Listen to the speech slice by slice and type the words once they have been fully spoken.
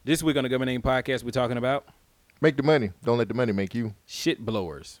This week on the Government Name Podcast, we're talking about Make the money. Don't let the money make you. shit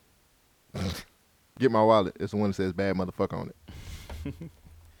blowers. Get my wallet. It's the one that says bad motherfucker on it.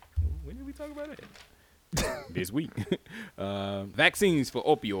 When did we talk about that? This week. Vaccines for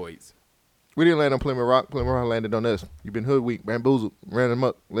opioids. We didn't land on Plymouth Rock. Plymouth Rock landed on us. You've been hoodwinked, bamboozled, ran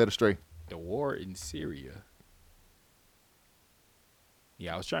amok, led astray. The war in Syria.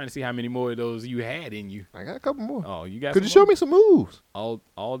 Yeah, I was trying to see how many more of those you had in you. I got a couple more. Oh, you got Could you some show me some moves? more?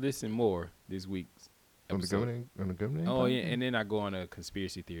 All this and more this week's On the episode. government. Oh, yeah, and then I go on a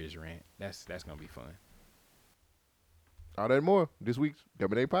conspiracy theories rant. That's going to be fun. All that and more. This week's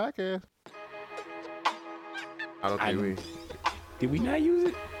Government Podcast. I don't think we... Did we not use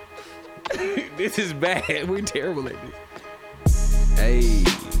it? This is bad. We're terrible at this. Hey.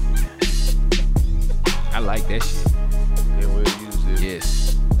 I like that shit. Yeah, we'll use this.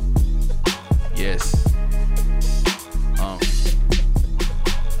 Yes. Yes.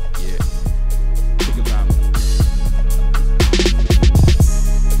 Yeah. Think about me.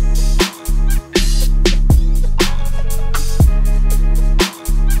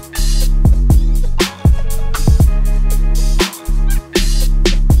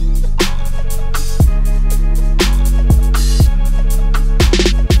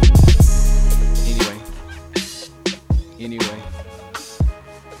 Anyway.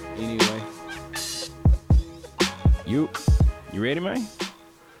 You ready, man?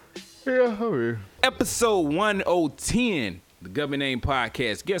 Yeah, hurry. Episode 1010, the Government Name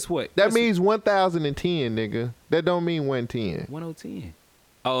Podcast. Guess what? That means 1,010, nigga. That don't mean 110. 1010.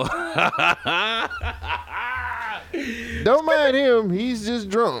 Oh. Don't mind him. He's just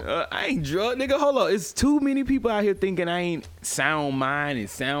drunk. I ain't drunk, nigga. Hold on. It's too many people out here thinking I ain't sound mind and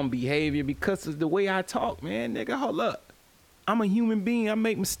sound behavior because of the way I talk, man. Nigga, hold up. I'm a human being. I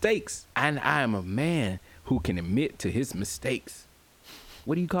make mistakes. And I am a man who can admit to his mistakes.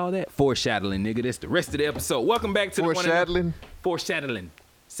 What do you call that? Foreshadowing, nigga. That's the rest of the episode. Welcome back to Foreshadowing? Foreshadowing.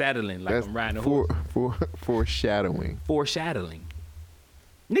 Saddling, like That's I'm riding a horse. Foreshadowing. Foreshadowing.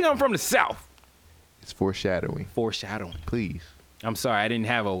 Nigga, I'm from the South. It's foreshadowing. Foreshadowing. Please. I'm sorry, I didn't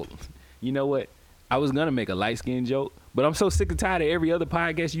have a... You know what? I was going to make a light-skinned joke, but I'm so sick and tired of every other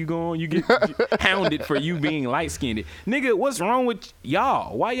podcast you go on, you get hounded for you being light-skinned. Nigga, what's wrong with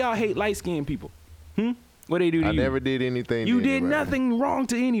y'all? Why y'all hate light-skinned people? What they do to you? I never did anything You to did anybody. nothing wrong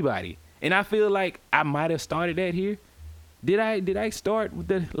to anybody. And I feel like I might have started that here. Did I start with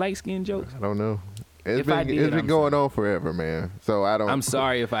the light-skinned jokes? I don't know. If I did, It's I'm been going on forever, man. So I don't. I'm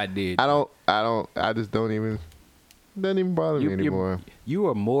sorry if I did. I just don't even. Doesn't even bother me anymore. You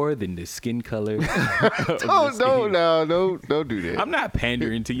are more than the skin color. Don't do that. I'm not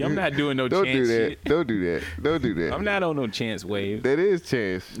pandering to you. I'm not doing no Don't chance do that. shit. Don't do that. Don't do that. I'm not on no chance wave. That is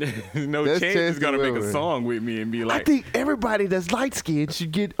Chance. No That's chance Chance is gonna the make a Rapper. song with me and be I like, think everybody that's light skinned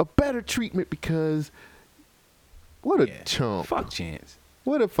should get a better treatment because what a yeah, chump. fuck Chance.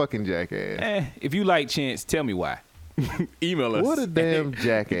 What a fucking jackass. If you like Chance, tell me why. Email us. What a damn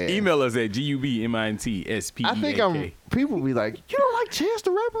jackass. Email us at GUBMINTSPEAK. I think people be like, you don't like Chance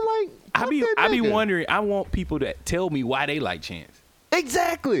the Rapper? Like, I be nigga. wondering. I want people to tell me why they like Chance.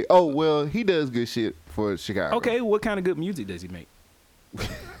 Exactly. Oh, well, he does good shit for Chicago. Okay, what kind of good music does he make?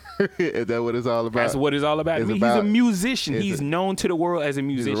 Is that what it's all about? That's what it's all about. It's He's a about- musician. it's He's a- known to the world as a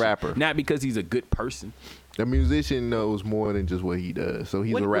musician. rapper. Not because he's a good person. The musician knows more than just what he does, so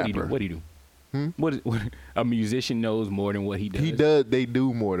he's a rapper. What do you do? What a musician knows more than what he does. He does. They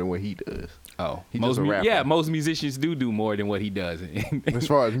do more than what he does. Oh, He's just a rapper. Yeah, most musicians do more than what he does. As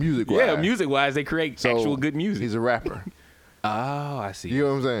far as music, Yeah, music wise, they create So, actual good music. He's a rapper. Oh, I see. You know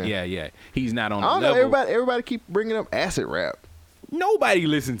what I'm saying? Yeah. He's not on I the don't know. level. Everybody keep bringing up acid rap. Nobody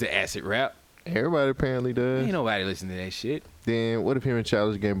listens to acid rap. Everybody apparently does. Ain't nobody listen to that shit. Then what if him and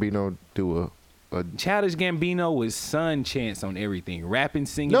Childish Gambino do a Childish Gambino was Son Chance on everything, rapping,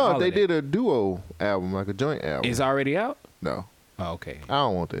 singing. all No, of they that. did a duo album, like a joint album. It's already out. No, Oh, okay. I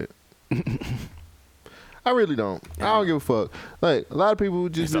don't want that. I really don't. I don't give a fuck. Like a lot of people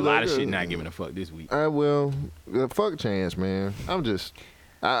just There's a be lot like, of shit not giving a fuck this week. Fuck Chance, man.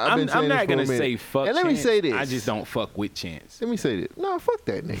 I've been saying I'm this not for a gonna minute. say fuck. And let me Chance. say this. I just don't fuck with Chance. Let me say this. No, fuck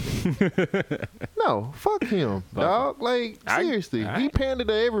that nigga. No, fuck him, Fuck dog. Like seriously, he pandered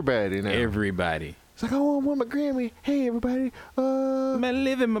to everybody now. Everybody. It's like, oh, I want my Grammy. Hey, everybody. I'm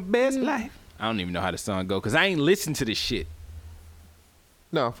living my best life. I don't even know how the song go because I ain't listened to this shit.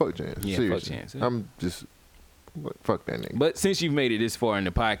 No, fuck Chance. Yeah, seriously. fuck Chance. I'm just fuck that nigga. But since you've made it this far in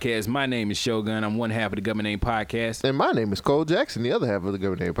the podcast, my name is Shogun. I'm one half of the Government Name Podcast. And my name is Cole Jackson, the other half of the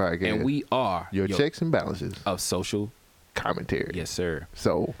Government Name Podcast. And we are your checks and balances. of social commentary. Yes, sir.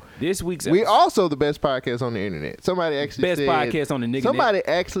 So This week's we episode- also the best podcast on the internet. Somebody actually best said, podcast on the nigga. Somebody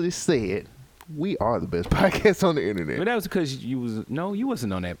actually said we are the best podcast on the internet. But that was because you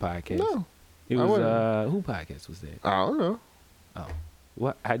wasn't on that podcast. No, It I was wasn't. who podcast was that? I don't know. Oh,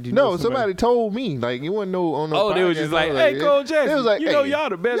 what? How did you know No, somebody told me. Like, you wouldn't know on the podcast. Oh, they was just I like, was "Hey, Cole Jackson, It was like, you know hey, y'all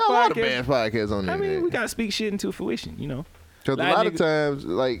the best y'all are the podcast." best podcast on the I internet. mean, we gotta speak shit into fruition, you know. Because a lot of lot of niggas- times,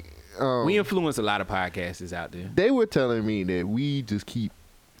 like, We influence a lot of podcasters out there. they were telling me that we just keep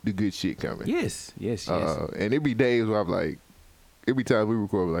the good shit coming. Yes. And it be days where I'm like, it be times we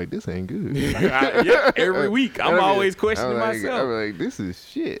record, we're like, this ain't good. Yeah, every week I'm And always questioning I'm like, myself. I'm like, this is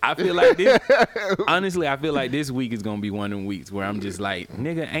shit. I feel like this. Honestly, I feel like this week is gonna be one of them weeks where I'm just like,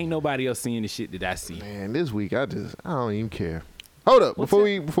 nigga, ain't nobody else seeing the shit that I see. Man, this week I don't even care. Hold up, What's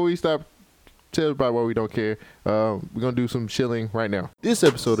before we stop, tell everybody why we don't care. We're gonna do some chilling right now. This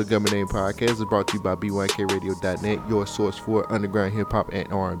episode of Gummy Name Podcast is brought to you by BYKRadio.net, your source for underground hip hop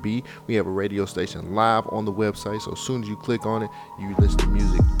and R&B. We have a radio station live on the website, so as soon as you click on it, you listen to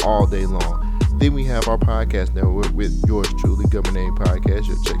music all day long. Then we have our podcast network with yours truly, Gummy Name Podcast,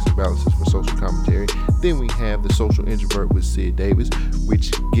 your checks and balances for social commentary. Then we have the Social Introvert with Sid Davis,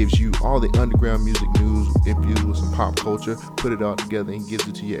 which gives you all the underground music news infused with some pop culture, put it all together and gives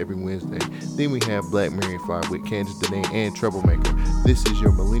it to you every Wednesday. Then we have Black Mary Fly with Candace Danae and Troublemaker. This is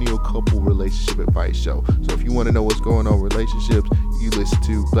your millennial couple relationship advice show. So if you want to know what's going on with relationships, you listen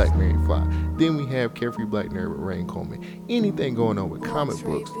to Black Mary Fly. Then we have Carefree Black Nerd with Rain Coleman. Anything going on with comic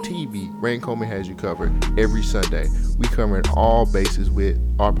books, TV, Rain Coleman has you covered every Sunday. We covering all bases with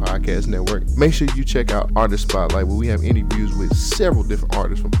our podcast network. Make sure you check out Artist Spotlight, where we have interviews with several different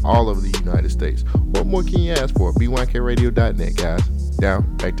artists from all over the United States. What more can you ask for? BYKRadio.net, guys. Now,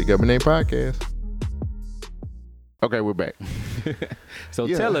 back to Government Name Podcast. Okay, we're back. So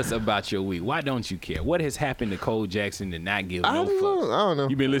Yeah. tell us about your week. Why don't you care? What has happened to Cole Jackson to not give I no don't fucks? know. I don't know.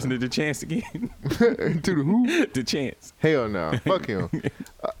 You been listening to Chance again? To the who? To Chance. Hell no. Fuck him.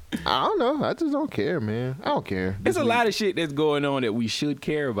 I don't know. I just don't care, man. I don't care. There's a lot of shit that's going on that we should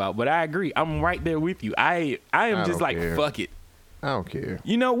care about, but I agree. I'm right there with you. I am I just don't like, care. fuck it. I don't care.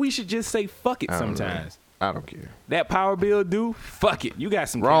 You know, we should just say fuck it I don't know. sometimes. I don't care. That power bill due, fuck it. You got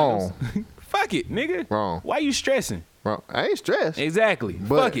some Wrong. candles. Fuck it, nigga. Wrong. Why you stressing? Well, I ain't stressed. Exactly.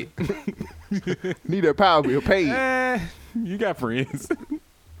 But- Fuck it. Need that power bill paid. You got friends.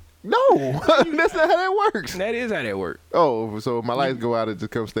 No, that's not how that works. That is how that works. Oh, so if my lights go out and just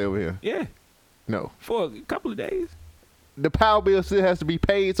come stay over here. Yeah. No. For a couple of days. The power bill still has to be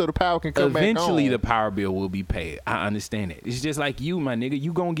paid so the power can come Eventually back the power bill will be paid. I understand it. It's just like you, my nigga.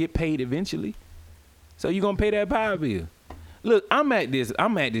 You gonna get paid eventually. So you gonna pay that power bill. Look, I'm at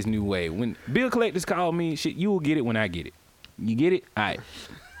this new way. When bill collectors call me, shit, you will get it when I get it. You get it? All right.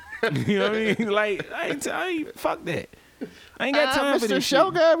 You know what I mean? Like, I ain't fuck that. I ain't got time for this shit.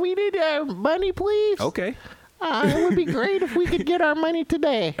 Shogun, we need our money, please. Okay. It would be great if we could get our money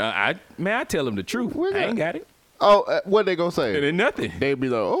today. I tell them the truth. We're I ain't not- got it. Oh, what they gonna say? It ain't nothing. They'd be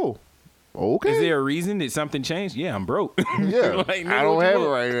like, oh, okay. Is there a reason that something changed? Yeah, I'm broke. Yeah, Like, nigga, I don't what you have it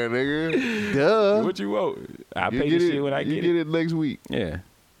want? right now, nigga. Duh. What you want? I You pay get the it. shit when I You get get it. it next week, Yeah.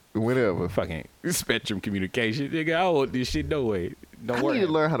 whenever. Fucking Spectrum Communication. Nigga, I want this shit no way. Don't I worry. need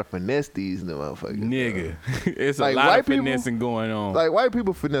to learn how to finesse these motherfuckers. Nigga. It's a Like, lot white of people- finessing going on. Like white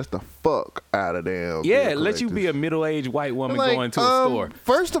people finesse the fuck out of them. yeah, bill let you be a collectors. middle-aged white woman Like, going to a store.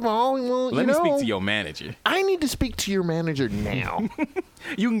 First of all, well, Let you me know, speak to your manager. I need to speak to your manager now.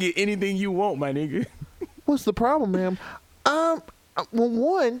 You can get anything you want, my nigga. What's the problem, ma'am? Well,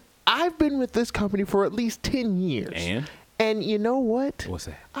 one, I've been with this company for at least 10 years. And you know what? What's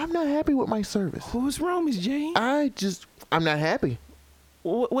that? I'm not happy with my service. Who's wrong, Miss Jane? I'm not happy.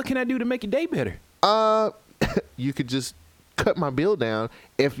 What can I do to make your day better? You could just cut my bill down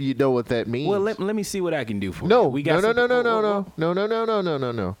if you know what that means. Well, let me see what I can do for no, you. We got no.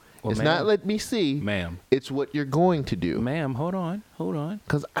 Well, It's ma'am. not let me see. Ma'am. It's what you're going to do. Ma'am, hold on.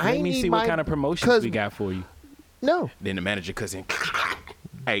 Because Let me see what kind of promotions we got for you. No. Then the manager cuts in.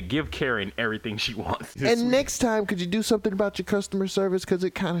 Hey, give Karen everything she wants. And next time, could you do something about your customer service? Because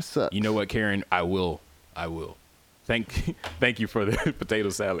it kind of sucks. You know what, Karen? I will. Thank you for the potato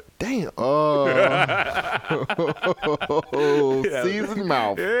salad. Damn. Seasoned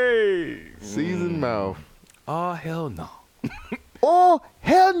mouth. Hey. Seasoned mouth. Oh, hell no. Oh,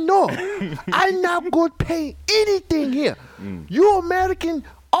 hell no. I'm not going to pay anything here. You American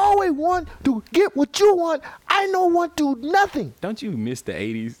always want to get what you want. I don't want to do nothing. Don't you miss the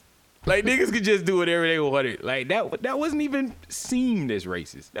 80s? Like, niggas could just do whatever they wanted. Like, that wasn't even seen as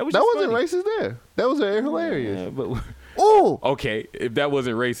racist. That was just wasn't funny. racist there. That was hilarious. Yeah, but Oh, okay, if that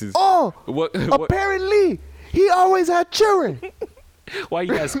wasn't racist, oh, what apparently he always had children. Why you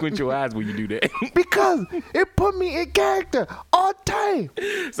gotta squint your eyes when you do that? Because it put me in character all time.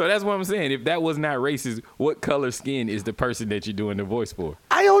 So that's what I'm saying. If that was not racist, what color skin is the person that you're doing the voice for?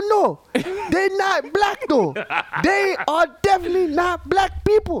 I don't know. They're not black though. They are definitely not black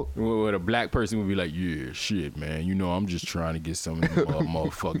people. What a black person would be like, yeah, shit, man. You know, I'm just trying to get some of the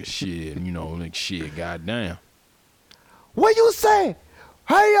motherfucking shit. You know, like shit, goddamn. What you say?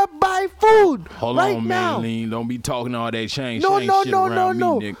 Hurry up, buy food Hold right on, now. man, Lean. Don't be talking all that change. No, shit no, around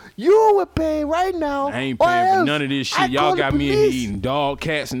no. me, nigga. You would pay right now. I ain't or paying for else none of this I shit. Y'all call the got me in here police. eating dog,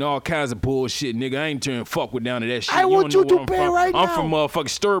 cats, and all kinds of bullshit, nigga. I ain't turning fuck with down to that shit. I want you don't know to where pay I'm from. right I'm now. from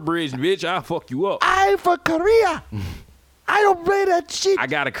motherfucking Sturbridge, bitch. I'll fuck you up. I'm for Korea. I don't play that shit. I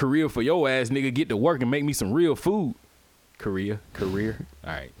got a career for your ass, nigga. Get to work and make me some real food. Career. All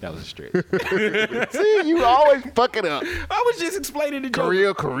right, that was a stretch. See, you always fuck it up. I was just explaining the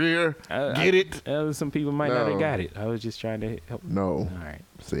joke. Career. Get it? Some people might not No. have got it. I was just trying to help. No. All right.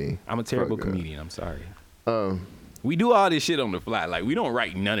 See. I'm a terrible Fuck that. comedian. I'm sorry. Um, We do all this shit on the fly. Like, we don't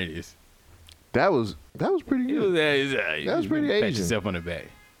write none of this. that was pretty It was, good. That was pretty pat Asian. yourself on the back.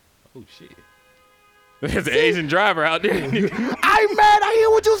 Oh, shit. There's an Asian driver out there. I'm mad. I hear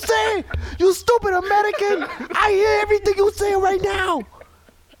what you say. You stupid American. I hear everything you say right now.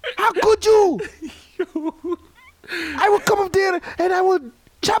 How could you? I will come up there and I will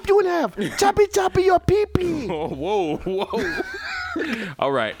chop you in half. Choppy your pee-pee. Oh, whoa.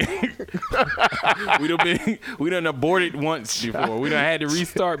 All right. we done aborted once before. We done had to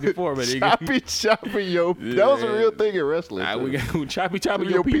restart before, but Choppy yo. That was a real thing in wrestling. we too. got choppy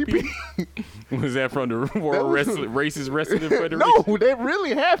Your your pee. Was that from the World Racist Wrestling Federation? No, that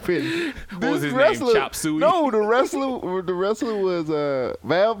really happened. What was This his name? Chop Suey? No, the wrestler was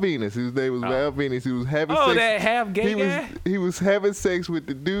Val Venus. His name was Val Venus. He was having Oh, sex. that half gay guy? He was having sex with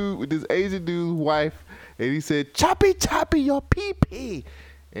the dude, with this Asian dude's wife, and he said, choppy your pee-pee.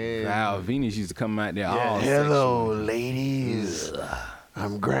 And Wow, Venus used to come out there all hello, ladies.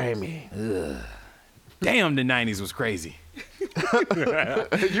 I'm grimy. Damn, the 90s was crazy.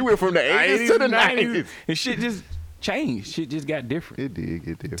 You went from the 80s to the 90s. And shit just changed. Shit just got different. It did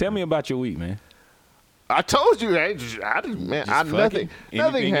get different. Tell me about your week, man. I told you, man. fucking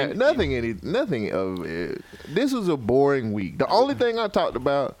Nothing of it. This was a boring week. The only thing I talked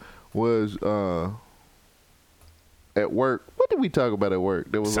about was at work. What did we talk about at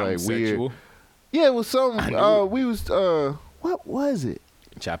work? That was Something like weird. sexual. Yeah, it was something. I knew it. We was what was it?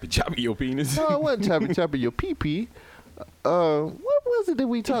 Choppy your penis. No, it wasn't choppy your pee pee. What was it that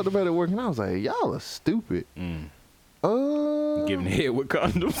we talked about at work? And I was like, y'all are stupid. Giving head with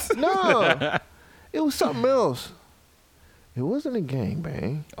condoms. No, it was something else. It wasn't a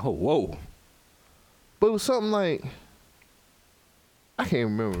gangbang, Oh, whoa. but it was something like I can't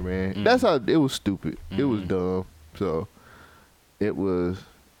remember, man. That's how it was stupid. It was dumb. So it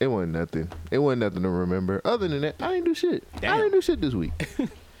wasn't nothing. It wasn't nothing to remember. Other than that, I didn't do shit. Damn. I didn't do shit this week.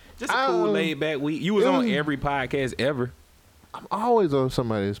 Just a cool laid back week. You was on every podcast ever. I'm always on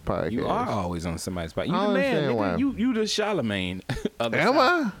somebody's podcast. You are always on somebody's podcast. You I the man, understand why. nigga. You the Charlemagne. of the Am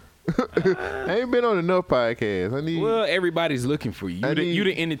South. I? I ain't been on enough podcasts. I need. Well, everybody's looking for you. I You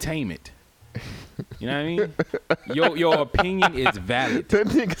the entertainment. You know what I mean? Your opinion is valid. that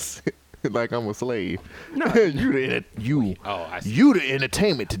nigga said like I'm a slave. No, you Oh, I see. you the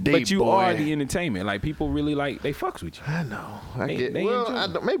entertainment today, But you boy. are the entertainment. Like people really like they fucks with you. I know. I They- get. they Well,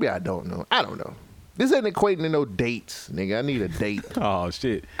 enjoy it. maybe I don't know. I don't know. This ain't equating to no dates, nigga. I need a date. Oh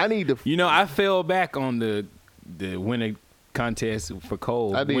shit. I need to. You know, I fell back on the winter contest for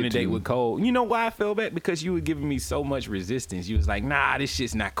Cole. I did Winter date too. with Cole. You know why I fell back? Because you were giving me so much resistance. You was like, nah, this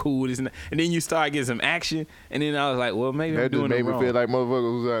shit's not cool. This not. And then you start getting some action. And then I was like, well, maybe I'm That just doing made it me wrong. feel like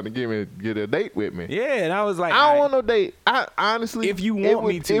motherfuckers was trying to get a date with me. Yeah, and I was like, I don't want no date. I honestly, If you it want would,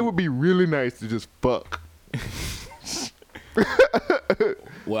 me to. it would be really nice to just fuck.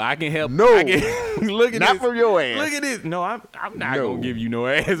 well, I can help. No. I can, look at Not this. from your ass. Look at this. No, I'm not No. gonna give you no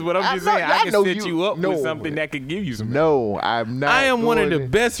ass. But I'm I just know- saying, I I can know set you- you up no. with something that could give you some. No, I'm not. I am one of the going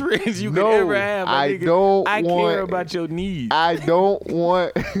best friends you No, could ever have. my I nigga. don't I want- care about your needs. I don't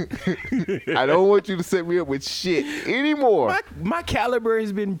want. I don't want you to set me up with shit anymore. My caliber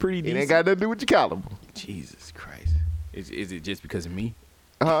has been pretty It decent. ain't got nothing to do with your caliber. Jesus Christ. Is it just because of me?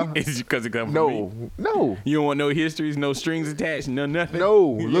 Uh-huh. Is it because it comes from me? No. You don't want no histories, no strings attached, no nothing?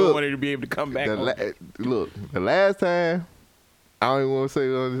 No, You look. don't want her to be able to come back. Look, the last time, I don't even want to say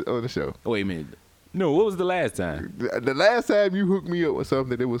it on the show. Wait a minute. No, what was the last time? The last time you hooked me up with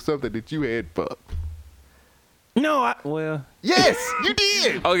something, it was something that you had fucked. No, well, Yes, you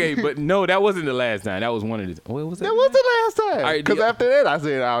did. Okay, but no, that wasn't the last time. That was one of the. What was that? That was the last time. All right, Because after that, I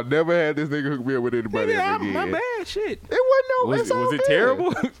said I'll never have this nigga hook me up with anybody Nigga, ever again. my bad. Shit. It wasn't no. Was, it's all was it good.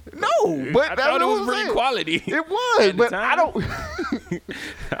 terrible? No, but I that's thought it what was I'm pretty saying. quality. It was, At the but I time.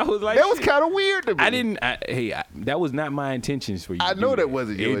 don't. I was like, That was shit. kind of weird to me. I didn't. That was not my intentions for you. I to know do that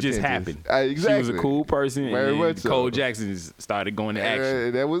wasn't your It just intentions. happened. She was a Exactly. cool person, and Very then much so. Cole Jackson started going to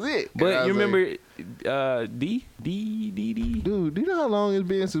action. That was it. And I But was you like, remember D? dude, do you know how long it's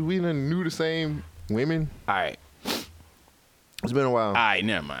been since we done knew the same women? All right, It's been a while. all right,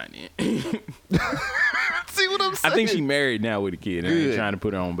 never mind. Then. See what I'm I saying? think she married now with a kid. I ain't Good. trying to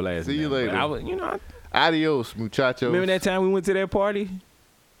put her on blast. See you now, but later. I was, Adios, muchachos. remember that time we went to that party?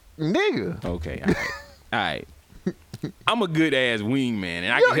 Nigga. Okay, all right. I'm a good ass wingman,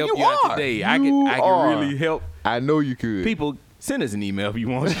 and I Yeah, can help you you out are. today. You I can are. really help I know you could. people. Send us an email if you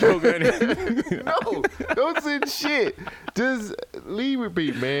want. Shogun. No, don't send shit. Just leave with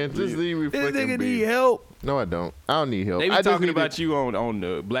me, man. Just leave with This fucking nigga be. need help. No, I don't. I don't need help. They I was just talking need about to- you on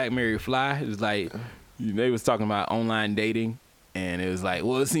the Black Mary Fly. It was like they was talking about online dating, and it was like,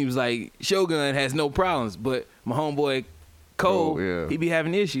 well, it seems like Shogun has no problems, but my homeboy Cole, Oh, yeah. he be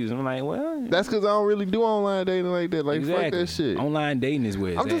having issues. And I'm like, well, That's because I don't really do online dating like that. Like, exactly. fuck that shit. Online dating is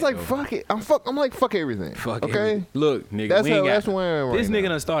where it's I'm just at, like, though. fuck it. I'm like, fuck everything. Fuck okay? everything. Look, nigga, That's we ain't that's got, where I am right this nigga now.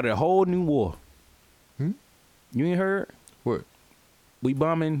 done started a whole new war. Hmm? You ain't heard? What? We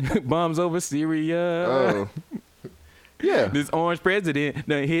bombing bombs over Syria. Oh. Yeah. This orange president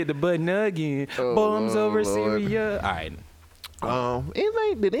done hit the button again. Oh, Bombs over Lord. Syria. All right.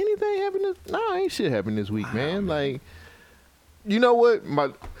 Did anything happen this? No, ain't shit happen this week, man. Like, you know what?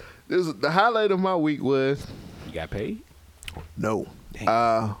 The highlight of my week was You got paid? no. Damn.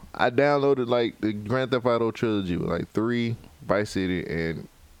 I downloaded like the Grand Theft Auto trilogy with like 3, Vice City, and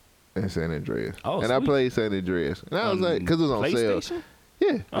San Andreas. Oh, and I sweet. played San Andreas, and I was like, because it was on sale. PlayStation?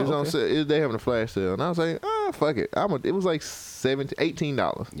 Yeah, Oh, it's on okay. sale. They having a flash sale, and I was like, fuck it. It was like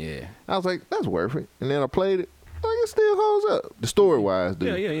 $18. Yeah. I was like, that's worth it. And then I played it. Like, it still holds up. The story wise,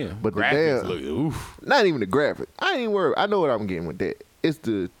 dude. Yeah. But the graphics damn, look, oof. not even the graphic. I ain't even worried. I know what I'm getting with that. It's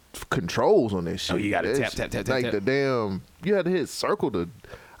the controls on that shit. Oh, you gotta That tap, shit, tap, tap, like tap, the tap. damn. You had to hit circle to.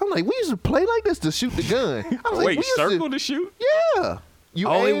 I'm like, we used to play like this to shoot the gun. I was like, Wait, we used circle To, to shoot? yeah. You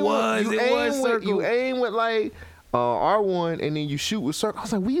Oh, it aim was. With, you It aim was with, circle. You aim with like R1, and then you shoot with circle. I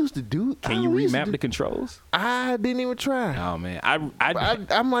was like, we used to do. Can you we used to remap do- the controls? I didn't even try. Oh man,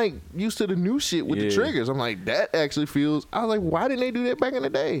 I'm like used to the new shit with the Yeah. triggers. I'm like, that actually feels. I was like, why didn't they do that back in the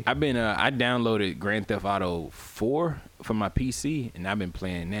day? I've been I downloaded Grand Theft Auto 4 for my PC, and I've been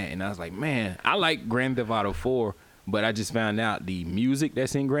playing that, and I was like, man, I like Grand Theft Auto 4, but I just found out the music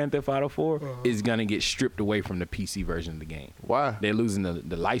that's in Grand Theft Auto 4 is gonna get stripped away from the PC version of the game. Why? They're losing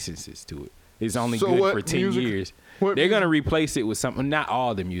the licenses to it. It's only So good what for 10 music- years. what They're music- gonna replace it with something, not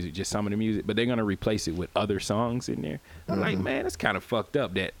all the music, just some of the music, but they're gonna replace it with other songs in there. I'm like, man, that's kind of fucked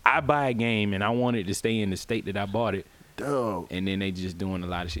up that I buy a game and I want it to stay in the state that I bought it, Dog. and then they just doing a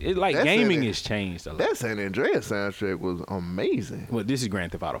lot of shit. It's like That's gaming it. has changed a lot. That San Andreas soundtrack was amazing. Well, this is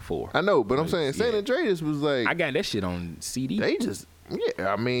Grand Theft Auto 4. I know, but I'm saying Yeah. San Andreas was like I got that shit on CD. they just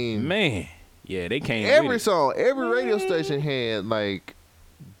I mean Man, yeah, they came every with it. song, every radio station had like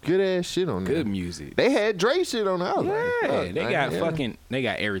good ass shit on there. Good music. They had Dre shit on there. I was like, Yeah, fuck, they man, got yeah. fucking, they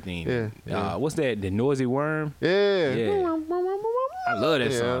got everything. Yeah. What's that? The Noisy Worm. Yeah. Yeah. I love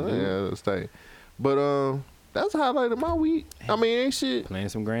that song, dude. Yeah, that's tight. But that's the highlight of my week. I mean, ain't shit. Playing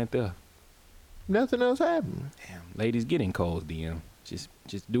some Grand Theft. Nothing else happened. Damn, ladies, get in Cole's DM. Just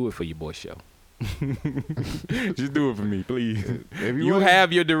do it for your boy show. Just do it for me, please. If You wanna-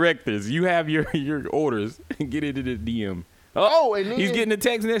 have your directors. You have your orders. Get into the DM. Oh, and then He's getting a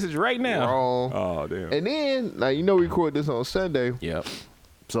text message right now. Wrong. Oh, damn. And then, like, we record this on Sunday. Yep.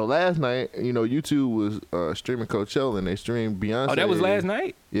 So last night, YouTube was streaming Coachella, and they streamed Beyonce. Oh, that was last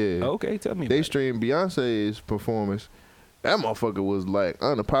night? Yeah. Okay, tell me They about it. streamed Beyonce's performance. That motherfucker was like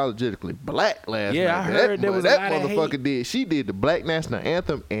unapologetically black last night. Yeah, I heard there was a that lot of motherfucker hate. did. She did the Black National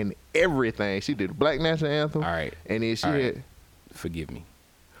Anthem and everything. She did the Black National Anthem. All right. And then she All right. had Forgive me.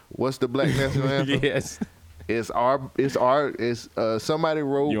 what's the Black National Anthem? Yes. It's somebody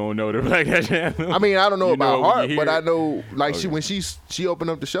wrote. You don't know the Black National Anthem? I mean, I don't know You about it when heart, you but hear I it? know like Okay. when she opened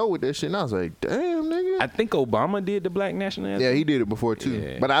up the show with that shit, and I was like, damn, nigga. I think Obama did the Black National Anthem. Yeah, he did it before too,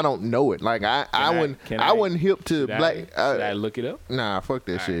 Yeah. but I don't know it. Like I wasn't hip to Should black. should I look it up? Nah, fuck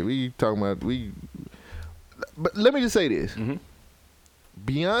that All shit. right. We talking about But let me just say this: Mhm.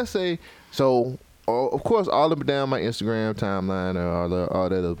 Beyonce. So of course, all up and down my Instagram timeline, all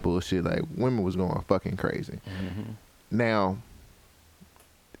that other bullshit. Like women was going fucking crazy. Mm-hmm. Now,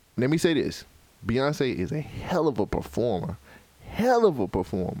 let me say this: Beyonce is a hell of a performer. hell of a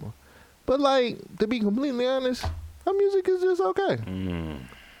performer. But like, to be completely honest, her music is just okay.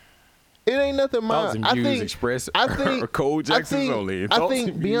 It ain't nothing. I think Cole Jackson's only. I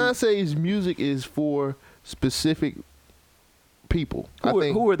think Beyonce's music is for specific people.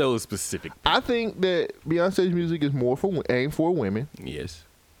 Who are those specific people? I think that Beyonce's music is more aimed for women. Yes.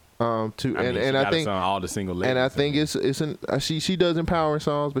 I think all the single ladies. And I think she does empowering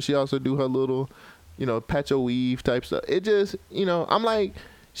songs, but she also do her little, patch your weave type stuff. It just, I'm like,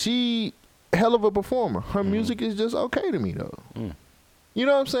 she hell of a performer. Her music is just okay to me though. You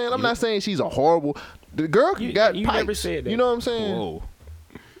know what I'm saying? I'm not saying she's a horrible. The girl got pipes. Never said that. You know what I'm saying? Whoa.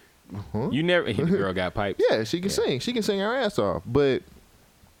 The girl got pipes. Yeah, she can sing. She can sing her ass off. But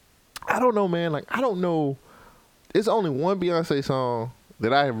I don't know, man. Like, I don't know. It's only one Beyonce song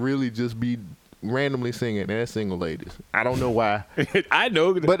that I really just be randomly singing, and that's Single Ladies. I don't know why. I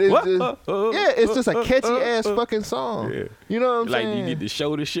know. But it's just a catchy ass fucking song. Yeah. You know what I'm saying? Like, you get the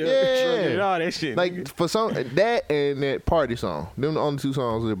shoulder shrug and all that shit. Like, for some, that and that party song. Them the only two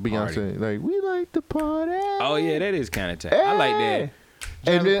songs that Beyonce, like, we like to party. Oh, yeah, that is kind of tight. I like that.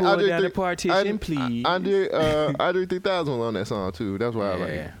 And then Andre partition, please. Andre 3000 was on that song too. That's why I like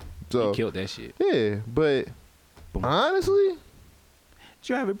it. So he killed that shit. Yeah, but honestly,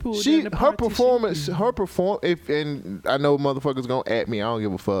 her performance, and I know motherfuckers gonna at me. I don't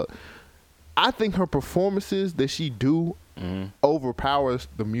give a fuck. I think her performances that she do overpowers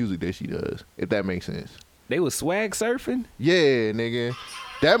the music that she does. If that makes sense. They was swag surfing. Yeah, nigga.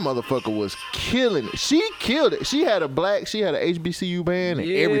 That motherfucker was killing it. She killed it. She had a HBCU band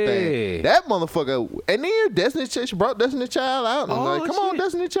and everything. That motherfucker. And then she brought Destiny Child out. And like, come on,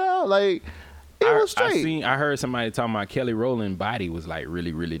 Destiny Child. Like, it was straight. I heard somebody talking about Kelly Rowland's body was like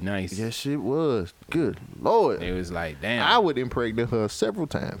really, really nice. Yes, it was. Good Lord. It was like, damn. I would impregnate her several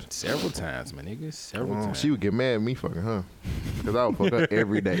times. Several times, my nigga. Several times. She would get mad at me fucking her. Because I would fuck her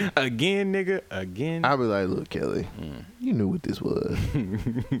every day. Again, nigga. Again. I'd be like, look, Kelly, you knew what this was.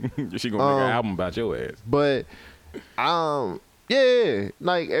 She gonna make an album about your ass. But, yeah.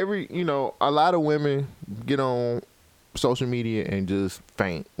 Like, a lot of women get on social media and just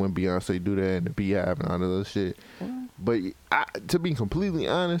faint when Beyonce do that and the Beehive and all that other shit. But to be completely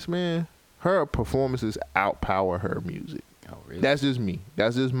honest, man, her performances outpower her music. Oh, really? That's just me.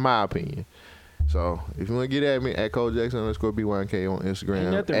 That's just my opinion. So if you want to get at me, at Cole Jackson _BYNK on Instagram.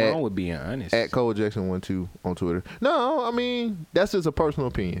 Ain't nothing wrong with being honest. At Cole Jackson 12 on Twitter. No, I mean, that's just a personal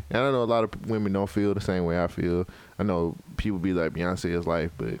opinion. And I know a lot of women don't feel the same way I feel. I know people be like, Beyonce is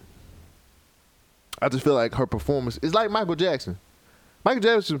life, but I just feel like her performance is like Michael Jackson. Michael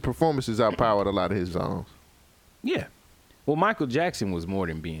Jackson's performances outpowered a lot of his songs. Yeah. Well, Michael Jackson was more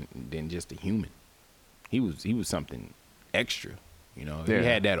than just a human. He was something extra. He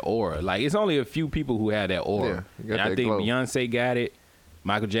had that aura. Like, it's only a few people who had that aura. Yeah, and I think Beyonce got it.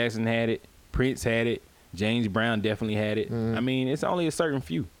 Michael Jackson had it. Prince had it. James Brown definitely had it. I mean, it's only a certain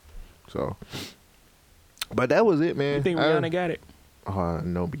few. So, but that was it, man. You think Rihanna got it?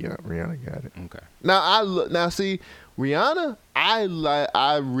 No, Rihanna got it. Okay. Now see, Rihanna,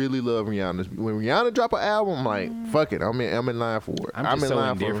 I really love Rihanna. When Rihanna drop an album, I'm like, fuck it, I'm in line for it. I'm just so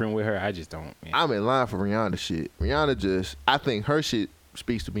indifferent with her. I just don't. Man. I'm in line for Rihanna shit. Rihanna I think her shit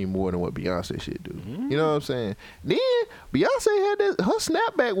speaks to me more than what Beyonce shit do. You know what I'm saying? Then Beyonce had her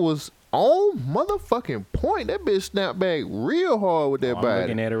snapback was on motherfucking point. That bitch snapped back real hard with that body. I'm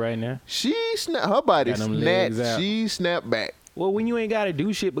looking at it right now. Her body snatched. She snapped back. Well, when you ain't got to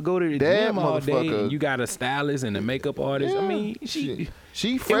do shit but go to the gym all day and you got a stylist and a makeup artist, I mean, she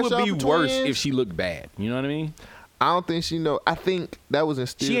fresh. It would be worse if she looked bad. You know what I mean? I don't think she know. I think that was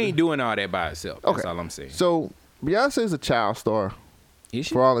instilled. She ain't doing all that by herself. That's all I'm saying. So, Beyonce's a child star. Is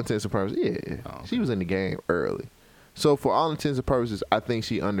she? For all intents and purposes, yeah. Oh, okay. She was in the game early. So, for all intents and purposes, I think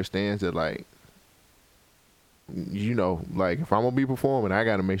she understands that, like, like, if I'm going to be performing, I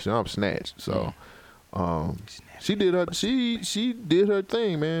got to make sure I'm snatched. So, she did her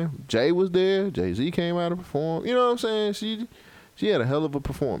thing, man. Jay was there. Jay-Z came out to perform. You know what I'm saying? She had a hell of a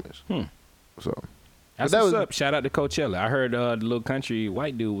performance. So that's what's up. Shout out to Coachella. I heard the little country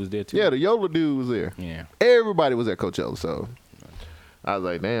white dude was there too. Yeah, the Yola dude was there. Yeah. Everybody was at Coachella, so I was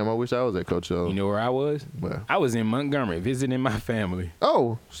like, damn, I wish I was at Coachella. You know where I was? Where? I was in Montgomery visiting my family.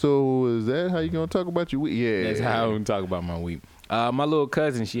 Oh, so is that how you gonna talk about your week? Yeah. That's how I'm gonna talk about my week. My little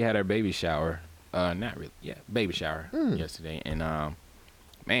cousin, she had her baby shower. Not really. Yeah, baby shower yesterday. And,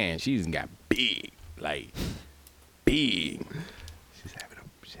 man, she's got big. Like, big. She's having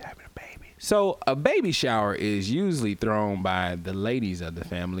a baby. So, a baby shower is usually thrown by the ladies of the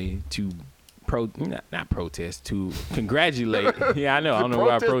family to not protest, to congratulate. Yeah, I know. I don't know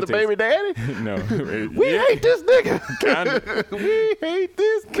why I protest. The baby daddy? No. We hate this nigga. Kinda. We hate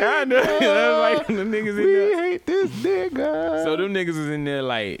this Kinda. nigga. Like, the niggas in We there. hate this nigga. So them niggas was in there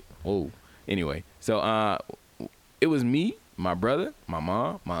like, whoa. Anyway, so it was me, my brother, my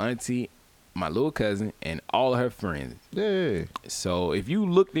mom, my auntie, my little cousin, and all her friends. Yeah. So if you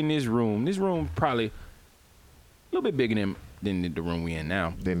looked in this room probably a little bit bigger than the room we in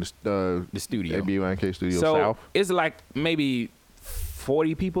now. Then the studio. ABYK Studio So South. it's like maybe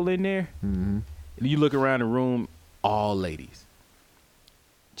 40 people in there. Mm-hmm. You look around the room, all ladies.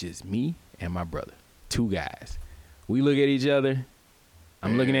 Just me and my brother. 2 guys. We look at each other.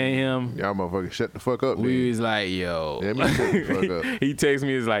 I'm looking at him. Y'all motherfuckers shut the fuck up. We was like, yo. Yeah, me shut the fuck up. He texted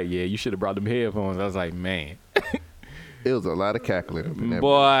me, it's like, yeah, you should have brought them headphones. I was like, man. It was a lot of cackling up in that.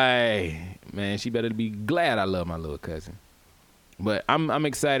 Boy, man, she better be glad I love my little cousin. But I'm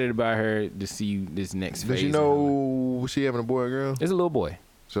excited about her to see this next phase. Does you know she having a boy or girl? It's a little boy.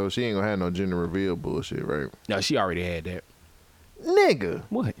 So she ain't gonna have no gender reveal bullshit, right? No, she already had that. Nigga.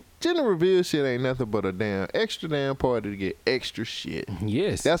 What? Gender reveal shit ain't nothing but a extra damn party to get extra shit.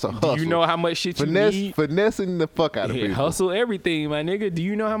 Yes. That's a hustle. Do you know how much shit you need? Finessing the fuck out of people. Hustle everything, my nigga. Do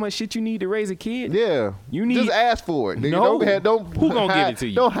you know how much shit you need to raise a kid? Yeah. You need. Just ask for it. Nigga. No. Don't Who gonna hide, give it to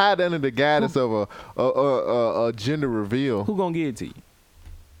you? Don't hide under the guidance of a gender reveal. Who gonna give it to you?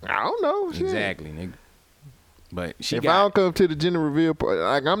 I don't know. Shit. Exactly, nigga. But if I don't come to the gender reveal,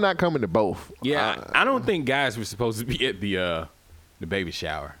 like I'm not coming to both. Yeah, I don't think guys were supposed to be at the baby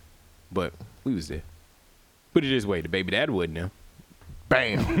shower, but we was there. Put it this way, the baby dad wasn't there.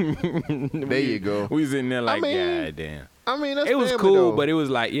 Bam. There you go. We was in there like, God goddamn. I mean, that's it was family, cool, though. but it was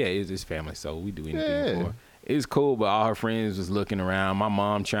like, yeah, it's his family, so we do anything for her. It was cool, but all her friends was looking around. My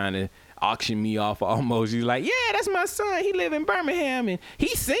mom trying to auction me off almost. She's like, yeah, that's my son. He live in Birmingham, and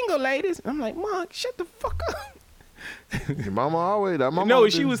he's single, ladies. I'm like, Mom, shut the fuck up. Your mama always. No,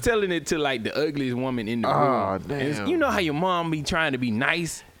 she was telling it to like the ugliest woman in the room. Oh, damn. And you know how your mom be trying to be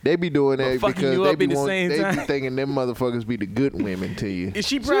nice? They be doing that fucking because you they up be in the same they time. be thinking them motherfuckers be the good women to you. And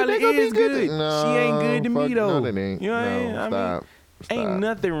she probably is good. No, she ain't good to me fuck, though. No, that ain't. You know what I mean? Stop. Ain't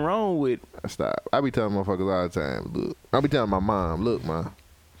nothing wrong with. Stop. I be telling motherfuckers all the time. Look, I be telling my mom, look, ma,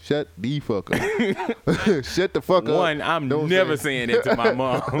 shut the fuck up. Shut the fuck up. One, I'm never saying that to my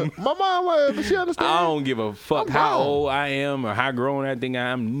mom. My mom, she understands. I don't give a fuck I'm how wrong. old I am or how grown I think I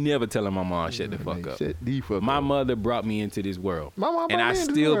am. I'm never telling my mom shut the fuck up. Shut the fuck My up. mother brought me into this world. My mom and brought I me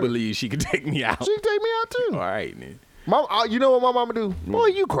into still this world. believe she could take me out. She can take me out too. All right, man. You know what my mama do? Boy,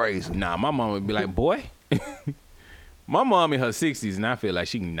 you crazy. Nah, my mom would be like, boy. My mom in her 60s, and I feel like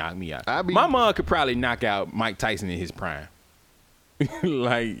she can knock me out. My mom could probably knock out Mike Tyson in his prime.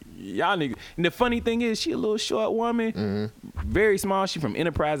 Like, y'all niggas. And the funny thing is, she a little short woman. Mm-hmm. Very small. She from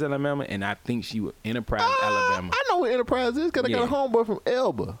Enterprise, Alabama, and I think she was Enterprise, Alabama. I know what Enterprise is because I got a homeboy from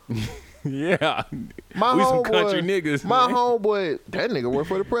Elba. Yeah. My we homeboy, some country niggas. My man. homeboy, that nigga worked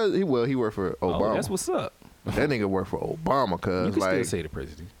for the president. He worked for Obama. Oh, that's what's up. That nigga worked for Obama, You cuz can like still say the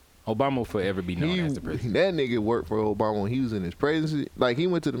president. Obama will forever be known as the president. that nigga worked for Obama when he was in his presidency. Like he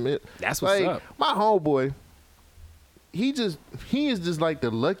went to the That's what's up. My homeboy, he is just like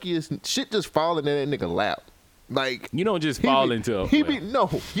the luckiest shit just falling in that nigga lap. Like You don't just fall into a He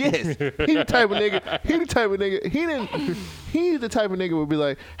the type of nigga. He's the type of nigga would be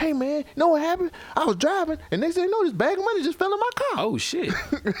like, hey man, know what happened? I was driving and next thing you know, this bag of money just fell in my car. Oh shit.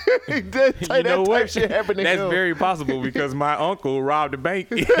 that type shit happened to That's him. very possible because my uncle robbed a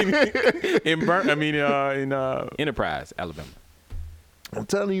bank in Enterprise, Alabama. I'm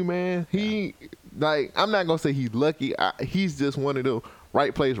telling you, man, I'm not gonna say he's lucky. He's just one of the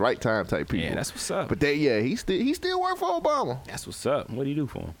right place, right time type people. Yeah, that's what's up. But he still work for Obama. That's what's up. What do you do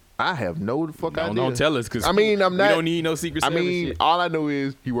for him? I have no fuck idea. Don't tell us because I'm not. We don't need no secret service shit. all I know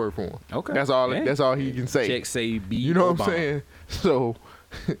is he worked for him. Okay, that's all. Yeah. That's all he can say. Check say B. You know Obama. what I'm saying? So,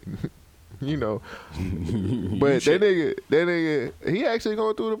 you know. But that nigga, he actually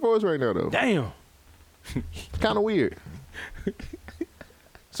going through a divorce right now though. Damn. Kind of weird.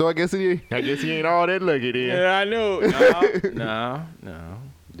 So I guess he ain't all that lucky then. Yeah, I know. No.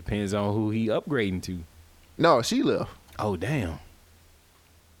 Depends on who he upgrading to. No, she left. Oh damn.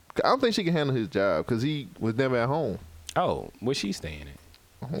 I don't think she can handle his job because he was never at home. Oh, where's she staying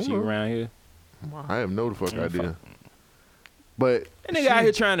at? She around here? I have no fuck idea. But that nigga out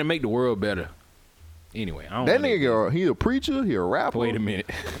here trying to make the world better. Anyway, I don't. That nigga, he a preacher, he a rapper. Wait a minute.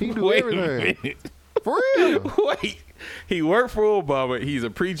 He do everything. For real. Wait. He worked for Obama. He's a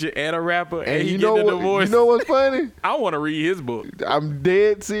preacher and a rapper, and he know get the what, divorce. You know what's funny? I want to read his book. I'm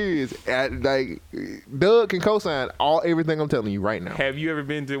dead serious. Like Doug can co-sign everything I'm telling you right now. Have you ever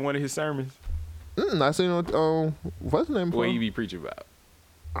been to one of his sermons? I seen on what's the name? What you be preaching about?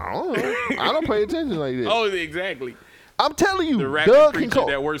 I don't know. I don't pay attention like that. Oh, exactly. I'm telling you, The rapping Doug can preacher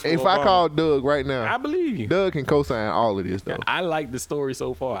that works for if I Obama. call Doug right now, I believe you. Doug can co-sign all of this though. I like the story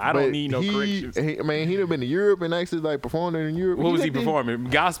so far. I don't need no corrections. He done been to Europe and actually like performed in Europe. What was he performing?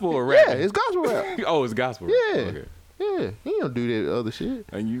 Gospel or rap? Yeah, it's gospel rap. Oh, it's gospel rap. Yeah. Okay. Yeah, he don't do that other shit.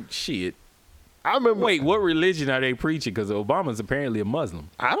 And you shit. I remember. Wait, what religion are they preaching? Because Obama's apparently a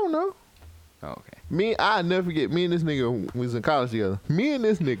Muslim. I don't know. Oh, okay. I never forget. Me and this nigga was in college together. Me and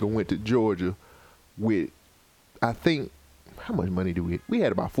this nigga went to Georgia with, I think, how much money do we? We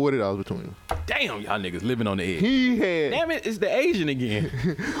had about $40 between us. Damn, y'all niggas living on the edge. He had. Damn it, it's the Asian again.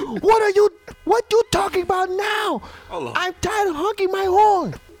 What you talking about now? Hold on. I'm tired of honking my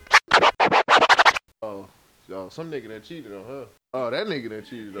horn. Oh, some nigga that cheated on her. Oh, that nigga that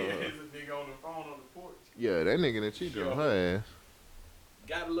cheated on her. There's a nigga on the phone on the porch. Yeah, that nigga that cheated on her ass.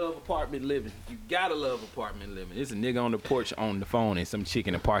 Gotta love apartment living. You gotta love apartment living. It's a nigga on the porch on the phone and some chick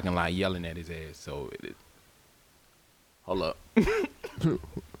in the parking lot yelling at his ass. So, hold up.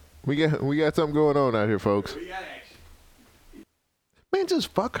 We got something going on out here, folks. We got action. Man, just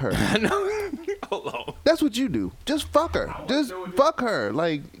fuck her. I know. Hold on. That's what you do. Just fuck her. Just fuck her.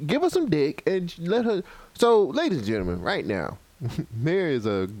 Like, give her some dick and let her. So, ladies and gentlemen, right now, there is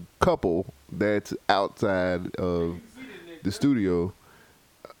a couple that's outside of the studio.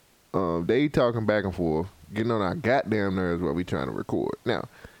 They talking back and forth, getting on our goddamn nerves while we trying to record. Now,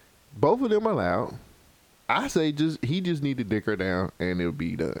 both of them are loud. I say he just need to dick her down and it'll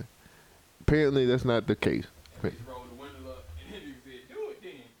be done. Apparently, that's not the case.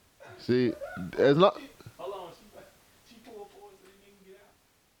 See, as long. Hold on, she pulled forward so the nigga get out.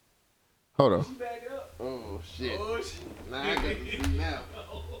 Hold on. She back up. Oh shit. Oh shit. Nah, I got to see now.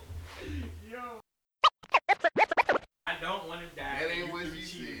 Yo. I don't want to die. That ain't what she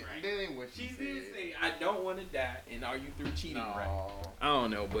she cheating, said. right? That ain't what she She said. did say, I don't want to die, and are you through cheating, No. right? I don't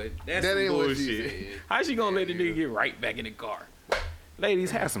know, but that's That some ain't what bullshit. she said. How she gonna let the nigga get right back in the car?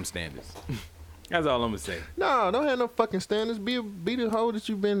 Ladies, have some standards. That's all I'm gonna say. No, don't have no fucking standards. Be the hoe that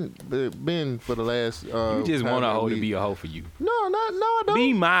you've been for the last. You just want a however hoe to week. be a hoe for you. No, I don't.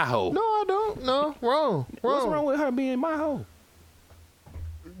 Be my hoe. No, I don't. No, wrong. What's wrong with her being my hoe?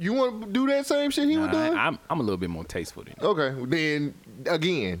 You want to do that same shit he was doing? I'm a little bit more tasteful than you. Okay, then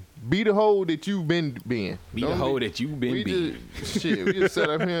again, be the hoe that you've been being. Be the hoe that you've been being. We just sat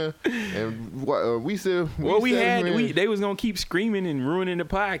up here and we said. They was gonna keep screaming and ruining the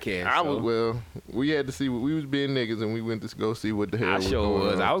podcast. We had to see what we was being niggas, and we went to go see what the hell. I was sure going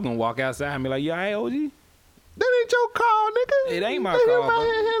was. on. I was gonna walk outside and be like, "Yeah, hey, OG." That ain't your call, nigga. It ain't my Let him call, out bro.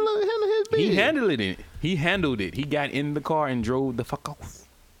 here handle his business. He handled it. He got in the car and drove the fuck off.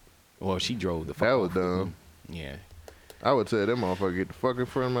 Well, she drove the fuck That off. was dumb. Yeah. I would tell that motherfucker get the fuck in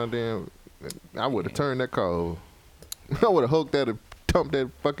front of my damn. I would have turned that car over. I would have hooked that and thumped that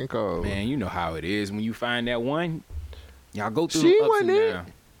fucking car over. Man, you know how it is when you find that one. Y'all go through She ups wasn't and it. downs.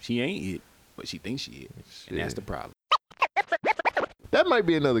 She ain't it, but she thinks she is, and that's the problem. That might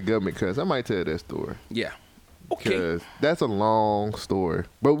be another government cuss. I might tell that story. Yeah. Okay. Because that's a long story.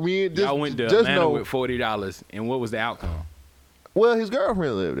 But we just, Y'all went to just Atlanta know, with $40, and what was the outcome? well, his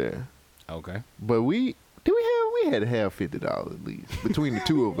girlfriend lived there. Okay. But we had to have $50 at least between the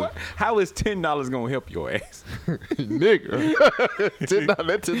two of us. How is $10 gonna help your ass? Nigga.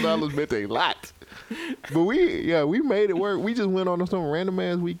 That $10 meant a lot. But we made it work. We just went on some random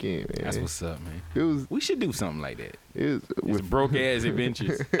ass weekend, man. That's what's up, man. It was We should do something like that. it was It's broke ass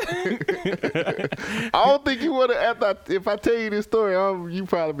adventures. I don't think you wanna if I tell you this story, you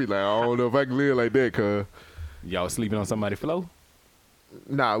probably be like, I don't know if I can live like that, cuz. Y'all sleeping on somebody's floor?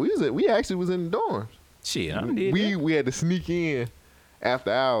 Nah, we actually was in the dorms. Shit, I done did that. We had to sneak in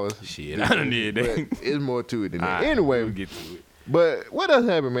after hours. Shit, I done did that. But it's more to it than that. All right, Anyway, we'll get to it. but what else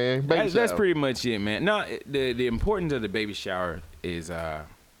happened, man? Baby That's shower. pretty much it, man. No, the importance of the baby shower is,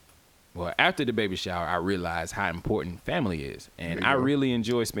 well, after the baby shower, I realized how important family is, and There you I go. really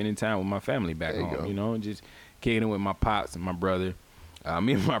enjoy spending time with my family back There you home. go. You know, just kicking it with my pops and my brother.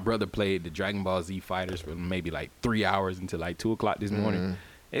 Me and my brother played the Dragon Ball Z Fighters for maybe like 3 hours until like 2:00 this morning.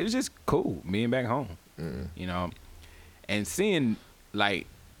 It was just cool being back home, you know, and seeing like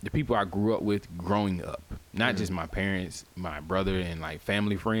the people I grew up with growing up, not just my parents, my brother, and like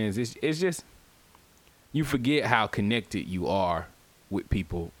family friends. It's just you forget how connected you are with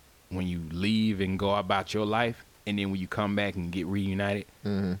people when you leave and go about your life, and then when you come back and get reunited.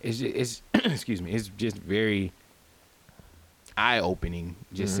 It's excuse me, it's just very eye-opening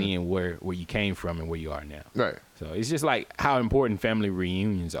just seeing where you came from and where you are now. Right. So it's just like how important family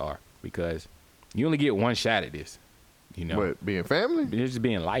reunions are, because you only get one shot at this. You know, What, being family? it's just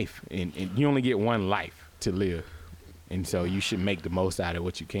being life, and you only get one life to live, and so you should make the most out of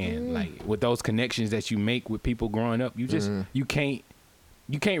what you can. Like with those connections that you make with people growing up, you just you can't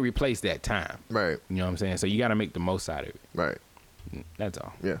replace that time. Right. You know what I'm saying? So you got to make the most out of it. Right. That's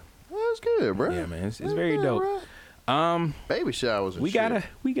all. Yeah. Well, that's good, bro. Yeah, man, it's very dope. Bro. Baby showers. And We shit.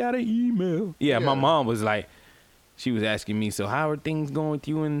 got an email. Yeah, my Yeah. mom was like, she was asking me, so how are things going with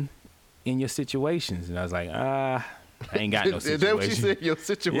you in your situations? And I was like, I ain't got no situation. Is that what you said? Your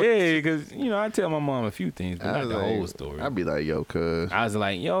situation? Yeah, because I tell my mom a few things, but I not was the like, whole story. I'd be like, yo, cuz. I was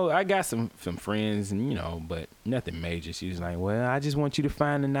like, yo, I got some friends, and but nothing major. She was like, well, I just want you to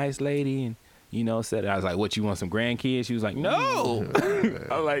find a nice lady, and said I was like, what, you want some grandkids? She was like, no.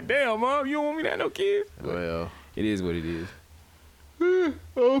 I was like, damn, mom, you don't want me to have no kids? Well, It is what it is.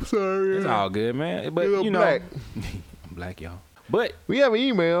 I'm sorry. It's all good, man. But You're black. I'm black, y'all. But We have an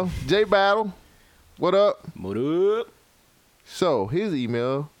email. J Battle. What up? what up? So his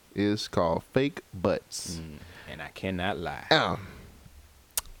email is called Fake Butts. And I cannot lie.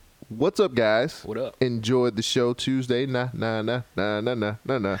 What's up, guys? What up? Enjoyed the show Tuesday. Nah.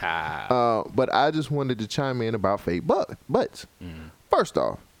 Ha. But I just wanted to chime in about fake butts. First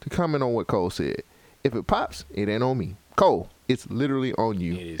off, to comment on what Cole said. If it pops, it ain't on me. Cole, it's literally on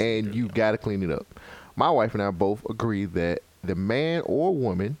you, It is and literally you on got to clean it up. My wife and I both agree that the man or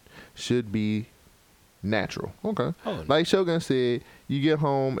woman should be natural. Okay. Oh, no. Like Shogun said, you get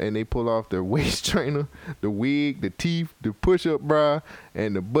home and they pull off their waist trainer, the wig, the teeth, the push-up bra,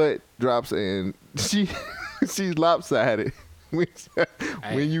 and the butt drops, and she's lopsided when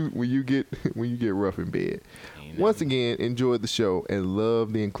you get rough in bed. Ain't Once again, enjoyed the show and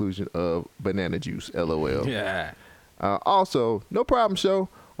love the inclusion of banana juice. LOL. Yeah. Also, no problem show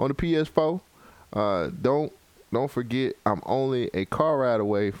on the PS4. Don't forget, I'm only a car ride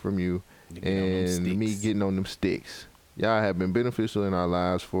away from you To get on them and me sticks. getting on them sticks. Y'all have been beneficial in our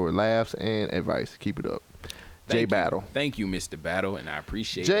lives for laughs and advice. Keep it up. J Thank you. Battle. Thank you, Mr. Battle, and I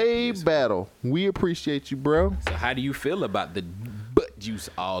appreciate J it. Battle. We appreciate you, bro. So how do you feel about the butt juice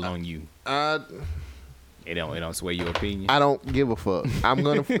all on you? It don't sway your opinion. I don't give a fuck. I'm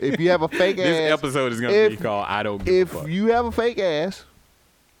gonna if you have a fake ass. This episode is gonna if- be called "I Don't Give a Fuck." If you have a fake ass,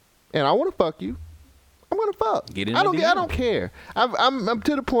 and I want to fuck you, I'm gonna fuck. Get in I the don't. I don't care. I'm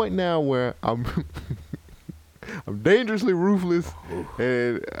to the point now where I'm I'm dangerously ruthless,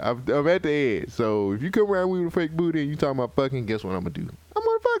 and I'm at the edge. So if you come around with a fake booty and you talking about fucking, guess what I'm gonna do? I'm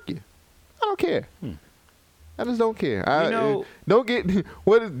gonna fuck you. I don't care. I just don't care. Don't get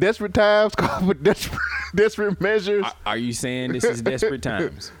what is desperate times called for desperate measures. Are you saying this is desperate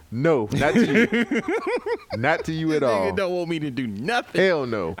times? No, not to you. Not to you at all. Nigga don't want me to do nothing. Hell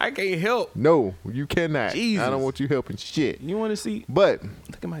no. I can't help. No, you cannot. Jesus. I don't want you helping shit. You want to see? But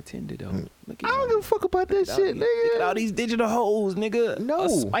Look at my Tinder though. Look I at don't give a fuck about that shit, Look at all nigga. these digital hoes, nigga. No. A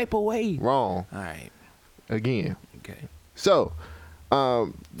swipe away. Wrong. All right. Again. Okay. So,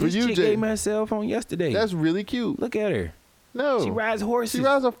 for This you, chick Jay, gave me her cell phone yesterday. that's really cute. Look at her. No. She rides horses. She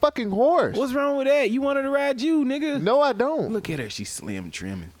rides a fucking horse. What's wrong with that? You want her to ride you, nigga? No, I don't. Look at her. She's slim,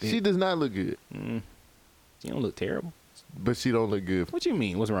 trim, and thick. She does not look good. She don't look terrible. But she don't look good. What you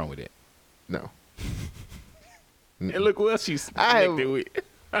mean? What's wrong with that? No. And look who else she's I have- connected with.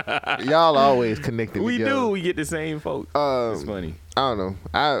 Y'all always connected We together. do. We get the same folks. It's funny. I don't know.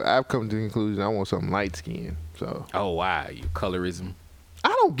 I've come to the conclusion I want something light skinned. So Oh, wow. You colorism. I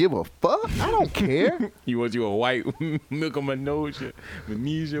don't give a fuck. I don't care. You want you a white milk of Magnolia,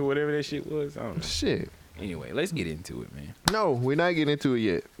 whatever that shit was. I don't know. Shit. Anyway, let's get into it, man. No, we're not getting into it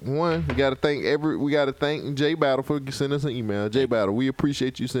yet. One, we gotta thank J Battle for sending us an email. J Battle, we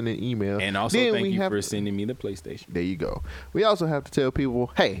appreciate you sending an email. And also Then thank we you have- for sending me the PlayStation. There you go. We also have to tell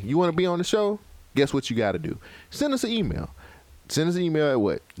people, hey, you want to be on the show? Guess what you got to do? Send us an email. Send us an email at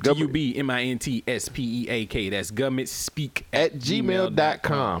what? GUBMINTSPEAK. That's governmentspeak At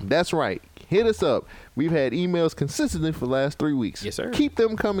gmail.com. That's right. Hit us up. We've had emails consistently for the last 3 weeks. Yes, sir. Keep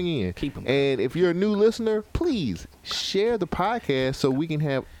them coming in. Keep 'em. And if you're a new listener, please share the podcast so we can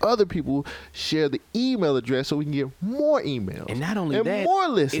have other people share the email address so we can get more emails. And not only and that, more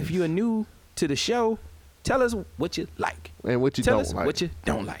listens. if you're new to the show, tell us what you like. and what you Tell don't us like. what you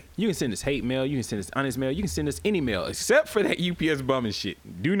don't like. You can send us hate mail. You can send us honest mail. You can send us any mail except for that UPS bumming shit.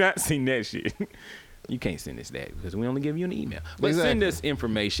 Do not send that shit. You can't send us that because we only give you an email. But send Exactly. us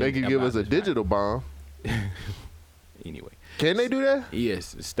information. They can give about us a this digital bomb. virus. Anyway. Can they do that?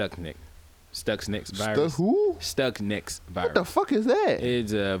 Yes, Stuxnet virus. Stuff who? Stuxnet virus. What the fuck is that?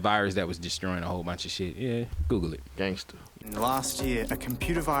 It's a virus that was destroying a whole bunch of shit. Yeah, Google it. Gangster. Last year, a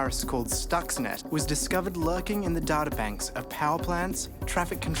computer virus called Stuxnet was discovered lurking in the databanks of power plants,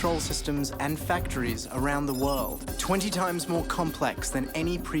 traffic control systems, and factories around the world. 20 times more complex than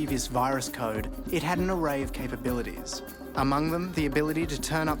any previous virus code, it had an array of capabilities. Among them, the ability to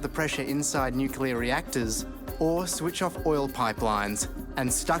turn up the pressure inside nuclear reactors or switch off oil pipelines, and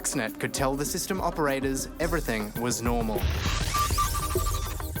Stuxnet could tell the system operators everything was normal.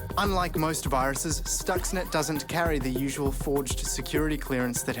 Unlike most viruses, Stuxnet doesn't carry the usual forged security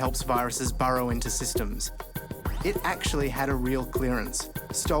clearance that helps viruses burrow into systems. It actually had a real clearance,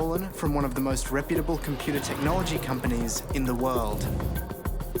 stolen from one of the most reputable computer technology companies in the world.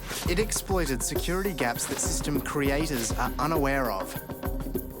 It exploited security gaps that system creators are unaware of.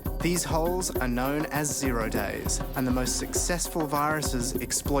 These holes are known as 0 days, and the most successful viruses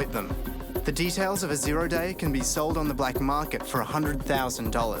exploit them. The details of a 0 day can be sold on the black market for $100,000.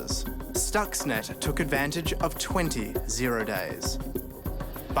 Stuxnet took advantage of 20 0 days.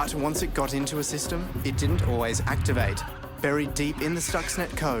 But once it got into a system, it didn't always activate. Buried deep in the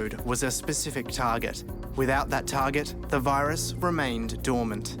Stuxnet code was a specific target. Without that target, the virus remained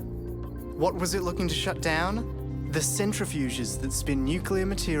dormant. What was it looking to shut down? The centrifuges that spin nuclear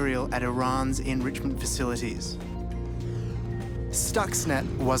material at Iran's enrichment facilities. Stuxnet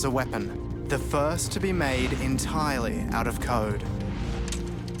was a weapon. The first to be made entirely out of code.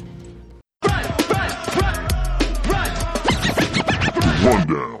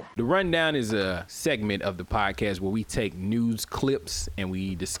 Rundown. The Rundown is a segment of the podcast where we take news clips and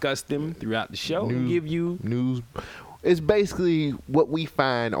we discuss them throughout the show and give you news. It's basically what we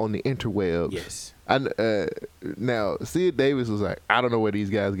find on the interwebs. Yes. Now, Sid Davis was like, I don't know where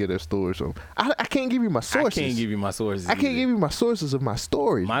these guys get their stories from. I can't give you my sources. I can't give you my sources. I can't give you my sources of my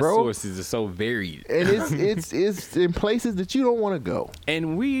stories, my bro. sources are so varied. And it's in places that you don't want to go.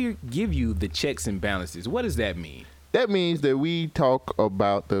 And we give you the checks and balances. What does that mean? That means that we talk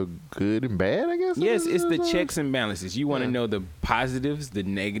about the good and bad, I guess? Yes, it's the checks and balances. You want to know the positives, the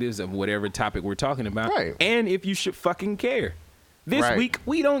negatives of whatever topic we're talking about. Right. And if you should fucking care. This week,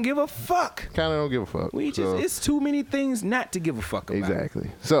 we don't give a fuck. Kind of don't give a fuck. It's too many things not to give a fuck about.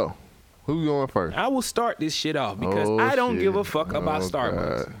 Exactly. So, who's going first? I will start this shit off because I don't give a fuck about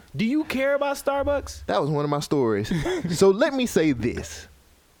Starbucks. God. Do you care about Starbucks? That was one of my stories. So let me say this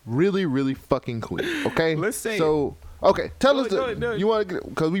really, really fucking quick, okay? Let's say so. Okay, tell us. You want to,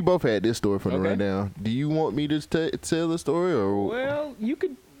 because we both had this story from the rundown. Do you want me to tell the story, or? Well, you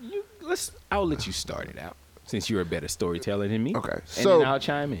could. I'll let you start it out since you're a better storyteller than me. Okay, so then I'll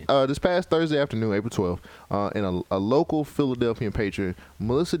chime in. This past Thursday afternoon, April 12th, in a local Philadelphian patron,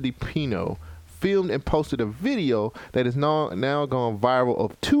 Melissa DiPino, filmed and posted a video that is now gone viral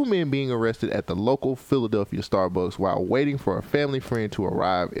of two men being arrested at the local Philadelphia Starbucks while waiting for a family friend to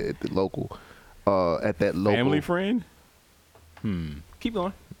arrive at the local. Family friend? Keep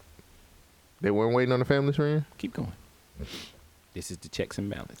going. They weren't waiting on the family friend? Keep going. This is the checks and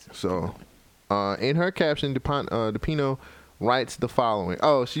balances. So, in her caption, DiPino writes the following.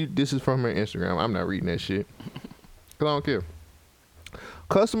 Oh, this is from her Instagram. I'm not reading that shit. Because I don't care.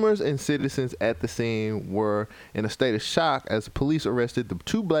 Customers and citizens at the scene were in a state of shock as the police arrested the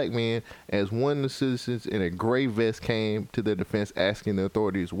two black men as one of the citizens in a gray vest came to their defense asking the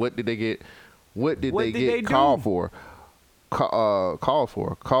authorities, what did they get called for? Calls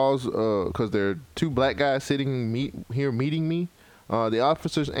because there are two black guys sitting here meeting me. The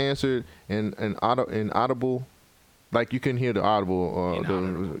officers answered in audible, like you couldn't hear the audible.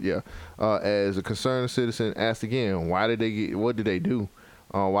 As a concerned citizen asked again, what did they do?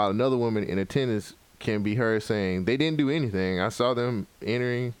 While another woman in attendance can be heard saying, they didn't do anything. I saw them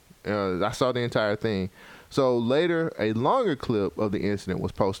entering. I saw the entire thing. So later, a longer clip of the incident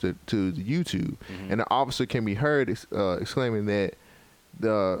was posted to the YouTube, and the officer can be heard exclaiming to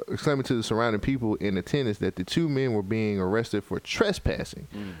the surrounding people in attendance that the two men were being arrested for trespassing.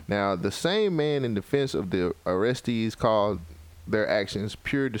 Now, the same man in defense of the arrestees called their actions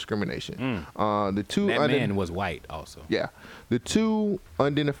pure discrimination. The two man was white also. Yeah, the two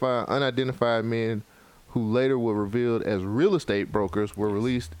unidentified men, who later were revealed as real estate brokers, were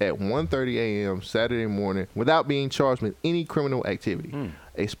released at 1:30 a.m. Saturday morning without being charged with any criminal activity.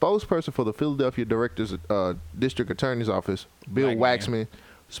 A spokesperson for the Philadelphia District Attorney's Office, Bill Waxman,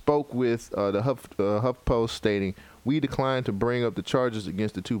 spoke with the HuffPost stating, "We declined to bring up the charges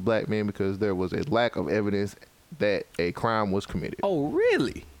against the two black men because there was a lack of evidence that a crime was committed." Oh,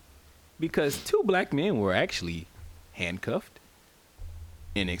 really? Because two black men were actually handcuffed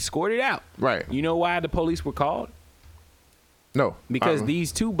and escorted out. Right. You know why the police were called? No. Because these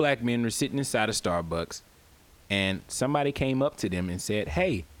two black men were sitting inside a Starbucks and somebody came up to them and said,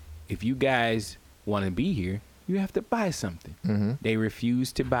 hey, if you guys want to be here, you have to buy something. Mm-hmm. They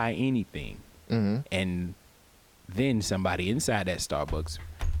refused to buy anything. Mm-hmm. And then somebody inside that Starbucks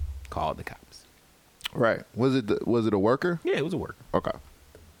called the cops. Right. Was it a worker? Yeah, it was a worker. Okay.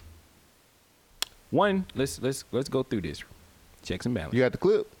 One, let's go through this. Checks and balances. You got the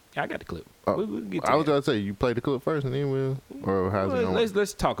clip? I got the clip. Oh, We'll get to I was that. gonna say you play the clip first and then or how's it going?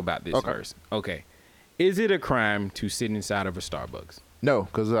 Let's talk about this first. Okay. Is it a crime to sit inside of a Starbucks? No,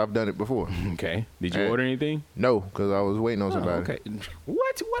 because I've done it before. Okay. Did you Hey. order anything? No, because I was waiting on somebody. Okay.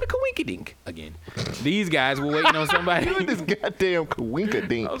 What a coinkydink again. These guys were waiting on somebody. You this goddamn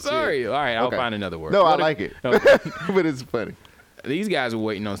kawinka-dink I'm sorry. All right, I'll Okay. find another word. No, I What a- like it. Okay. But it's funny. These guys were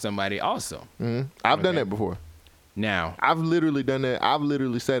waiting on somebody also. I've done Okay. that before. Now, I've literally done that. I've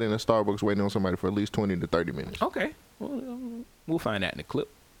literally sat in a Starbucks waiting on somebody for at least 20 to 30 minutes. okay. We'll find out in the clip.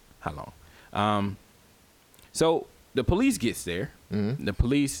 How long? So the police gets there. Mm-hmm. The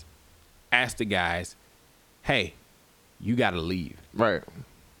police ask the guys, hey, you got to leave. Right.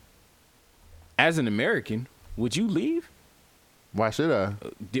 As an American, would you leave? Why should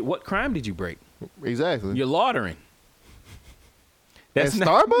I? What crime did you break? Exactly. You're loitering. At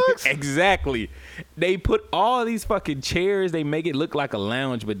Starbucks? Exactly. They put all these fucking chairs. They make it look like a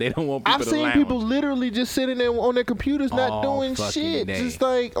lounge, but they don't want people I've to seen lounge. people literally just sitting there on their computers not All doing fucking shit. day. Just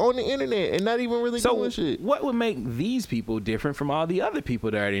like on the internet and not even really So doing shit. what would make these people different from all the other people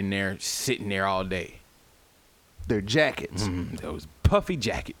that are in there sitting there all day? Their jackets. Those puffy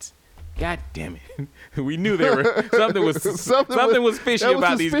jackets. God damn it. We knew there were something was fishy that was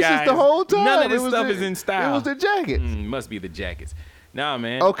about these suspicious guys. the whole time. None of this It was stuff their- is in style. It was their jackets. Must be the jackets. Nah,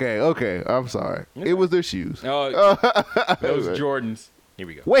 man. Okay. I'm sorry. It was their shoes. Oh, those Jordans. Here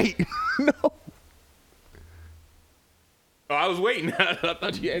we go. Wait. No. Oh, I was waiting. I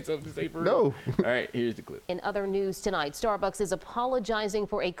thought you had something to say for No. real. All right, here's the clip. In other news tonight, Starbucks is apologizing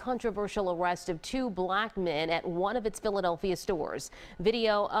for a controversial arrest of 2 black men at one of its Philadelphia stores.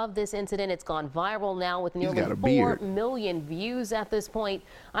 Video of this incident, it's gone viral now with nearly got a 4 beard. million views at this point.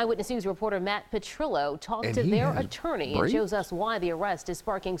 Eyewitness News reporter Matt Petrillo talked And to he their has attorney and braids? shows us why the arrest is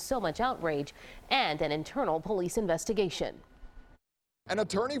sparking so much outrage and an internal police investigation. An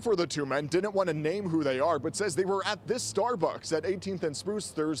attorney for the 2 men didn't want to name who they are, but says they were at this Starbucks at 18th and Spruce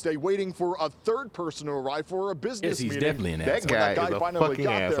Thursday waiting for a third person to arrive for a business Yes, he's meeting. definitely an That asshole. guy When that is guy a finally fucking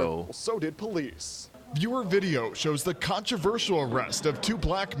got asshole. there, well, so did police. Viewer video shows the controversial arrest of 2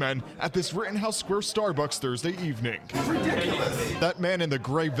 black men at this Rittenhouse Square Starbucks Thursday evening. Ridiculous. That man in the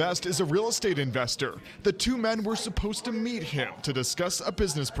gray vest is a real estate investor. The 2 men were supposed to meet him to discuss a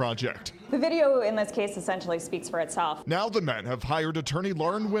business project. The video in this case essentially speaks for itself. Now the men have hired attorney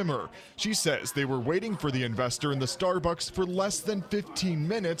Lauren Wimmer. She says they were waiting for the investor in the Starbucks for less than 15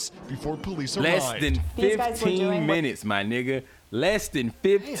 minutes before police arrived. Less than These guys were 15 doing what- minutes, my nigga. Less than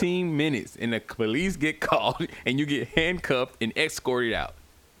 15 minutes, and the police get called, and you get handcuffed and escorted out.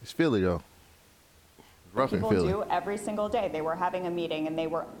 It's Philly though. Rough in People Philly. do every single day. They were having a meeting and they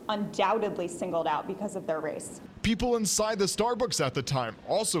were undoubtedly singled out because of their race. People inside the Starbucks at the time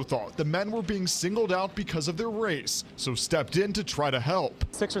also thought the men were being singled out because of their race, so stepped in to try to help.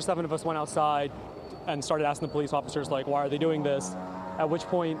 6 or 7 of us went outside and started asking the police officers, like, why are they doing this? At which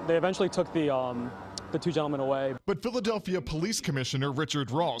point, they eventually took the 2 gentlemen away. But Philadelphia Police Commissioner Richard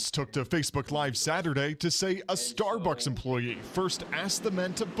Ross took to Facebook Live Saturday to say a Starbucks employee first asked the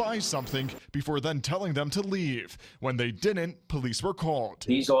men to buy something before then telling them to leave. When they didn't, police were called.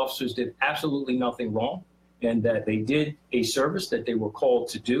 These officers did absolutely nothing wrong, and that they did a service that they were called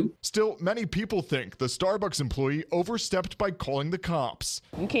to do. Still, many people think the Starbucks employee overstepped by calling the cops.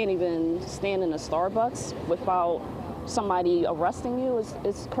 You can't even stand in a Starbucks without somebody arresting you.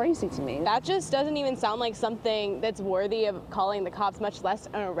 It's crazy to me. That just doesn't even sound like something that's worthy of calling the cops, much less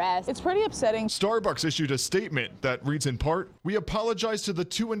an arrest. It's pretty upsetting. Starbucks issued a statement that reads in part, "We apologize to the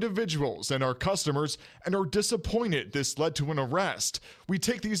 2 individuals and our customers and are disappointed this led to an arrest. We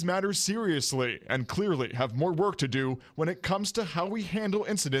take these matters seriously and clearly have more work to do when it comes to how we handle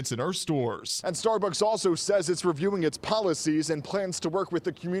incidents in our stores." And Starbucks also says it's reviewing its policies and plans to work with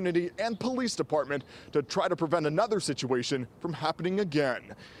the community and police department to try to prevent another situation from happening again.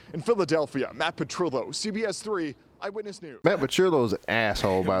 In Philadelphia, Matt Petrillo, CBS 3 Eyewitness News. Matt Petrillo's an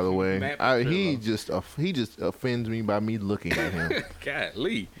asshole, by the way. Matt He Petrillo. just offends me by me looking at him.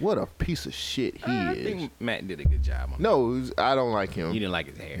 Golly. What a piece of shit he I is. think Matt did a good job on No, I don't like him. You didn't like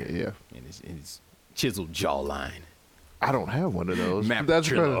his hair. Yeah. And his chiseled jawline. I don't have one of those. Matt That's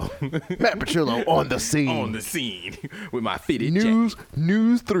Petrillo. Matt Petrillo on the scene. On the scene with my fitted jacket.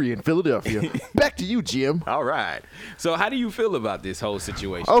 News 3 in Philadelphia. Back to you, Jim. All right. So how do you feel about this whole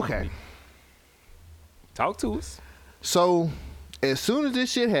situation? Okay. Talk to us. So, As soon as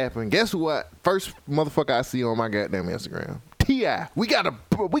this shit happened, guess what? First motherfucker I see on my goddamn Instagram. T.I. We gotta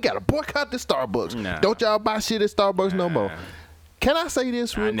boycott the Starbucks. Nah. Don't y'all buy shit at Starbucks no more. Can I say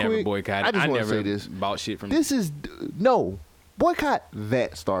this real I quick? never boycotted. I just want to never say this. Bought shit from. This is no boycott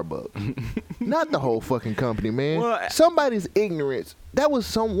that Starbucks, not the whole fucking company, man. Well, somebody's ignorance. That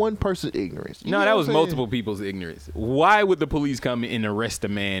was one person's ignorance. You know that what was I'm saying? multiple people's ignorance. Why would the police come and arrest a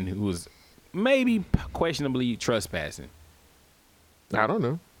man who was maybe questionably trespassing? I don't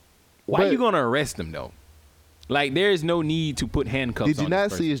know. Why are But- you gonna arrest him though? Like, there is no need to put handcuffs on. Did you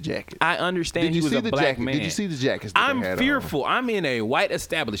not see his jacket? I understand Did he you was see a the black jacket? man. Did you see the jackets? That I'm they had fearful. I'm in a white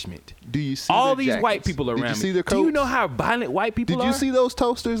establishment. On? Do you see all the these jackets? white people around Did you see me? their coats? Do you know how violent white people Did are? you see those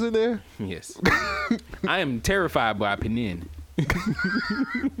toasters in there? Yes. I am terrified by Penin.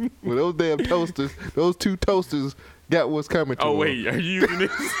 Well, those damn toasters, those two toasters got what's coming to them. Oh wait, are you using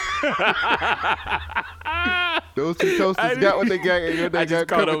this? Those two toasters got what they got. What they got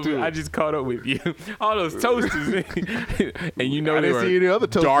coming to them. I just caught up with you. All those toasters, and you know I they didn't were see any other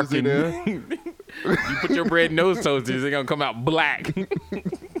toasters darkened. in there. You put your bread in those toasters, they're gonna come out black.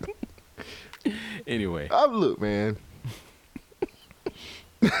 Anyway, Look, man.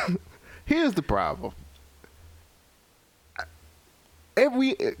 Here's the problem.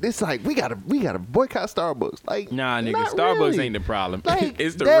 It's like we gotta boycott Starbucks. Like, nah, nigga, not Starbucks really. ain't the problem. Like,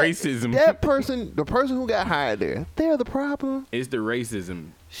 It's the that- racism. That person, the person who got hired there, they're the problem. It's the racism.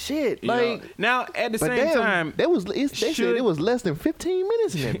 Shit, You know? like Now, at the but same damn, time, they said should- it was less than 15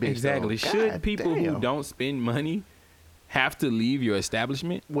 minutes in that bitch. exactly. though. Should God people damn. who don't spend money have to leave your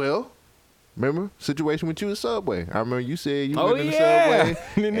establishment? Well, remember situation with you at Subway? I remember you said you Oh, went in the yeah.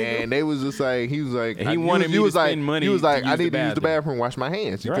 Subway and they was just like, he was like, And he wanted me to spend money He was like, to I use the need to use the bathroom. bathroom, wash my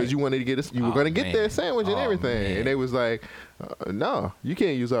hands because Right. you wanted to get us. You were Oh, going to get man. their sandwich and Oh, everything, man. and they was like, no, you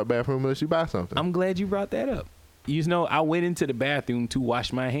can't use our bathroom unless you buy something. I'm glad you brought that up. You know, I went into the bathroom to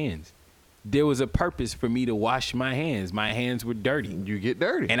wash my hands. There was a purpose for me to wash my hands. My hands were dirty. You get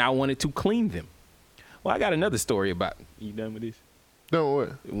dirty, and I wanted to clean them. Well, I got another story about. You done with this? No,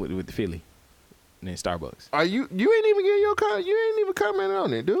 what? With the Philly and then Starbucks. Are you ain't even getting your you ain't even commented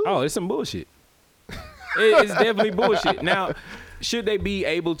on it, dude. Oh, it's some bullshit. It's definitely bullshit. Now, should they be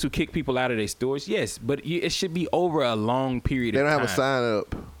able to kick people out of their stores? Yes, but it should be over a long period They of don't time. have a sign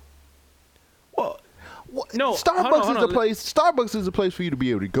up. Well, no. Starbucks hold is on. a place. Starbucks is a place for you to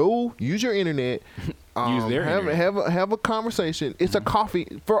be able to go, use your internet, Use their internet. have a conversation. It's a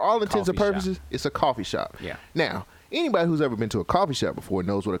coffee for all intents and Coffee shop. purposes. It's a coffee shop. Yeah. Now, anybody who's ever been to a coffee shop before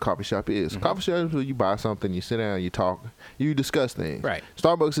knows what a coffee shop is. Mm-hmm. Coffee shop is where you buy something, you sit down, you talk, you discuss things. Right.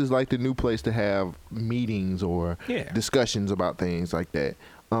 Starbucks is like the new place to have meetings or Yeah. discussions about things like that.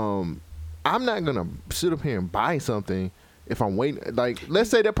 I'm not gonna sit up here and buy something. If I'm waiting, like, let's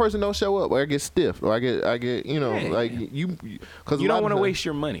say that person don't show up, or I get stiff, or I get, you know, Yeah. like because You don't want to waste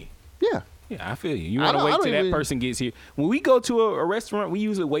your money. Yeah. Yeah, I feel you. You I want to don't- wait I don't till that even- person gets here. When we go to a restaurant, we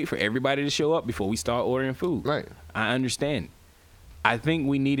usually wait for everybody to show up before we start ordering food. Right. I understand. I think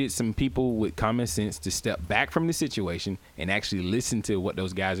we needed some people with common sense to step back from the situation and actually listen to what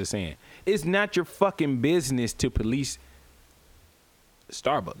those guys are saying. It's not your fucking business to police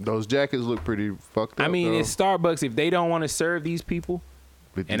Starbucks. Those jackets look pretty fucked up. I mean, though. it's Starbucks. If they don't want to serve these people,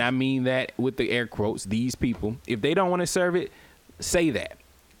 But and I mean that with the air quotes, these people, if they don't want to serve it, say that,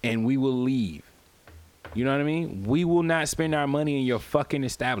 and we will leave. You know what I mean? We will not spend our money in your fucking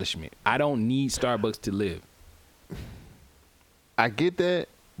establishment. I don't need Starbucks to live. I get that,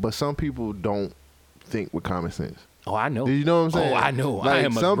 but some people don't think with common sense. Oh, I know. Do you know what I'm saying? Oh, I know. I Like,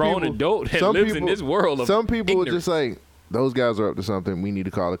 am a some grown people- adult that some lives in people- this world of Some people are ignorance. just like, those guys are up to something. We need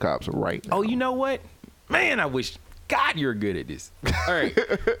to call the cops right now. Oh, you know what? Man, I wish God you're good at this. All right.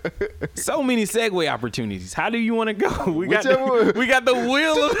 So many segue opportunities. How do you want to go? We got the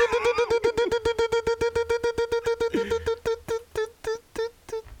wheel of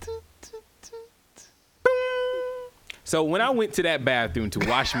So when I went to that bathroom to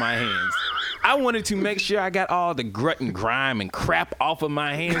wash my hands, I wanted to make sure I got all the grit and grime and crap off of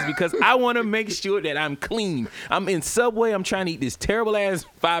my hands because I want to make sure that I'm clean. I'm in Subway. I'm trying to eat this terrible ass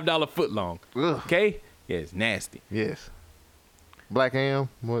 $5 footlong. Okay? Yeah, it's nasty. Yes. Black ham.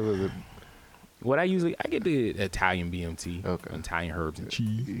 What was it? What I get the Italian BMT. Okay. Italian herbs and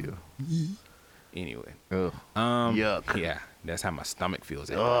cheese. Yeah. Anyway. Ugh. Yuck. Yeah, that's how my stomach feels.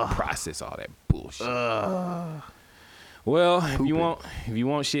 I process all that bullshit. Well, if you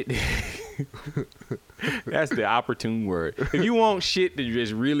want shit, that's the opportune word. If you want shit to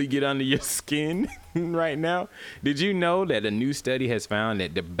just really get under your skin right now, did you know that a new study has found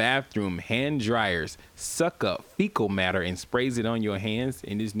that the bathroom hand dryers suck up fecal matter and sprays it on your hands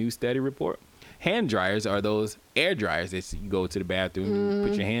in this new study report? hand dryers are those air dryers that you go to the bathroom,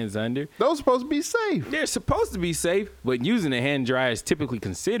 put your hands under. Those are supposed to be safe. They're supposed to be safe, but using a hand dryer is typically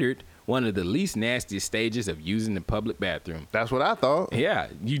considered one of the least nastiest stages of using the public bathroom. That's what I thought. Yeah,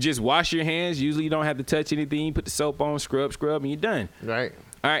 you just wash your hands. Usually you don't have to touch anything. You put the soap on, scrub, and you're done. Right.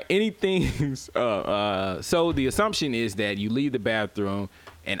 All right, anything. So the assumption is that you leave the bathroom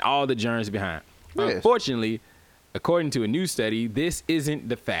and all the germs behind. Yes. Unfortunately, according to a new study, this isn't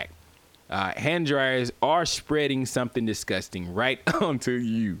the fact. Hand dryers are spreading something disgusting right onto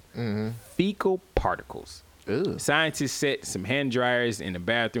you. Fecal particles. Ew. Scientists set some hand dryers in the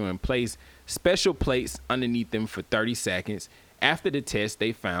bathroom and placed special plates underneath them for 30 seconds. After the test,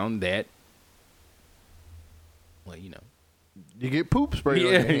 they found that, well, you know, you get poop sprayed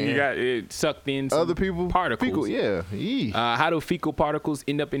on your hand. you got it sucked in some Other people particles. Fecal, yeah. Yee. How do fecal particles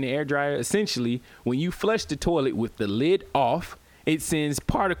end up in the air dryer? Essentially, when you flush the toilet with the lid off, it sends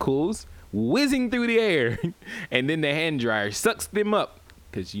particles whizzing through the air, and then the hand dryer sucks them up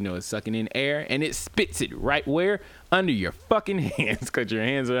because, you know, it's sucking in air, and it spits it right where? Under your fucking hands, because your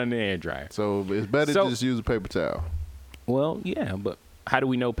hands are under the air dryer. So it's better to just use a paper towel. Well, yeah, but how do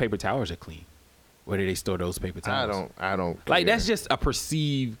we know paper towels are clean? Where do they store those paper towels? I don't Like, care. that's just a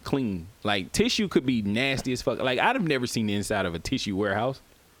perceived clean. Like, tissue could be nasty as fuck. Like, I've never seen the inside of a tissue warehouse.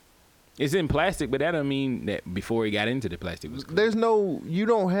 It's in plastic, but that doesn't mean that before he got into the plastic was clean. You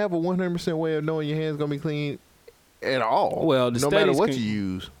don't have a 100% way of knowing your hands going to be clean at all. Well, no matter what you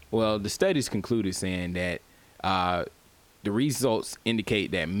use. Well, the studies concluded saying that the results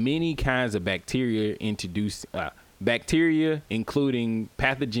indicate that many kinds of bacteria introduce bacteria, including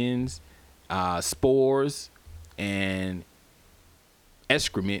pathogens, spores, and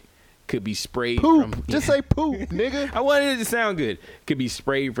excrement, could be sprayed Poop. from. Just say poop, nigga. I wanted it to sound good. Could be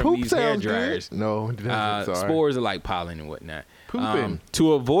sprayed from Poop these hair sounds dryers. good. No, I'm sorry. Spores are like pollen and whatnot. Pooping.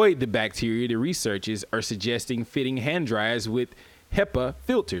 To avoid the bacteria, the researchers are suggesting fitting hand dryers with HEPA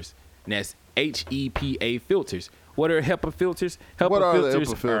filters. And that's HEPA filters. What are HEPA filters? What are the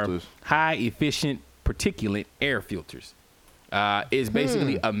HEPA filters? Are high efficient particulate air filters. It's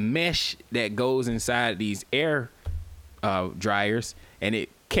basically a mesh that goes inside these air dryers, and it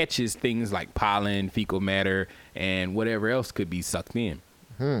catches things like pollen, fecal matter, and whatever else could be sucked in.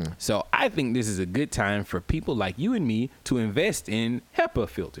 So I think this is a good time for people like you and me to invest in HEPA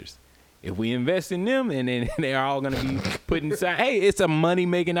filters. If we invest in them, and then they're all going to be put inside. Hey, it's a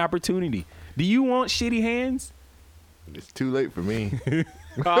money-making opportunity. Do you want shitty hands? It's too late for me.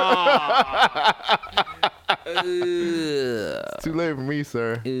 It's too late for me,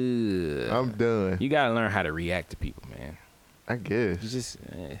 sir. I'm done. You got to learn how to react to people, man. I guess. You just...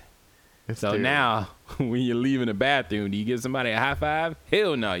 It's So terrible. now, when you're leaving the bathroom, do you give somebody a high five?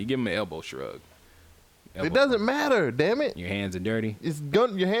 Hell no. You give them an elbow shrug. It doesn't matter, damn it. Your hands are dirty.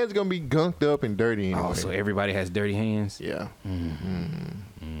 Your hands going to be gunked up and dirty anyway. Oh, so everybody has dirty hands? Yeah.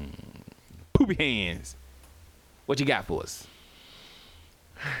 Poopy hands. What you got for us?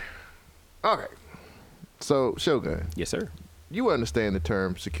 Okay. So, Shogun. Yes, sir. You understand the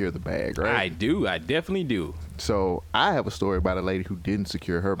term secure the bag, right? I do. I definitely do. So, I have a story about a lady who didn't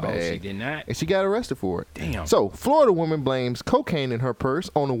secure her bag. Oh, she did not? And she got arrested for it. Damn. So, Florida woman blames cocaine in her purse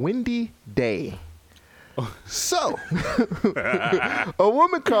on a windy day. So, a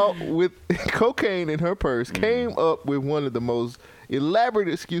woman caught with cocaine in her purse came up with one of the most elaborate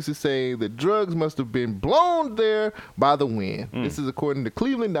excuses, saying the drugs must have been blown there by the wind. This is according to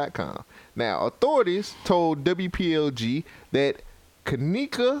Cleveland.com. Now, authorities told WPLG that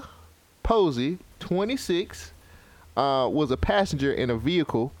Kanika Posey, 26, was a passenger in a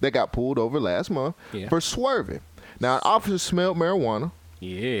vehicle that got pulled over last month for swerving. Now, an officer smelled marijuana.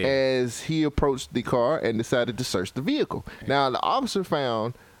 Yeah. As he approached the car and decided to search the vehicle. Now, the officer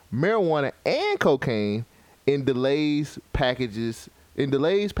found marijuana and cocaine in Delay's packages. I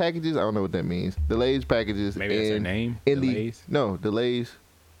don't know what that means. Delay's packages. Maybe that's their name? Delay's? No, Delay's.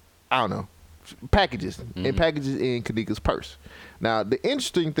 I don't know. Packages. And packages in Kanika's purse. Now, the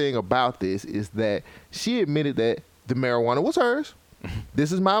interesting thing about this is that she admitted that the marijuana was hers.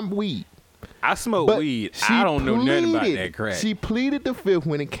 This is my weed. I smoke But weed. she I don't know nothing about pleaded- that crack. She pleaded the fifth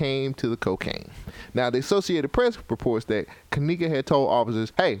when it came to the cocaine. Now, the Associated Press reports that Kanika had told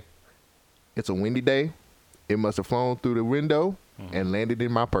officers, hey, it's a windy day. It must have flown through the window and landed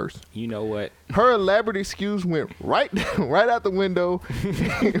in my purse. You know what? Her elaborate excuse went right out the window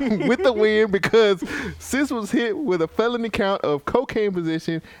with the wind because sis was hit with a felony count of cocaine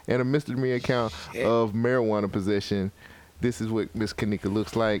possession and a misdemeanor count of marijuana possession. This is what Miss Kanika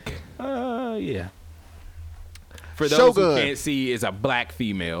looks like. Yeah. For those Shogun. who can't see, is a black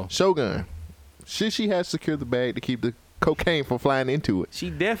female. Shogun, should she have secured the bag to keep the cocaine from flying into it. She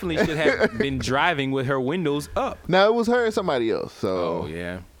definitely should have been driving with her windows up. No, it was her and somebody else. So. Oh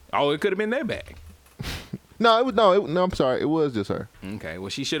yeah. Oh, it could have been their bag. No, I'm sorry. It was just her. Okay. Well,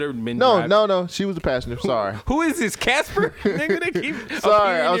 she should have been. No. She was the passenger. Sorry. Who is this, Casper? Nigga, they keep.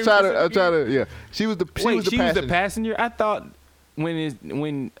 Sorry, I'm trying to. Yeah, she was the. She was the passenger. I thought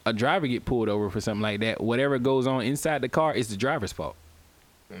when a driver get pulled over for something like that, whatever goes on inside the car is the driver's fault.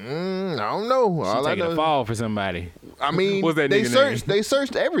 I don't know. She taking a fall for somebody. I mean, what's that they nigga searched. name? They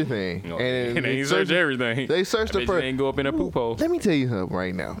searched everything, and they searched everything. They searched the person. Ain't go up in a poop hole. Let me tell you something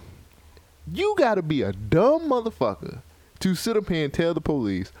right now. You gotta be a dumb motherfucker to sit up here and tell the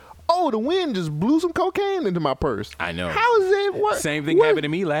police, "Oh, the wind just blew some cocaine into my purse." I know. How is that? What? Same thing happened to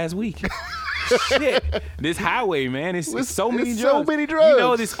me last week. Shit, this highway, man, it's so many drugs. So many drugs. You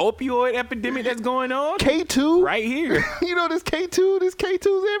know this opioid epidemic that's going on? K2? Right here. You know this K2? This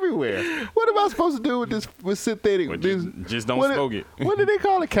K2's everywhere. What am I supposed to do with this with synthetic? Well, just don't smoke it. What do they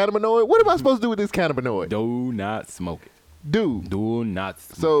call it? Cannabinoid? What am I supposed to do with this cannabinoid? Do not smoke it. Do not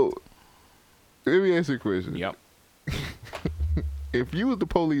smoke So, let me ask you a question. Yep. If you was the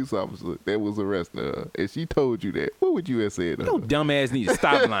police officer that was arresting her and she told you that, what would you have said to her? No dumbass need to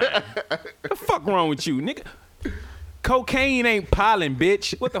stop lying. The fuck wrong with you, nigga? Cocaine ain't pollen,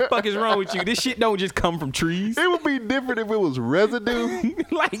 bitch. What the fuck is wrong with you? This shit don't just come from trees. It would be different if it was residue.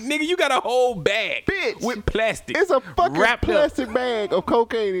 Like, nigga, you got a whole bag with plastic. It's a fucking wrapped plastic up. bag of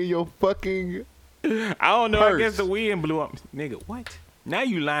cocaine in your fucking I don't know. purse. I guess the wind blew up. Nigga, what? Now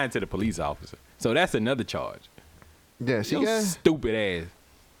you lying to the police officer. So that's another charge. Yeah, she Yo, got stupid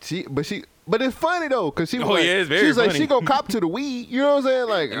ass. But it's funny though, cause she was Oh, like, yeah, it's very she's like, funny. she gonna cop to the weed. You know what I'm saying?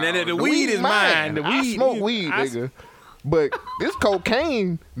 Like, And then the weed is mine. The I weed- smoke weed, nigga. But this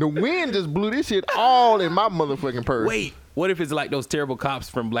cocaine, the wind just blew this shit all in my motherfucking purse. Wait, what if it's like those terrible cops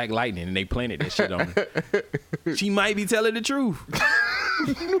from Black Lightning and they planted that shit on her? She might be telling the truth.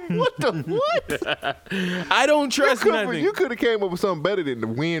 What the what? I don't trust nothing. You could have came up with something better than the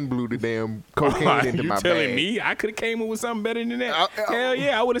wind blew the damn cocaine into you my telling bag. me I could have came up with something better than that? Hell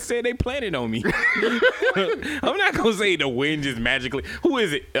yeah, I would have said they planted on me. I'm not gonna say the wind just magically. Who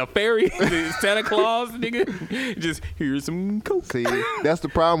is it? A fairy? Is it Santa Claus, nigga? Just here's some coke. See, that's the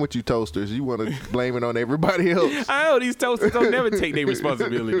problem with you toasters. You want to blame it on everybody else. I know these toasters don't never take their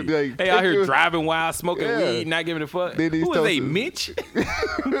responsibility. They out here driving wild, smoking weed, not giving a fuck. Then these Who is they, toasters- Mitch?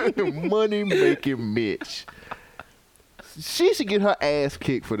 Money making Mitch. She should get her ass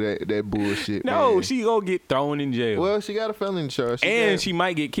kicked for that bullshit. No, man. she gonna get thrown in jail. Well, she got a felony charge. And she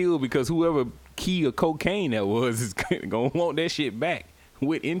might get killed because whoever key of cocaine that was is gonna want that shit back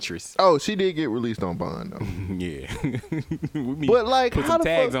with interest. Oh, she did get released on bond though. Yeah. But like, put how some the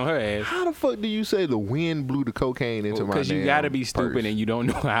tags fuck, on her ass. How the fuck do you say the wind blew the cocaine into my? Because you damn gotta be stupid purse? and you don't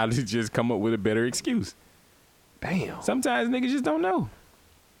know how to just come up with a better excuse. Damn. Sometimes niggas just don't know.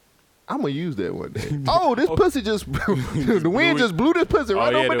 I'm gonna use that one day. Oh, this pussy just the wind just blew this pussy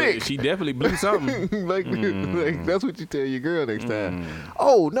right on my dick. She definitely blew something. like that's what you tell your girl next time.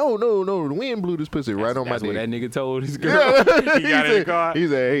 Oh no, the wind blew this pussy right on my That's dick. what that nigga told his girl. Yeah. He got in the car. He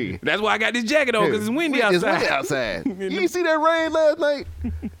said, "Hey, that's why I got this jacket on because it's windy outside." It's windy outside. You didn't see that rain last night?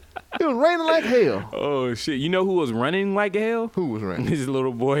 It was raining like hell. Oh shit! You know who was running like hell? Who was running? This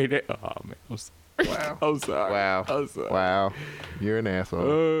little boy. That, oh man, I'm sorry. Wow. I'm sorry. Wow. I'm sorry. Wow. You're an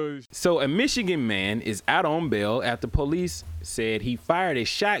asshole. So a Michigan man is out on bail after police said he fired a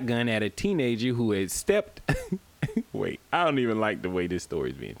shotgun at a teenager who had stepped. Wait, I don't even like the way this story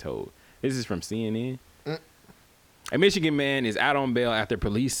is being told. This is from CNN. A Michigan man is out on bail after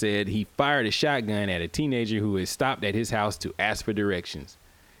police said he fired a shotgun at a teenager who had stopped at his house to ask for directions.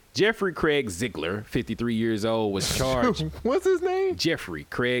 Jeffrey Craig Ziegler, 53 years old, was charged. What's his name? Jeffrey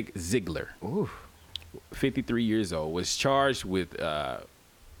Craig Ziegler. Ooh. 53 years old, was charged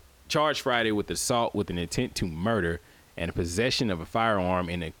Friday with assault with an intent to murder and possession of a firearm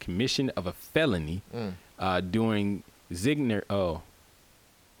in a commission of a felony during Ziegler. Oh,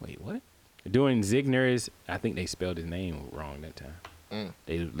 wait, what? During Ziegler's, I think they spelled his name wrong that time.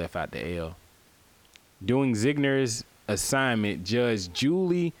 They left out the L. During Ziegler's assignment, Judge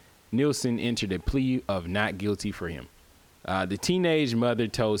Julie Nielsen entered a plea of not guilty for him. The teenage mother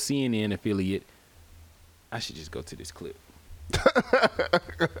told CNN affiliate, I should just go to this clip.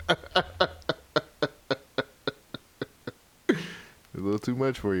 A little too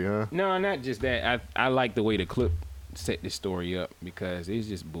much for you, huh? No, not just that. I like the way the clip set this story up because it's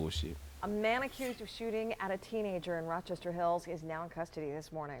just bullshit. A man accused of shooting at a teenager in Rochester Hills is now in custody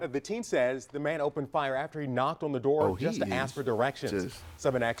this morning. The teen says the man opened fire after he knocked on the door just to ask for directions.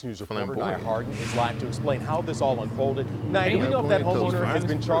 7 Action News reporter Nia Harden is live to explain how this all unfolded. Nia, do we know if that homeowner has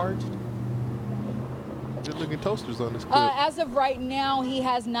been charged? Good looking toasters on this clip. As of right now, he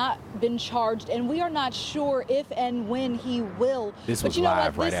has not been charged, and we are not sure if and when he will. This but was you know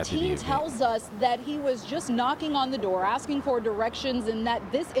live what? right This after the teen event. tells us that he was just knocking on the door, asking for directions, and that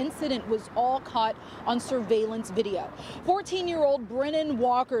this incident was all caught on surveillance video. 14-year-old Brennan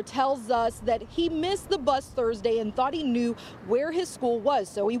Walker tells us that he missed the bus Thursday and thought he knew where his school was,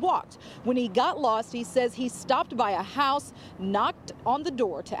 so he walked. When he got lost, he says he stopped by a house, knocked on the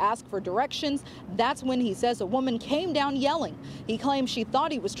door to ask for directions. That's when he says a woman came down yelling. He claims she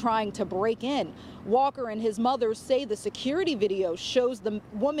thought he was trying to break in. Walker and his mother say the security video shows the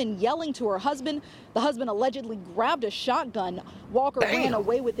woman yelling to her husband. The husband allegedly grabbed a shotgun. Walker ran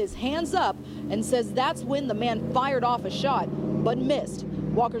away with his hands up and says that's when the man fired off a shot, but missed.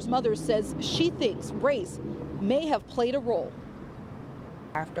 Walker's mother says she thinks race may have played a role.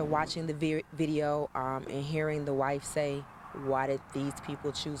 After watching the video and hearing the wife say, "Why did these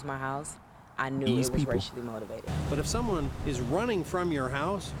people choose my house?" I knew it was racially motivated. But if someone is running from your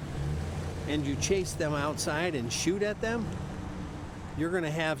house and you chase them outside and shoot at them, you're going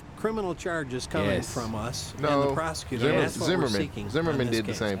to have criminal charges coming from us and the prosecutor. That's what we're seeking. Zimmerman did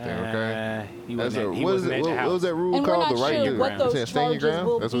the same thing, okay? What was that rule And called? we're not The right sure to what those stand your charges ground?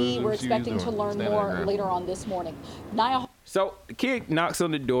 will That's what be. We're she was expecting to doing, learn standing more her ground. later on this morning. Nia. So the kid knocks on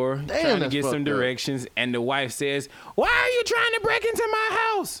the door, trying to that's get some fucked up. directions, and the wife says, "Why are you trying to break into my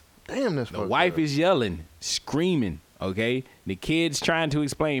house?" Damn, that's the wife is yelling, screaming. Okay, the kid's trying to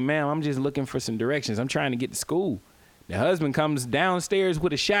explain, "Ma'am, I'm just looking for some directions. I'm trying to get to school." The husband comes downstairs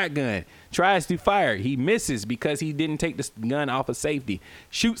with a shotgun, tries to fire. He misses because he didn't take the gun off of safety.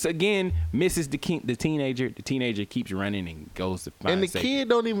 Shoots again, misses the teenager. The teenager keeps running and goes to find And the safety. kid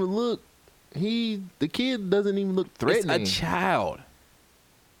don't even look. The kid doesn't even look threatening. It's a child.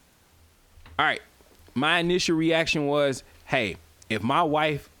 All right. My initial reaction was, hey, if my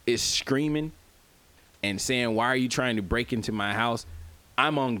wife is screaming and saying, "Why are you trying to break into my house?"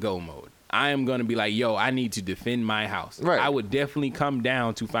 I'm on go mode. I am going to be like, yo, I need to defend my house. Right. I would definitely come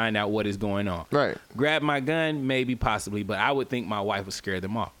down to find out what is going on. Right. Grab my gun, maybe, possibly, but I would think my wife would scare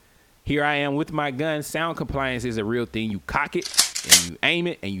them off. Here I am with my gun. Sound compliance is a real thing. You cock it and you aim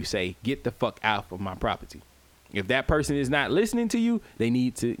it and you say, "Get the fuck out of my property." If that person is not listening to you, they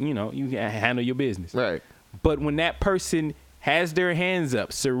need to, you can handle your business. Right. But when that person has their hands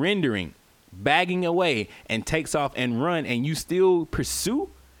up, surrendering, bagging away, and takes off and run, and you still pursue,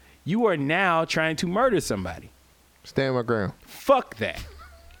 you are now trying to murder somebody. Stand my ground. Fuck that.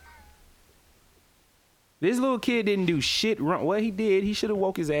 This little kid didn't do shit wrong. Well, he did. He should have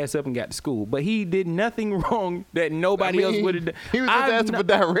woke his ass up and got to school. But he did nothing wrong that nobody else would have done. He was just asking for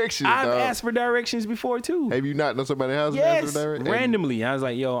directions, I've dog. asked for directions before, too. Have you knocked on somebody's house and Yes, asked for directions? randomly. I was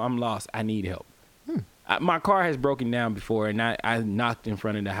like, yo, I'm lost. I need help. My car has broken down before, and I knocked in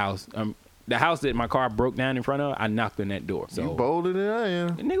front of the house. The house that my car broke down in front of, I knocked on that door. So, You bolder than I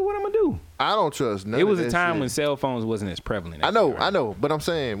am. nigga, what I'm going to do? I don't trust none It was of a that time shit. when cell phones wasn't as prevalent. I know. But what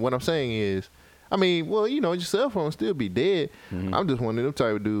I'm saying is, your cell phone still be dead. Mm-hmm. I'm just one of them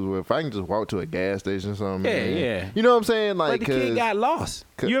type of dudes where if I can just walk to a gas station or something. Yeah, man, yeah. You know what I'm saying? But Like, the kid got lost.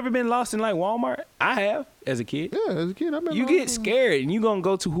 You ever been lost in like Walmart? I have as a kid. Yeah, as a kid, I've been You lost. get scared and you gonna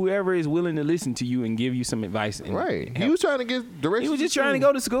go to whoever is willing to listen to you and give you some advice. And Right. and He help. was trying to get directions. He was just to trying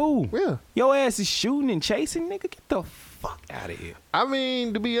to school. go to school. Yeah. Your ass is shooting and chasing, nigga. Get the fuck out of here. I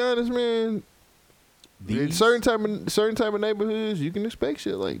mean, to be honest, man, in certain type of neighborhoods, you can expect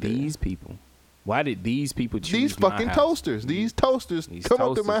shit like that. These people. Why did these people choose These my fucking house? toasters. These toasters come up to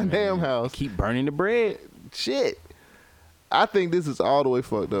toasters, my man. damn house. Keep burning the bread. Shit. I think this is all the way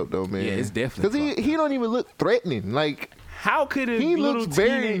fucked up, though, man. Yeah, it's definitely because he don't even look threatening. Like, how could a he little looks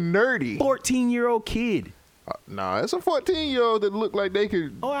very nerdy? 14-year-old kid. Nah, it's a 14-year-old that look like they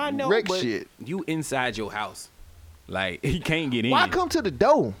could I know, wreck but shit. You inside your house, like he can't get in. Why come to the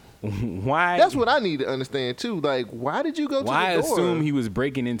door? Why? That's what I need to understand too. Like, why did you go to Why the door? assume he was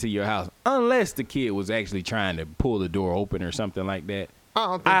breaking into your house? Unless the kid was actually trying to pull the door open or something like that.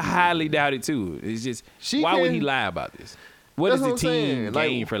 I highly doubt it too. It's just why would he lie about this? What That's is the what I'm team saying. Like,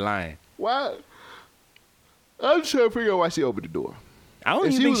 gain for lying? Why? I'm just trying to figure out why she opened the door. I don't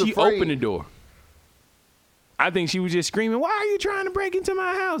If even think was she afraid- opened the door. I think she was just screaming, "Why are you trying to break into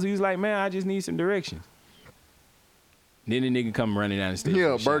my house?" He was like, "Man, I just need some directions." Then the nigga come running down the stairs. Yeah,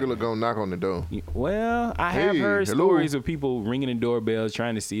 a with a burglar gonna knock on the door. Well, I have Hey, heard hello. stories of people ringing the doorbells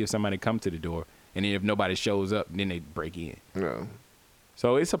trying to see if somebody come to the door, and then if nobody shows up, then they break in. Yeah.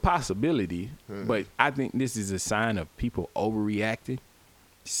 So it's a possibility, but I think this is a sign of people overreacting,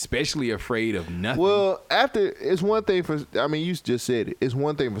 especially afraid of nothing. Well, it's one thing for, you just said it. It's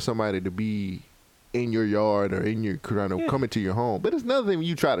one thing for somebody to be in your yard or in your coming to your home. But it's another thing when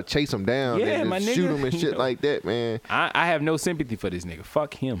you try to chase them down and my just shoot nigga. them and shit like that, man. I have no sympathy for this nigga.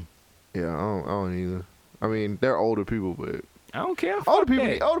 Fuck him. Yeah, I don't either. I mean, they're older people, but I don't care. Older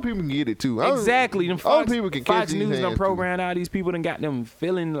people can get it too. Exactly. Them older people can catch Fox these News done hands, programmed all these people and got them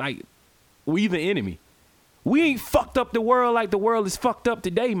feeling like we the enemy. We ain't fucked up the world like the world is fucked up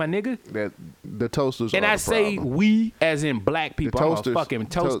today, my nigga. That the toasters and are I the say problem. we as in black people. toasters- I'm a fucking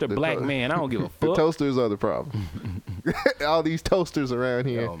toaster the black man. I don't give a The fuck. toasters are the problem. All these toasters around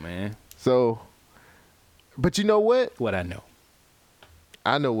here. Oh man. So, but you know what? What I know.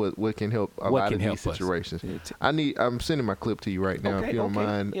 I know what can help a What lot can of help these us? situations. I'm sending my clip to you right now, Okay, if you don't okay.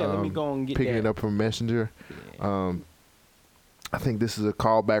 mind. Yeah, let me go and get picking that. it up from Messenger. I think this is a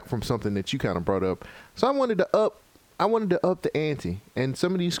callback from something that you kind of brought up. So I wanted to up the ante, and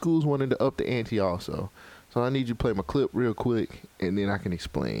some of these schools wanted to up the ante also. So I need you to play my clip real quick, and then I can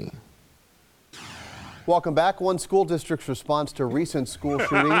explain. Welcome back. One school district's response to recent school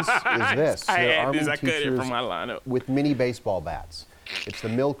shootings is this. I They're had arming this. I cut it teachers from my lineup. with mini baseball bats. It's the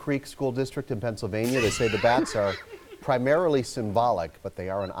Mill Creek School District in Pennsylvania. They say the bats are primarily symbolic, but they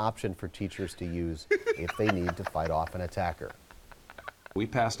are an option for teachers to use if they need to fight off an attacker. We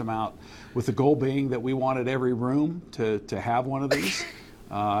passed them out with the goal being that we wanted every room to have one of these.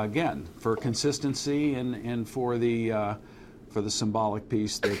 Again, for consistency and for the symbolic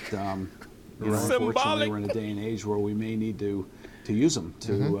piece that unfortunately we're in a day and age where we may need to use them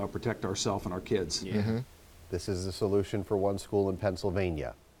to protect ourselves and our kids. This is the solution for one school in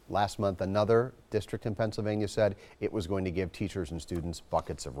Pennsylvania. Last month, another district in Pennsylvania said it was going to give teachers and students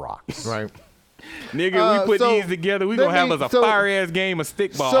buckets of rocks. Right. Nigga, we put so these together. We gonna have us a fire-ass game of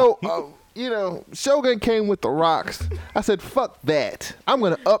stickball. So, Shogun came with the rocks. I said, fuck that. I'm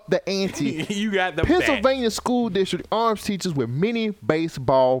going to up the ante. You got the Pennsylvania School District arms teachers with mini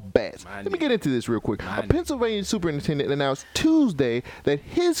baseball bats. Let me get into this real quick. A Pennsylvania superintendent announced Tuesday that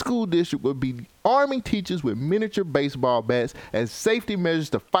his school district would be arming teachers with miniature baseball bats as safety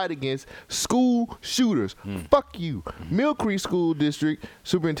measures to fight against school shooters. Fuck you. Mill Creek School District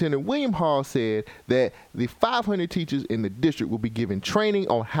Superintendent William Hall said that the 500 teachers in the district will be given training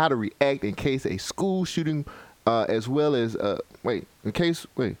on how to react in case a school shooting, as well as be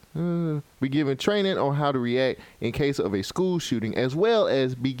given training on how to react in case of a school shooting, as well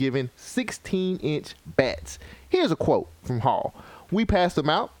as be given 16-inch bats. Here's a quote from Hall. We passed them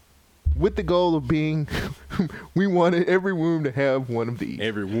out with the goal of being, we wanted every room to have one of these.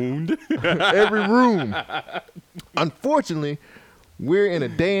 Every wound? Every room. Unfortunately, we're in a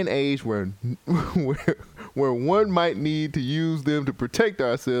day and age where one might need to use them to protect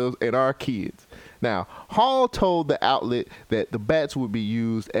ourselves and our kids. Now, Hall told the outlet that the bats would be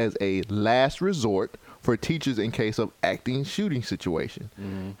used as a last resort for teachers in case of acting shooting situation.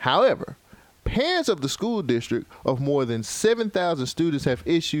 However, parents of the school district of more than 7,000 students have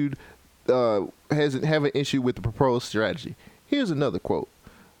an issue with the proposed strategy. Here's another quote.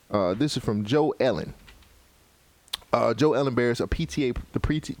 This is from Joe Ellen. Joe Ellen Barris, the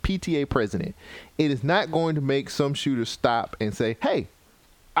PTA president. It is not going to make some shooters stop and say, hey,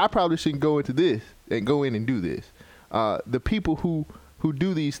 I probably shouldn't go into this and go in and do this. The people who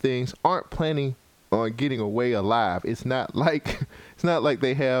do these things aren't planning on getting away alive. It's not like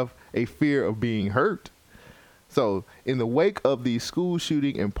they have a fear of being hurt. So in the wake of the school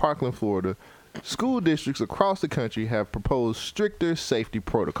shooting in Parkland, Florida, school districts across the country have proposed stricter safety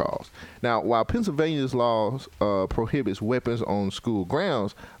protocols. Now, while Pennsylvania's laws prohibits weapons on school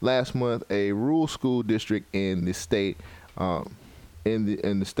grounds, last month a rural school district in the state said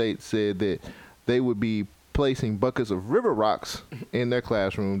that they would be placing buckets of river rocks in their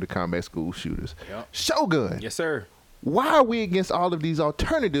classroom to combat school shooters. Yep. Shogun. Yes, sir. Why are we against all of these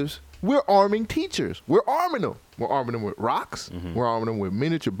alternatives? We're arming teachers. We're arming them. We're arming them with rocks. We're arming them with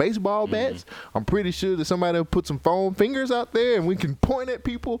miniature baseball bats. I'm pretty sure that somebody will put some foam fingers out there and we can point at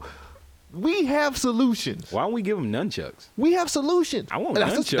people. We have solutions. Why don't we give them nunchucks? We have solutions. I want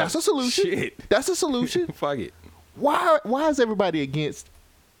nunchucks. That's a solution. Shit. That's a solution. Fuck it. Why is everybody against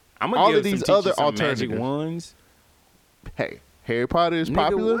I'm all give of these some other some alternatives? Magic wands. Hey, Harry Potter is Nigga,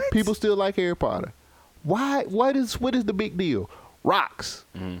 popular. what? People still like Harry Potter. Why? What is the big deal? Rocks,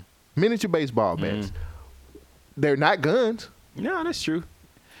 miniature baseball bats. They're not guns. No, that's true.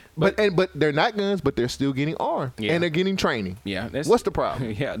 But they're not guns. But they're still getting armed and they're getting training. Yeah, what's the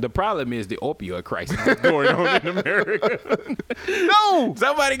problem? Yeah, the problem is the opioid crisis that's going on in America. No,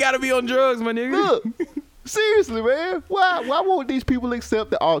 somebody got to be on drugs, my nigga. Look, seriously, man. Why won't these people accept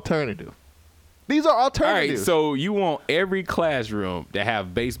the alternative? These are alternatives. All right, so you want every classroom to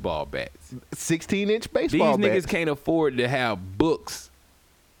have baseball bats. 16-inch baseball These bats. niggas can't afford to have books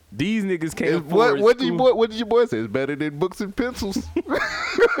These niggas can't afford what did your boy say? It's better than books and pencils.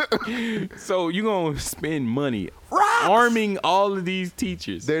 So you gonna spend money arming all of these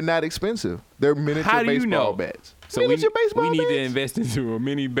teachers. They're not expensive. They're miniature baseball bats. So we need to invest into a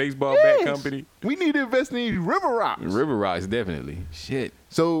mini baseball bat company. We need to invest in River Rocks. River Rocks, definitely. Shit.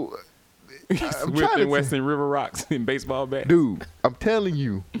 So Smith & Wesson River Rocks in baseball bat. Dude, I'm telling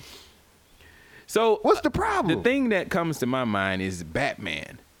you. So what's the problem? The thing that comes to my mind is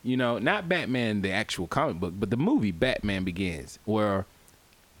Batman. You know, not Batman, the actual comic book, but the movie Batman Begins, where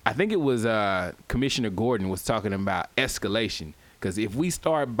I think it was Commissioner Gordon was talking about escalation. Because if we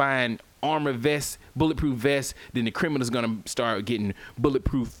start buying armor vests, bulletproof vests, then the criminal's going to start getting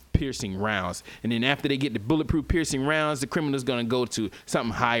bulletproof piercing rounds. And then after they get the bulletproof piercing rounds, the criminal's going to go to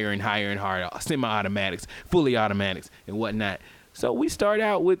something higher and higher and higher, semi-automatics, fully automatics, and whatnot. So we start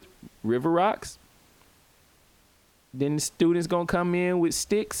out with River Rocks. Then the students gonna come in with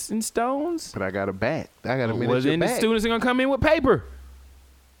sticks and stones. But I got a bat. I got a miniature bat. Then the students are gonna come in with paper.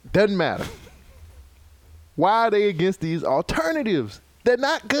 Doesn't matter. Why are they against these alternatives? They're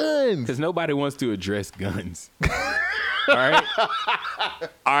not guns. Because nobody wants to address guns. All right? All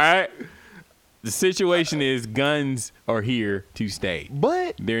right? The situation is guns are here to stay.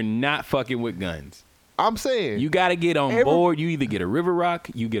 But they're not fucking with guns. I'm saying. You got to get on board. You either get a River Rock,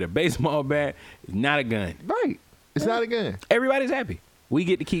 you get a baseball bat. It's not a gun. Right. It's not a gun. Everybody's happy. We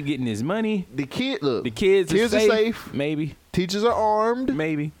get to keep getting this money. The kids are safe. Maybe. Teachers are armed.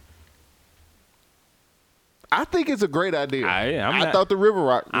 Maybe. I think it's a great idea. I thought the River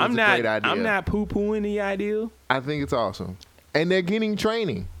Rock was a great idea. I'm not poo-pooing the idea. I think it's awesome. And they're getting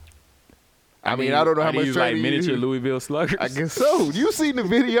training. I mean, I don't know how much training like miniature Louisville Sluggers. I guess so. You seen the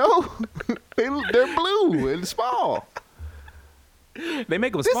video? They're blue and small. They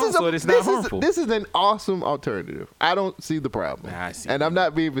make them small so it's not harmful. This is an awesome alternative. I don't see the problem. And I'm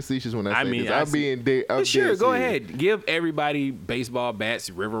not being facetious when I say this. I'm being dead. Sure, go ahead. Give everybody baseball bats,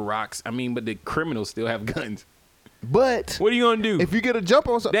 River Rocks. I mean, but the criminals still have guns. But what are you gonna do? If you get a jump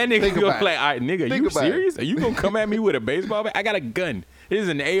on something, that nigga gonna play. All right, nigga, you serious? Are you gonna come at me with a baseball bat? I got a gun. This is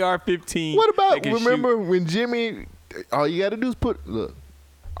an AR-15. What about remember when Jimmy? All you got to do is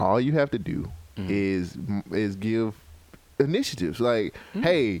all you have to do is give initiatives like,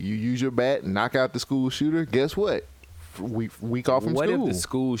 hey, you use your bat, knock out the school shooter. Guess what? Week off from school. What if the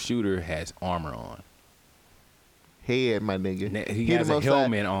school shooter has armor on? Head, my nigga. He has a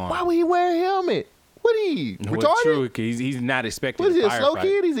helmet on. Why would he wear a helmet? What he retarded? True, he's not expecting. What is he, a slow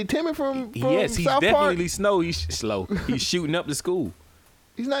kid? Is he Timmy from yes, he's South definitely Park? He's slow. He's shooting up the school.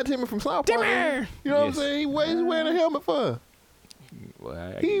 He's not Timmy from South Park. You know what I'm saying? He's wearing a helmet for.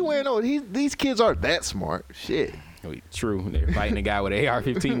 Well, he ain't wearing no. These kids aren't that smart. Shit. True. They're fighting a guy with an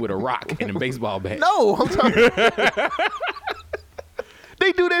AR-15 with a rock and a baseball bat. No, I'm talking.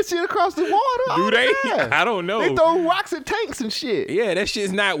 They do that shit across the water. Do they? I don't know. They throw rocks at tanks and shit. Yeah, that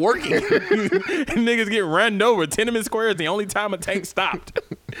shit's not working. Niggas get run over. Tenement Square is the only time a tank stopped.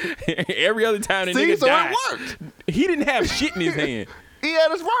 Every other time the nigga died. It worked. He didn't have shit in his hand. He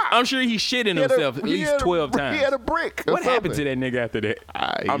had his rock. I'm sure he shit in himself at least 12 times. He had a brick. What happened to that nigga after that?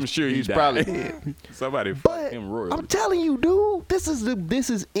 I'm sure he's probably dead. Somebody fucked him royally. I'm telling you, dude, this is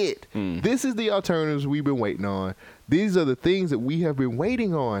it. This is the alternatives we've been waiting on. These are the things that we have been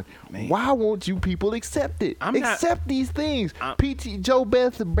waiting on. Man. Why won't you people accept it? Accept these things. Joe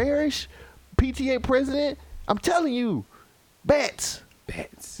Beth Barish, PTA president, I'm telling you, bats,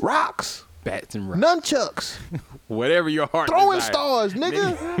 rocks, bats and rocks, nunchucks, whatever your heart throwing desires. stars,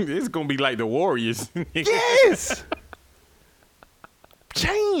 nigga. It's gonna be like the Warriors. Yes.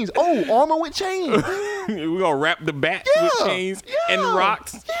 Chains. Oh, armor with chains. We're gonna wrap the bats with chains and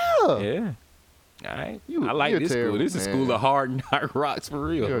rocks. Yeah. All right. I like this school. This is a school of hard knock rocks for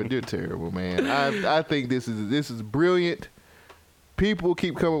real. You're terrible, man. I think this is brilliant. People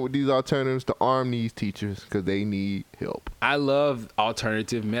keep coming with these alternatives to arm these teachers because they need help. I love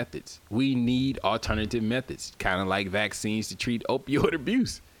alternative methods. We need alternative methods, kind of like vaccines to treat opioid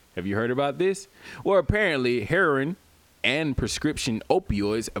abuse. Have you heard about this? Well, apparently heroin and prescription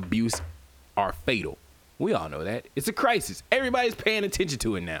opioids abuse are fatal. We all know that. It's a crisis. Everybody's paying attention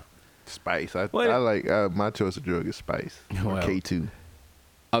to it now. Spice. I like my choice of drug is Spice or K2.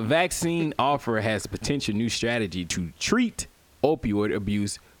 A vaccine offer has a potential new strategy to treat opioid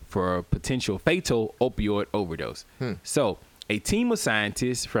abuse for a potential fatal opioid overdose. So, a team of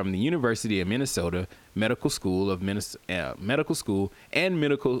scientists from the University of Minnesota Medical School and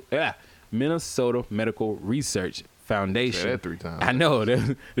Minnesota Medical Research Foundation. Say that 3 times. I know.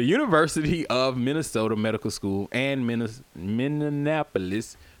 The University of Minnesota Medical School and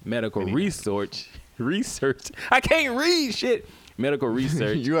Minneapolis Medical Research Research. I can't read shit. Medical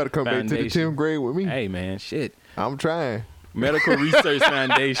Research. You got to come back to the 10th grade with me. Hey, man, shit. I'm trying. Medical Research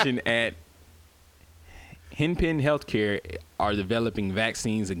Foundation at Hennepin Healthcare are developing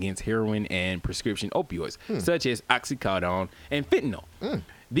vaccines against heroin and prescription opioids, such as oxycodone and fentanyl.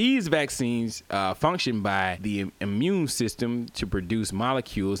 These vaccines function by the immune system to produce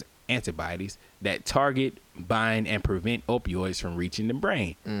molecules, antibodies, that target, bind, and prevent opioids from reaching the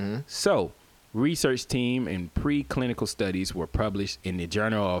brain. So, research team and preclinical studies were published in the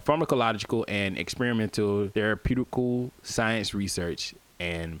Journal of Pharmacological and Experimental Therapeutical Science Research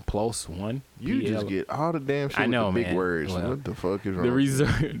and PLOS One. You just get all the damn shit I know, with the big man. words. Well, what the fuck is wrong?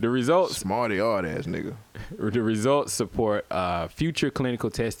 The results. Smarty hard ass nigga. The results support future clinical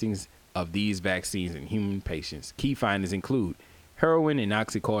testings of these vaccines in human patients. Key findings include heroin and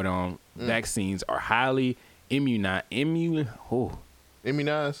oxycodone vaccines are highly Immunized?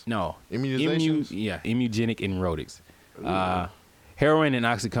 No. Immunizations? Immunogenic in rodents. Heroin and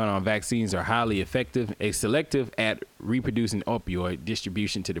oxycodone vaccines are highly effective, selective at reproducing opioid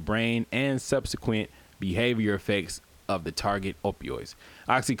distribution to the brain and subsequent behavior effects of the target opioids.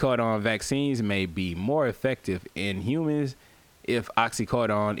 Oxycodone vaccines may be more effective in humans if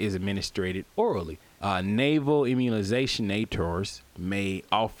oxycodone is administered orally. Naval immunization may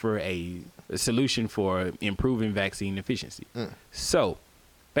offer a solution for improving vaccine efficiency. So,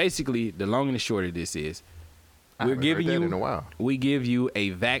 basically, the long and the short of this is, we give you a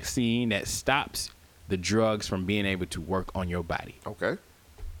vaccine that stops the drugs from being able to work on your body. Okay.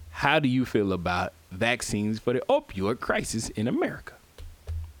 How do you feel about vaccines for the opioid crisis in America?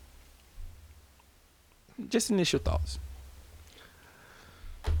 Just initial thoughts.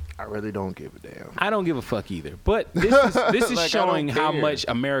 I really don't give a damn. I don't give a fuck either. But this is Like, showing I don't how care. much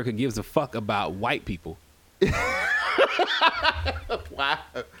America gives a fuck about white people. Wow.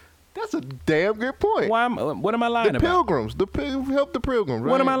 That's a damn good point. What am I lying the about? Pilgrims. Help the pilgrims,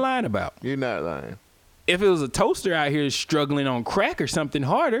 right? What am I lying about? You're not lying. If it was a toaster out here struggling on crack or something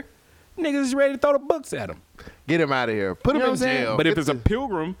harder, niggas is ready to throw the books at him. Get him out of here. Put him in jail. But if it's a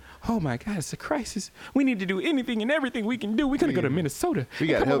pilgrim, oh my God, it's a crisis. We need to do anything and everything we can do. We gotta go to Minnesota. We and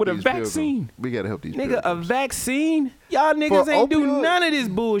gotta come help up with a these vaccine. pilgrims. We gotta help these Nigga, pilgrims. a vaccine? Y'all niggas For ain't do opioid? none of this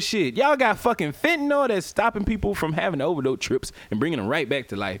bullshit. Y'all got fucking fentanyl that's stopping people from having overdose trips and bringing them right back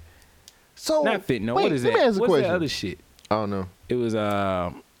to life. So Not fentanyl. wait, What is let that? me ask a What's question. that other shit? I don't know. It was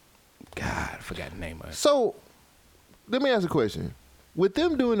God, I forgot the name of it. So let me ask a question. With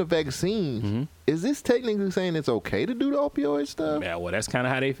them doing the vaccines, is this technically saying it's okay to do the opioid stuff? Yeah, well, that's kind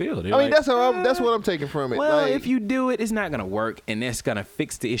of how they feel. They're I mean, like, that's what I'm taking from it. well, Like, if you do it, it's not gonna work, and that's gonna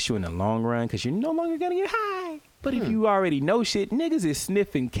fix the issue in the long run because you're no longer gonna get high. But if you already know shit, niggas is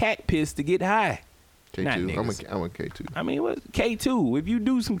sniffing cat piss to get high. Not K2, niggas. I'm a K2. I mean, what K2? If you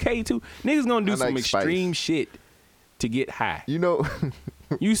do some K2, niggas gonna do I some like extreme spice. shit to get high. You know,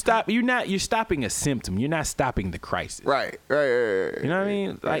 you're stopping a symptom. You're not stopping the crisis. Right. You know what I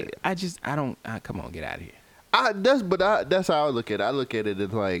mean? Like, I don't. Come on, get out of here. That's how I look at it. I look at it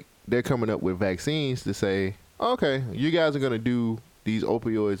as like they're coming up with vaccines to say, okay, you guys are gonna do these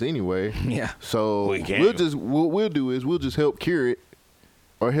opioids anyway. Yeah. So We can. what we'll do is we'll just help cure it,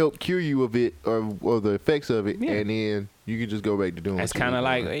 or help cure you of it, or the effects of it, and then you can just go back to doing. That's what you kind of were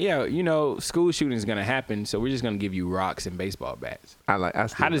like, doing. yeah, you know, school shooting is gonna happen, so we're just gonna give you rocks and baseball bats. How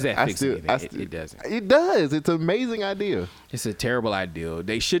does that fix anything? It doesn't. It does. It's an amazing idea. It's a terrible idea.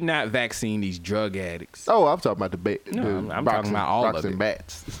 They should not vaccine these drug addicts. Oh, I'm talking about the No, I'm rocks talking and- about all rocks of and it.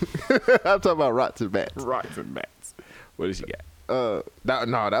 bats. I'm talking about rocks and bats. Rocks and bats. What does she got?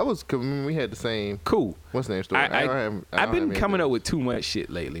 That was we had the same. Cool. What's the name story? I've been coming up with too much shit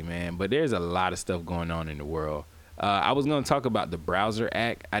lately, man. But there's a lot of stuff going on in the world. I was gonna talk about the Browser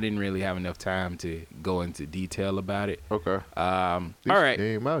Act. I didn't really have enough time to go into detail about it. Okay. All right.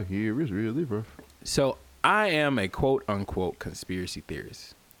 Game out here is really rough. So I am a quote unquote conspiracy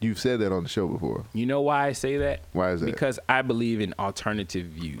theorist. You've said that on the show before. You know why I say that? Why is that? Because I believe in alternative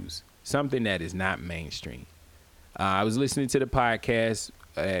views, something that is not mainstream. I was listening to the podcast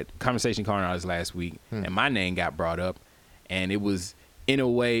at Conversation Corners last week, and my name got brought up, and it was in a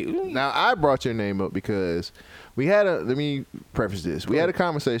way. Now I brought your name up because we had let me preface this. We had a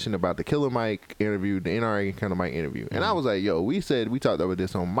conversation about the Killer Mike interview, the NRA Killer Mike interview, and I was like, "Yo, we talked about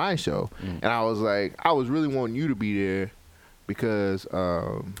this on my show," and I was like, I was really wanting you to be there because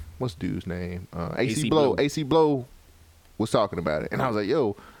what's the dude's name? AC Blow. AC Blow was talking about it, and I was like,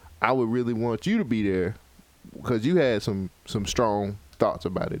 "Yo, I would really want you to be there." Because you had some strong thoughts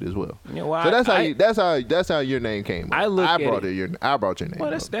about it as well. Yeah, well, so that's how your name came up. I brought your name.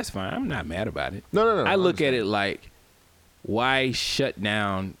 Well, up. that's fine. I'm not mad about it. No. I look at it like, why shut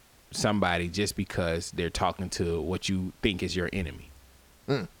down somebody just because they're talking to what you think is your enemy.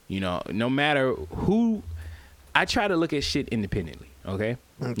 You know, no matter who, I try to look at shit independently, okay?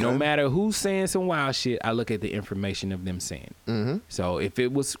 No matter who's saying some wild shit, I look at the information of them saying. So if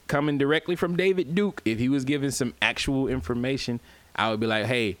it was coming directly from David Duke, if he was giving some actual information, I would be like,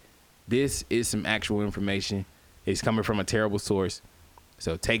 hey, this is some actual information. It's coming from a terrible source.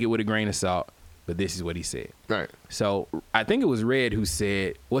 So take it with a grain of salt. But this is what he said. Right. So I think it was Red who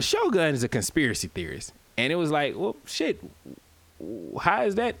said, well, Shogun is a conspiracy theorist. And it was like, well, shit, how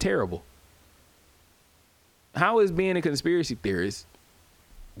is that terrible? How is being a conspiracy theorist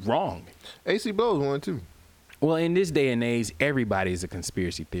wrong? AC Blow's one too. Well, in this day and age, everybody is a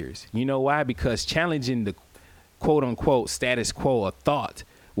conspiracy theorist. You know why? Because challenging the quote unquote status quo of thought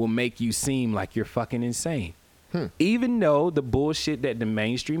will make you seem like you're fucking insane. Even though the bullshit that the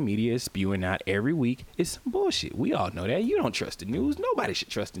mainstream media is spewing out every week is some bullshit. We all know that. You don't trust the news. Nobody should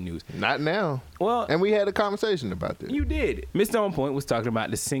trust the news. Not now. Well, and we had a conversation about this. You did. Mr. On Point was talking about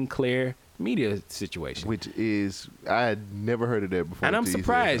the Sinclair media situation. Which is, I had never heard of that before. And I'm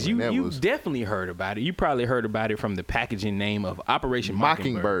surprised. You definitely heard about it. You probably heard about it from the packaging name of Operation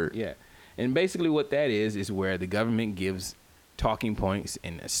Mockingbird. Yeah. And basically what that is where the government gives talking points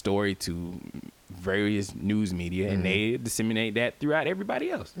and a story to various news media, and they disseminate that throughout everybody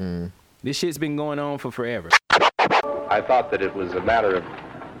else. This shit's been going on for forever. I thought that it was a matter of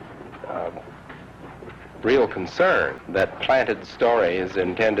real concern that planted stories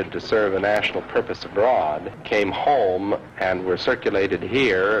intended to serve a national purpose abroad came home and were circulated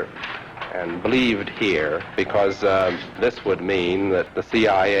here and believed here, because this would mean that the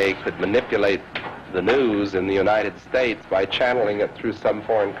CIA could manipulate the news in the United States by channeling it through some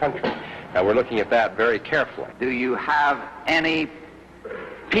foreign country. And we're looking at that very carefully. Do you have any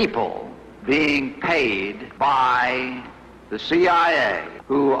people being paid by the CIA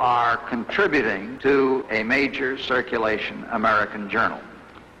who are contributing to a major circulation American journal?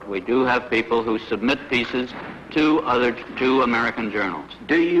 We do have people who submit pieces to two American journals.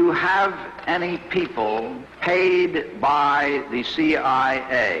 Do you have any people paid by the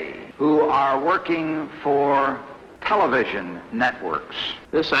CIA who are working for television networks?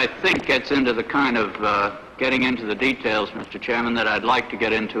 This, I think, gets into the kind of getting into the details, Mr. Chairman, that I'd like to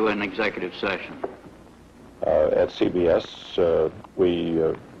get into in executive session. At CBS, we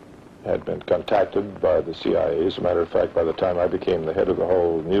had been contacted by the CIA. As a matter of fact, by the time I became the head of the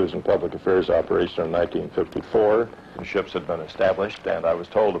whole news and public affairs operation in 1954, ships had been established, and I was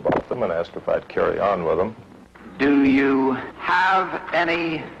told about them and asked if I'd carry on with them. Do you have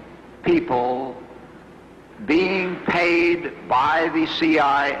any people being paid by the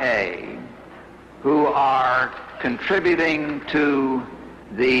CIA who are contributing to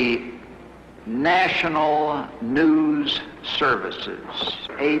the national news services,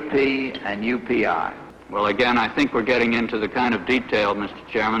 AP and UPI? Well, again, I think we're getting into the kind of detail, Mr.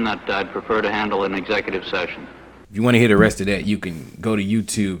 Chairman, that I'd prefer to handle in executive session. If you want to hear the rest of that, you can go to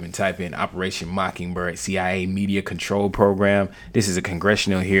YouTube and type in Operation Mockingbird CIA Media Control Program. This is a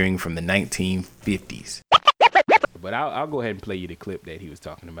congressional hearing from the 1950s. But I'll go ahead and play you the clip that he was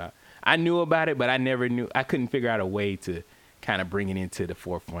talking about. I knew about it, but I couldn't figure out a way to kind of bring it into the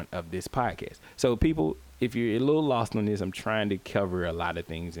forefront of this podcast. So people, if you're a little lost on this, I'm trying to cover a lot of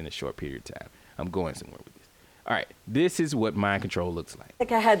things in a short period of time. I'm going somewhere with this. All right, this is what mind control looks like.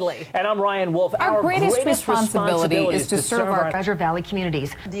 Monica Headley. And I'm Ryan Wolf. Our greatest responsibility is to serve our Treasure Valley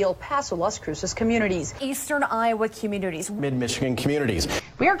communities, the El Paso, Las Cruces communities, Eastern Iowa communities, Mid-Michigan communities.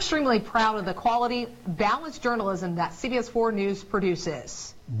 We are extremely proud of the quality, balanced journalism that CBS 4 News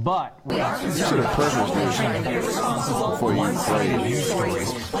produces. But we are responsible for news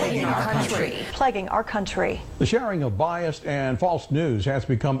stories plaguing our country. The sharing of biased and false news has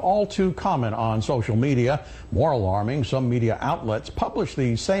become all too common on social media. More alarming, some media outlets publish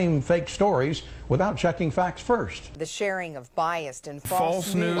these same fake stories without checking facts first. The sharing of biased and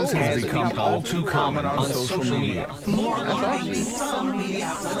false news has become all too common on social media. More alarming, some media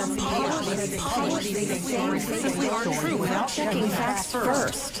outlets publish these stories without checking facts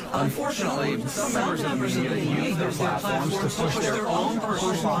first. Unfortunately, some members of the media use their platforms to push their own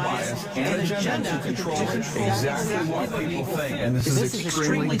personal bias and agenda to control exactly what people think. And this is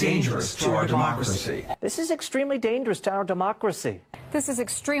extremely dangerous to our democracy. This is extremely dangerous to our democracy. This is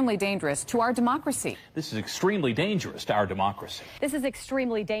extremely dangerous to our democracy. This is extremely dangerous to our democracy. This is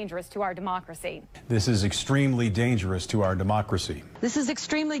extremely dangerous to our democracy. This is extremely dangerous to our democracy. This is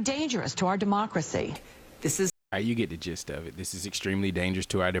extremely dangerous to our democracy. This is. All right, you get the gist of it. This is extremely dangerous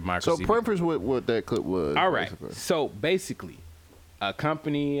to our democracy. So preface what that clip was. All right. Basically. So basically, a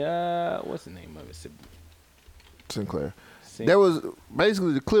company, what's the name of it? Sinclair. seen. There was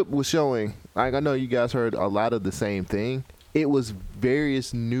basically the clip was showing. Like I know you guys heard a lot of the same thing. It was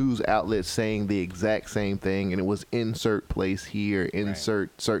various news outlets saying the exact same thing, and it was insert place here,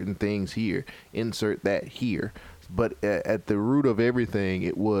 insert certain things here, insert that here. But at the root of everything,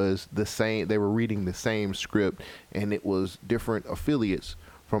 it was the same. They were reading the same script, and it was different affiliates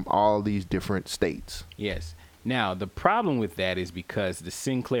from all these different states. Yes. Now, the problem with that is because the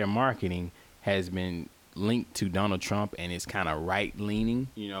Sinclair marketing has been linked to Donald Trump, and it's kind of right-leaning.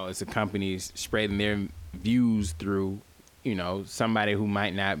 You know, it's a company spreading their views through, you know, somebody who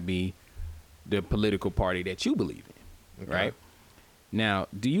might not be the political party that you believe in, right? Now,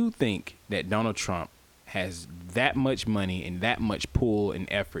 do you think that Donald Trump has that much money and that much pull and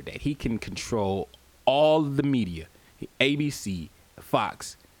effort that he can control all of the media, ABC,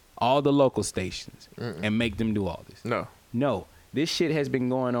 Fox, all the local stations, and make them do all this? No. This shit has been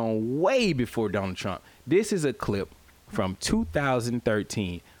going on way before Donald Trump. This is a clip from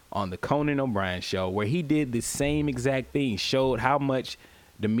 2013 on the Conan O'Brien show where he did the same exact thing, showed how much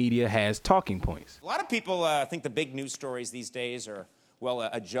the media has talking points. A lot of people think the big news stories these days are, well,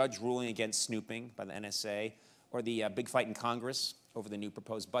 a judge ruling against snooping by the NSA or the big fight in Congress over the new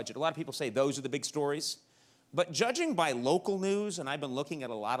proposed budget. A lot of people say those are the big stories. But judging by local news, and I've been looking at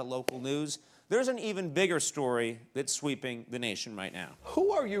a lot of local news, there's an even bigger story that's sweeping the nation right now.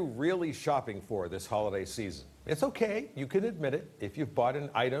 Who are you really shopping for this holiday season? It's okay, you can admit it, if you've bought an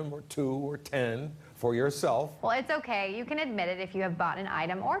item or 2 or 10 for yourself. Well, it's okay, you can admit it if you have bought an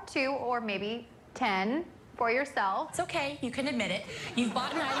item or 2 or maybe 10 for yourself. It's okay, you can admit it. You've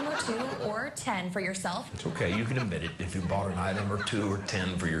bought an item or 2 or 10 for yourself. It's okay, you can admit it if you bought an item or 2 or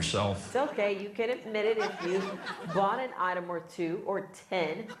 10 for yourself. It's okay, you can admit it if you bought an item or 2 or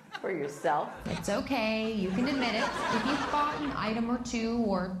 10 for yourself. It's okay, you can admit it if you've bought an item or 2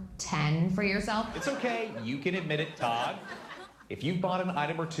 or 10 for yourself. It's okay, you can admit it, Todd. If you've bought an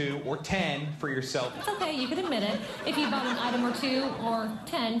item or 2 or 10 for yourself. It's okay, you can admit it. If you bought an item or 2 or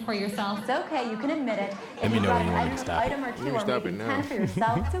 10 for yourself. It's okay, you can admit it. Let me know when you want to stop item or 2 or maybe 10 for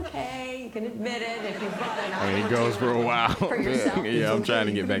yourself. It's okay, you can admit it. If you bought an item It or goes 2 for a while. for yourself. Yeah, I'm trying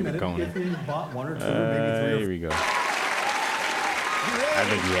to get back to Conan. If you bought 1 or 2, maybe 3 or 4. Here we go. I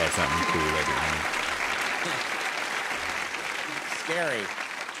think he had something cool at the end. Scary.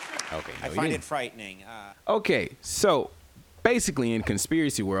 Okay. I find it frightening. Okay, so basically in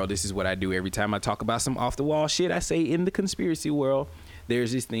conspiracy world, this is what I do every time I talk about some off the wall shit. I say in the conspiracy world,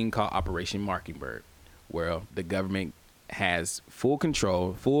 there's this thing called Operation Mockingbird, where the government has full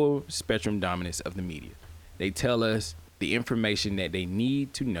control, full spectrum dominance of the media. They tell us the information that they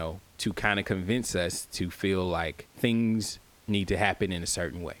need to know to kind of convince us to feel like things need to happen in a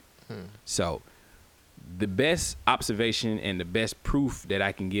certain way. So the best observation and the best proof that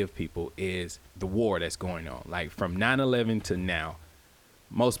I can give people is the war that's going on. Like from 9/11 to now,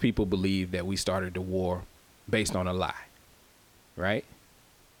 most people believe that we started the war based on a lie, right?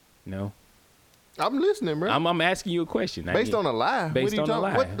 No? I'm listening, bro. I'm asking you a question. Based on a lie? Based on a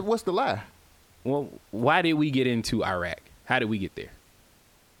lie. What's the lie? Well, why did we get into Iraq? How did we get there?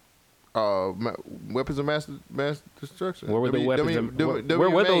 Weapons of mass destruction. Where were the where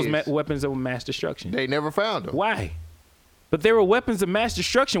were those weapons of mass destruction? They never found them. Why? But there were weapons of mass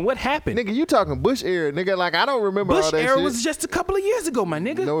destruction. What happened? Nigga, you talking Bush era, nigga. Like, I don't remember Bush all that era shit. was just a couple of years ago, my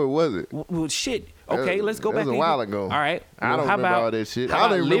nigga. No, it wasn't. Well, shit. Okay, let's go back. That was a while ago. All right. I don't remember all that shit. I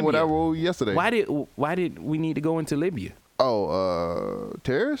don't even remember what I wrote yesterday. Why did we need to go into Libya?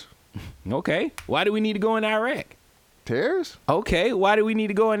 Terrorists? Okay. Why do we need to go in Iraq? Terrorists? Okay. Why do we need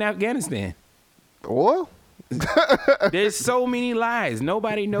to go in Afghanistan? Oil? There's so many lies.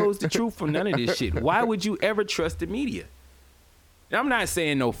 Nobody knows the truth from none of this shit. Why would you ever trust the media? I'm not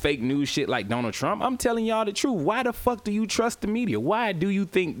saying no fake news shit like Donald Trump. I'm telling y'all the truth. Why the fuck do you trust the media? Why do you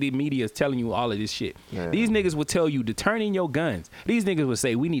think the media is telling you all of this shit? Yeah. These niggas will tell you to turn in your guns. These niggas will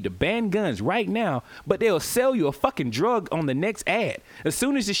say we need to ban guns right now, but they'll sell you a fucking drug on the next ad. As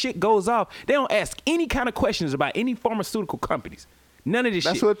soon as the shit goes off, they don't ask any kind of questions about any pharmaceutical companies. None of this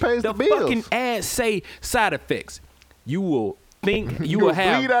shit. That's what pays the bills. The fucking ads say side effects. You will think you will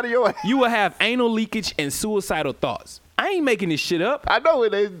have bleed out of your ass. You will have anal leakage and suicidal thoughts. I ain't making this shit up. I know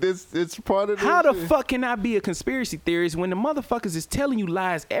it's part of this. How the fuck can I be a conspiracy theorist when the motherfuckers is telling you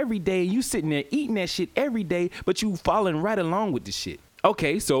lies every day? You sitting there eating that shit every day, but you following right along with this shit.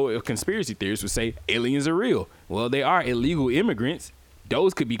 Okay, so a conspiracy theorist would say aliens are real. Well, they are illegal immigrants.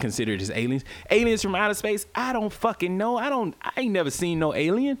 Those could be considered as aliens. Aliens from outer space? I don't fucking know. I ain't never seen no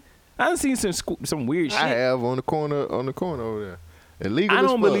alien. I done seen some weird shit. I have on the corner over there. Illegal I as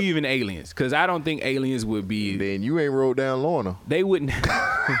don't fuck. believe in aliens because I don't think aliens would be. Then you ain't wrote down Lorna. They wouldn't.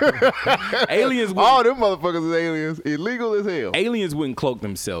 Aliens. All them motherfuckers is aliens. Illegal as hell. Aliens wouldn't cloak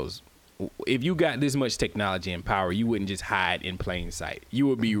themselves. If you got this much technology and power, you wouldn't just hide in plain sight. You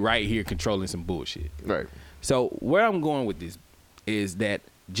would be right here controlling some bullshit. Right. So where I'm going with this is that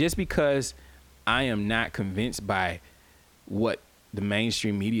just because I am not convinced by what the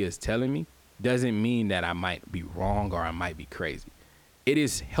mainstream media is telling me doesn't mean that I might be wrong or I might be crazy. It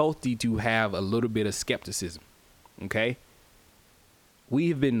is healthy to have a little bit of skepticism, okay?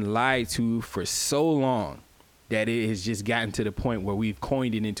 We've been lied to for so long that it has just gotten to the point where we've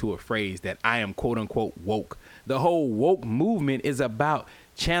coined it into a phrase that I am quote unquote woke. The whole woke movement is about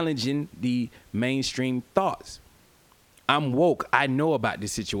challenging the mainstream thoughts. I'm woke. I know about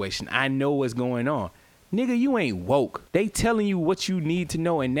this situation. I know what's going on. Nigga, you ain't woke. They telling you what you need to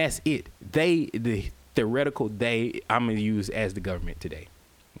know, and that's it. The theoretical I'm going to use as the government today.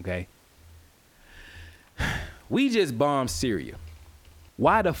 Okay? We just bombed Syria.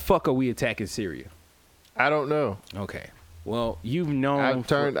 Why the fuck are we attacking Syria? I don't know. Okay. Well, you've known.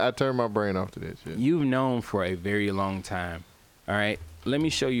 I turned my brain off to that shit. You've known for a very long time. All right. Let me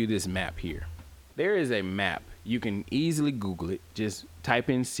show you this map here. There is a map. You can easily Google it. Just type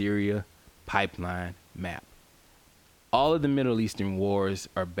in Syria pipeline map. All of the Middle Eastern wars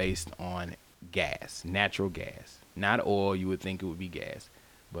are based on gas, natural gas, not oil. You would think it would be gas,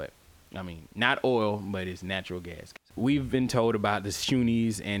 but I mean, not oil, but it's natural gas. We've been told about the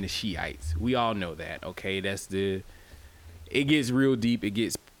Sunnis and the Shiites. We all know that. Okay, it gets real deep. It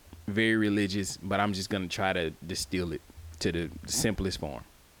gets very religious, but I'm just going to try to distill it to the simplest form.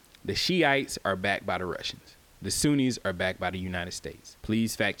 The Shiites are backed by the Russians. The Sunnis are backed by the United States.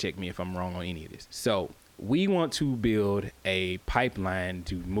 Please fact check me if I'm wrong on any of this. So we want to build a pipeline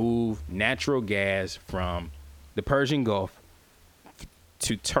to move natural gas from the Persian Gulf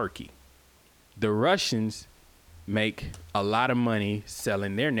to Turkey. The Russians make a lot of money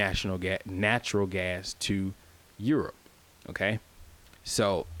selling their natural gas to Europe. Okay?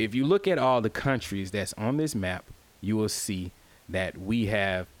 So if you look at all the countries that's on this map, you will see that we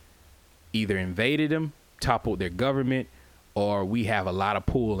have either invaded them, toppled their government, or we have a lot of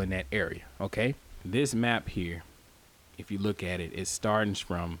pull in that area. Okay? This map here, if you look at it, it starts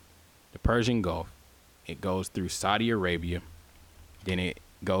from the Persian Gulf. It goes through Saudi Arabia, then it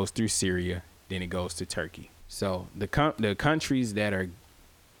goes through Syria, then it goes to Turkey. So the countries that are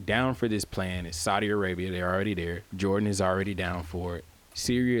down for this plan is Saudi Arabia. They're already there. Jordan is already down for it.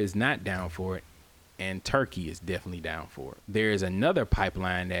 Syria is not down for it. And Turkey is definitely down for it. There is another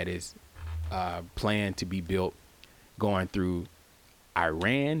pipeline that is planned to be built going through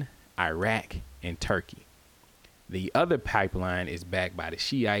Iran, Iraq, and Turkey. The other pipeline is backed by the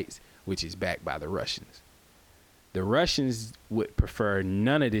Shiites, which is backed by the Russians. The Russians would prefer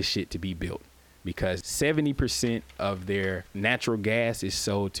none of this shit to be built because 70% of their natural gas is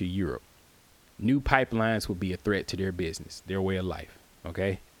sold to Europe. New pipelines will be a threat to their business, their way of life.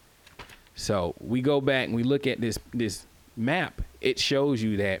 Okay? So we go back and we look at this map. It shows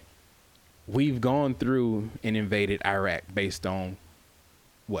you that we've gone through and invaded Iraq based on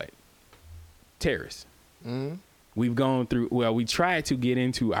what? Terrorists. Mm-hmm. We've gone through, we tried to get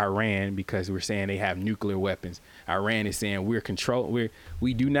into Iran because we're saying they have nuclear weapons. Iran is saying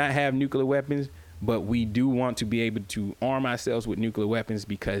we do not have nuclear weapons, but we do want to be able to arm ourselves with nuclear weapons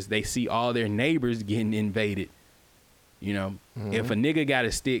because they see all their neighbors getting invaded. You know, if a nigga got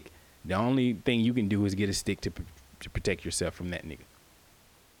a stick, the only thing you can do is get a stick to protect yourself from that nigga.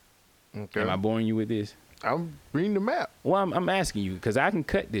 Okay. Am I boring you with this? I'm reading the map. Well, I'm asking you because I can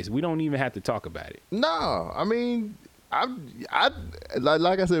cut this. We don't even have to talk about it. No, I mean, I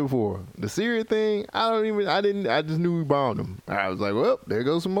like I said before, the Syria thing. I just knew we bombed them. I was like, well, there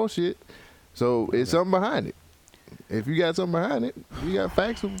goes some more shit. So it's something behind it. If you got something behind it, you got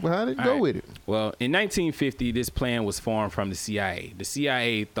facts behind it, go with it. Well, in 1950, this plan was formed from the CIA. The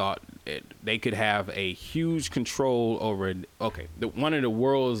CIA thought they could have a huge control over, one of the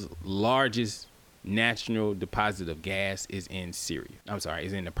world's largest national deposit of gas is in Syria.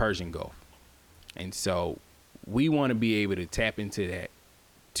 Is in the Persian Gulf. And so we want to be able to tap into that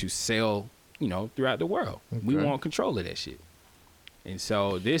to sell, throughout the world. Okay. We want control of that shit. And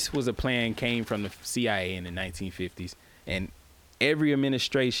so this was a plan came from the CIA in the 1950s. And every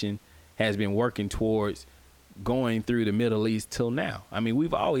administration has been working towards going through the Middle East till now. I mean,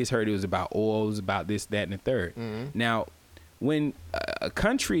 we've always heard it was about oil, it was about this, that, and the third. Mm-hmm. Now, when a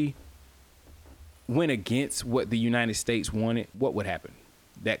country went against what the United States wanted, what would happen?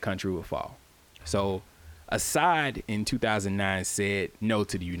 That country would fall. So Assad in 2009 said no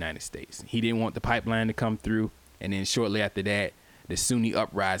to the United States. He didn't want the pipeline to come through. And then shortly after that, the Sunni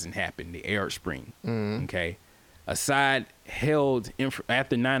uprising happened, the Arab Spring. Okay. Assad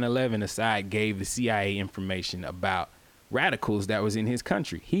after 9/11, Assad gave the CIA information about radicals that was in his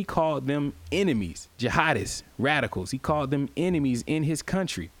country. He called them enemies, jihadists, radicals. He called them enemies in his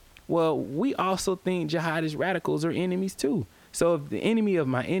country. Well, we also think jihadist radicals are enemies too. So if the enemy of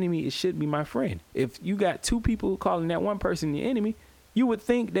my enemy, it should be my friend. If you got two people calling that one person the enemy, you would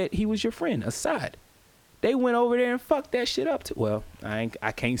think that he was your friend, Assad. They went over there and fucked that shit up too. Well, I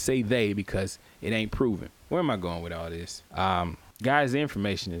can't say they because it ain't proven. Where am I going with all this? Guys, the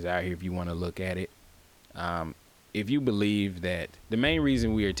information is out here if you want to look at it. If you believe that the main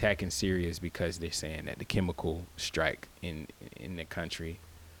reason we are attacking Syria is because they're saying that the chemical strike in the country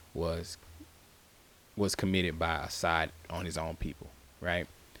was committed by Assad on his own people, right?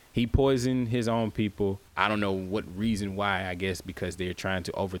 He poisoned his own people. I don't know what reason why, I guess because they're trying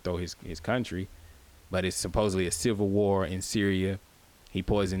to overthrow his country, but it's supposedly a civil war in Syria. He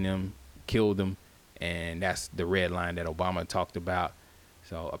poisoned them, killed them, and that's the red line that Obama talked about.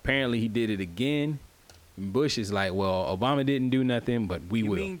 So apparently he did it again. Bush is like, well, Obama didn't do nothing, but we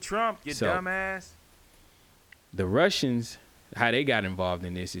will. You mean Trump, you dumbass? The Russians, how they got involved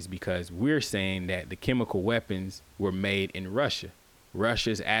in this is because we're saying that the chemical weapons were made in Russia.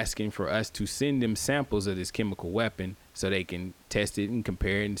 Russia's asking for us to send them samples of this chemical weapon so they can test it and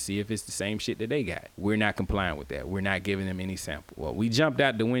compare it and see if it's the same shit that they got. We're not compliant with that. We're not giving them any sample. Well, we jumped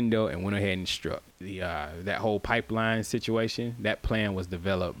out the window and went ahead and struck. That whole pipeline situation, that plan was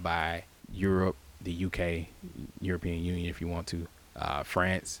developed by Europe, the UK, European Union, if you want to,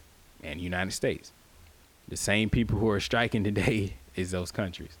 France, and United States. The same people who are striking today is those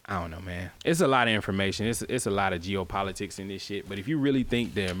countries. I don't know, man. It's a lot of information. It's a lot of geopolitics in this shit. But if you really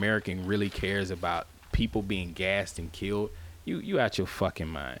think the American really cares about people being gassed and killed, you out your fucking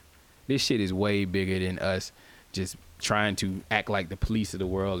mind. This shit is way bigger than us just trying to act like the police of the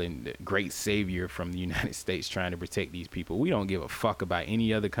world and the great savior from the United States trying to protect these people. We don't give a fuck about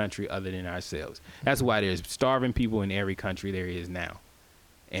any other country other than ourselves. That's why there's starving people in every country there is now.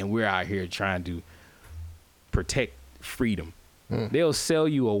 And we're out here trying to protect freedom. They'll sell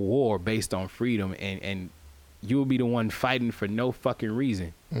you a war based on freedom, and you'll be the one fighting for no fucking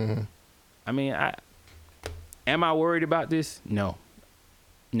reason. I mean, am I worried about this? No.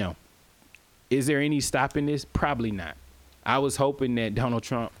 Is there any stopping this? Probably not. I was hoping that Donald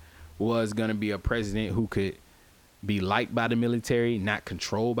Trump was going to be a president who could be liked by the military, not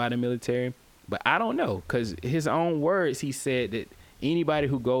controlled by the military. But I don't know, because his own words, he said that anybody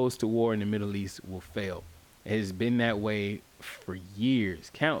who goes to war in the Middle East will fail. It has been that way for years,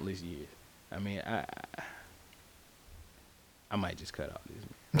 countless years. I mean, I might just cut off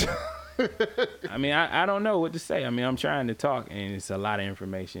this. I mean, I don't know what to say. I mean, I'm trying to talk, and it's a lot of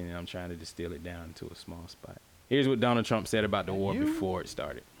information, and I'm trying to distill it down to a small spot. Here's what Donald Trump said about the war before it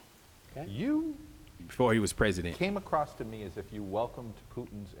started. Before he was president. Came across to me as if you welcomed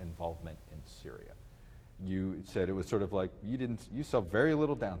Putin's involvement in Syria. You said it was sort of like you saw very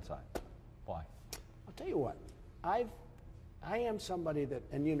little downside. Why? I'll tell you what, I am somebody that,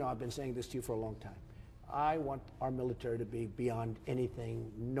 and you know I've been saying this to you for a long time, I want our military to be beyond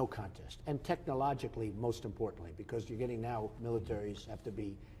anything, no contest. And technologically, most importantly, because you're getting now, militaries have to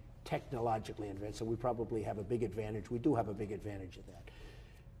be technologically advanced, so we probably have a big advantage. We do have a big advantage of that.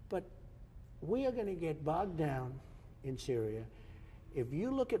 But we are going to get bogged down in Syria. If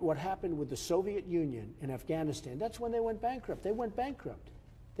you look at what happened with the Soviet Union in Afghanistan, that's when they went bankrupt. They went bankrupt.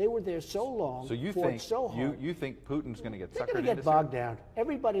 They were there so long, so you fought think so hard. You think Putin's going to get suckered into They're going to get bogged down.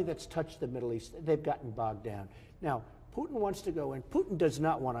 Everybody that's touched the Middle East, they've gotten bogged down. Now, Putin wants to go in. Putin does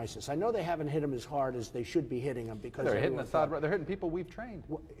not want ISIS. I know they haven't hit him as hard as they should be hitting him because they're hitting Assad. They're hitting people we've trained.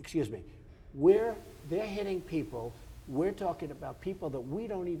 Well, excuse me. They're hitting people. We're talking about people that we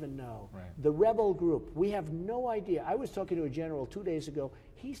don't even know. Right. The rebel group, we have no idea. I was talking to a general 2 days ago.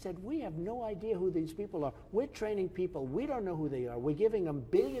 He said, we have no idea who these people are. We're training people. We don't know who they are. We're giving them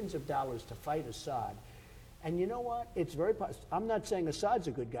billions of dollars to fight Assad. And you know what? It's very possible. I'm not saying Assad's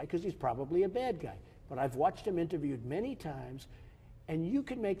a good guy because he's probably a bad guy. But I've watched him interviewed many times. And you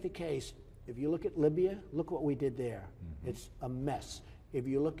can make the case, if you look at Libya, look what we did there. It's a mess. If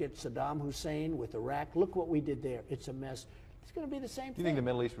you look at Saddam Hussein with Iraq, look what we did there. It's a mess. It's going to be the same thing. Do you think the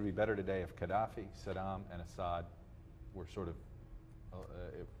Middle East would be better today if Gaddafi, Saddam, and Assad were sort of,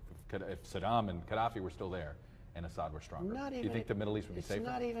 if Saddam and Gaddafi were still there and Assad were stronger? Do you think the Middle East would be safer? It's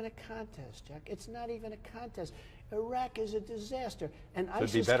not even a contest, Jack. It's not even a contest. Iraq is a disaster. And so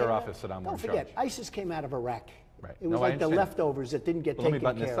it'd be better off if Saddam were in charge. Don't forget, ISIS came out of Iraq. Right. It was like the leftovers that didn't get taken care of.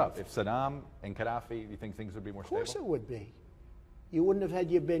 Let me button this up. If Saddam and Gaddafi, do you think things would be more stable? Of course it would be. You wouldn't have had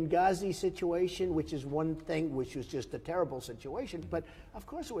your Benghazi situation, which is one thing, which was just a terrible situation. But of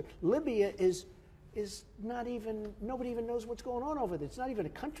course it would. Libya is not even, nobody even knows what's going on over there. It's not even a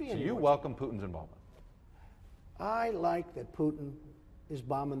country anymore. So you welcome Putin's involvement? I like that Putin is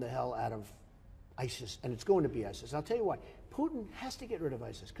bombing the hell out of ISIS, and it's going to be ISIS. I'll tell you why. Putin has to get rid of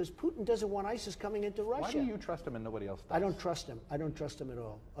ISIS because Putin doesn't want ISIS coming into Russia. Why do you trust him and nobody else does? I don't trust him. I don't trust him at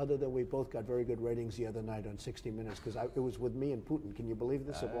all. Other than we both got very good ratings the other night on 60 Minutes because it was with me and Putin. Can you believe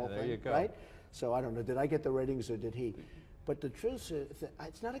this of all things? There you go. Right? So I don't know. Did I get the ratings or did he? But the truth is,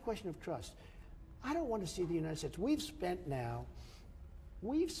 it's not a question of trust. I don't want to see the United States. We've spent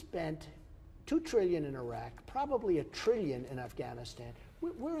 $2 trillion in Iraq, probably $1 trillion in Afghanistan.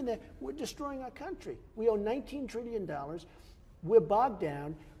 We're in there. We're destroying our country. We owe $19 trillion. We're bogged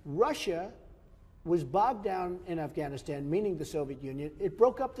down. Russia was bogged down in Afghanistan, meaning the Soviet Union. It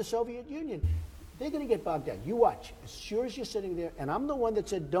broke up the Soviet Union. They're going to get bogged down. You watch. As sure as you're sitting there, and I'm the one that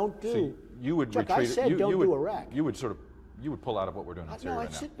said don't do. So you would Chuck, retreat. I said don't do Iraq. You would pull out of what we're doing in Syria No, right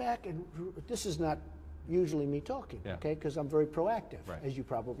I'd now. sit back and this is not usually me talking, okay? Because I'm very proactive, as you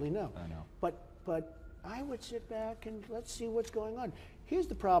probably know. I know. But I would sit back and let's see what's going on. Here's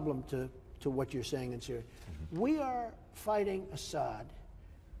the problem to what you're saying in Syria. We are fighting Assad,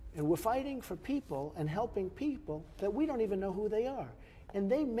 and we're fighting for people and helping people that we don't even know who they are. And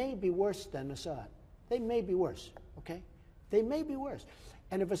they may be worse than Assad. They may be worse, okay? They may be worse.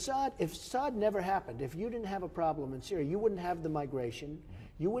 And if Assad never happened, if you didn't have a problem in Syria, you wouldn't have the migration.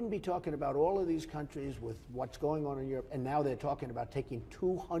 You wouldn't be talking about all of these countries with what's going on in Europe. And now they're talking about taking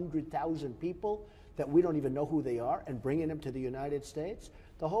 200,000 people that we don't even know who they are and bringing them to the United States.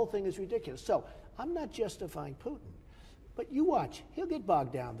 The whole thing is ridiculous. So I'm not justifying Putin. But you watch. He'll get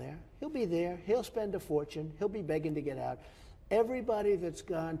bogged down there. He'll be there. He'll spend a fortune. He'll be begging to get out. Everybody that's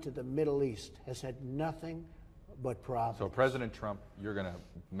gone to the Middle East has had nothing but problems. So President Trump, you're going to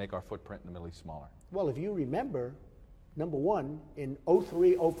make our footprint in the Middle East smaller. Well, if you remember, number one, in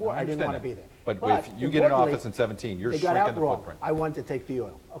 03, 04, I didn't want to be there. But if you get in office in 17, you're shrinking the footprint. I wanted to take the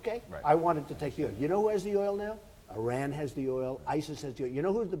oil, okay? Right. I wanted to take the oil. You know who has the oil now? Iran has the oil. ISIS has the oil. You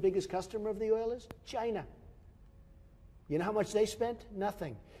know who the biggest customer of the oil is? China. You know how much they spent?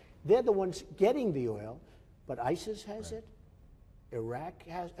 Nothing. They're the ones getting the oil, but ISIS has it. Iraq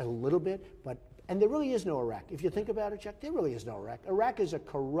has a little bit, and there really is no Iraq. If you think about it, Chuck, there really is no Iraq. Iraq is a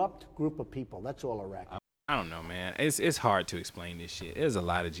corrupt group of people. That's all Iraq is. I don't know, man. It's hard to explain this shit. There's a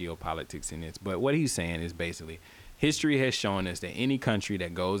lot of geopolitics in this, but what he's saying is basically history has shown us that any country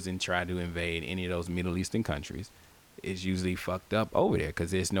that goes and try to invade any of those Middle Eastern countries is usually fucked up over there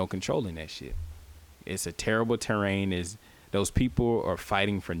because there's no controlling that shit. It's a terrible terrain. Those people are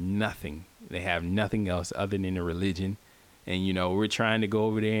fighting for nothing. They have nothing else other than a religion. And, you know, we're trying to go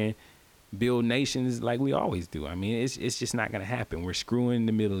over there and build nations like we always do. I mean, it's just not going to happen. We're screwing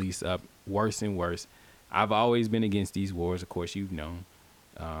the Middle East up worse and worse. I've always been against these wars. Of course, you've known.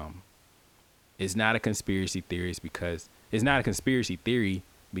 It's not a conspiracy theory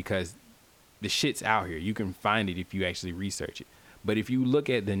because the shit's out here. You can find it if you actually research it. But if you look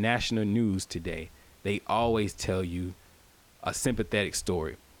at the national news today, they always tell you a sympathetic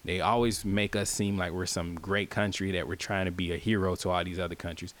story. They always make us seem like we're some great country, that we're trying to be a hero to all these other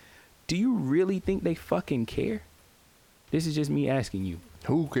countries. Do you really think they fucking care? This is just me asking you.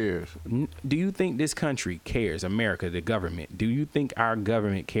 Who cares? Do you think this country cares, America, the government? Do you think our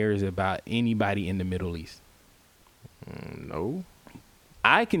government cares about anybody in the Middle East? No.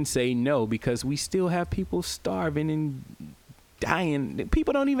 I can say no because we still have people starving and dying.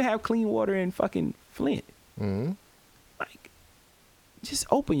 People don't even have clean water in fucking Flint. Mm-hmm. Like, just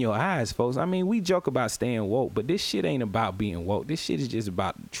open your eyes, folks. I mean, we joke about staying woke, but this shit ain't about being woke. This shit is just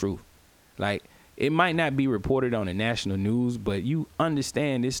about the truth. Like, it might not be reported on the national news, but you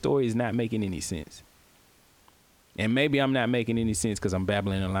understand this story is not making any sense. And maybe I'm not making any sense because I'm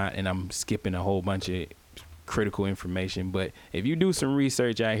babbling a lot and I'm skipping a whole bunch of critical information. But if you do some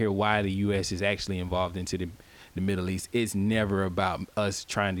research out here why the U.S. is actually involved into the Middle East, it's never about us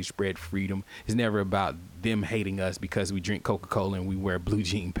trying to spread freedom. It's never about them hating us because we drink Coca-Cola and we wear blue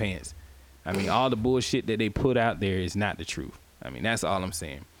jean pants. I mean, all the bullshit that they put out there is not the truth. I mean, that's all I'm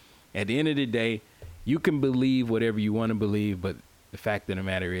saying. At the end of the day, you can believe whatever you want to believe, but the fact of the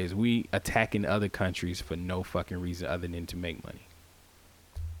matter is we attacking other countries for no fucking reason other than to make money.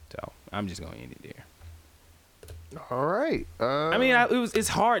 So I'm just going to end it there. All right. I mean, it's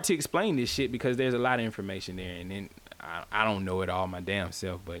hard to explain this shit because there's a lot of information there, and then I don't know it all my damn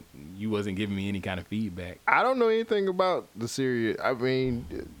self, but you wasn't giving me any kind of feedback. I don't know anything about the Syria. I mean,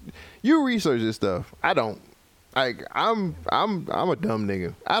 you research this stuff. I don't. Like I'm a dumb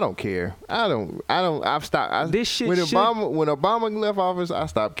nigga. I don't care. I've stopped. This shit when Obama left office, I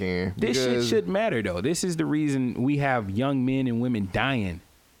stopped caring. This shit should matter though. This is the reason we have young men and women dying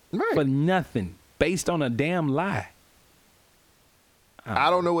for nothing based on a damn lie. I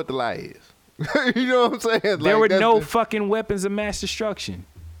don't know what the lie is. You know what I'm saying? There were no fucking weapons of mass destruction.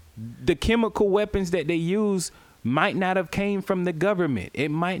 The chemical weapons that they use might not have came from the government. It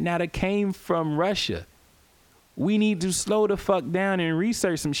might not have came from Russia. We need to slow the fuck down and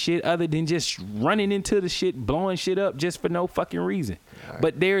research some shit other than just running into the shit, blowing shit up just for no fucking reason. Right.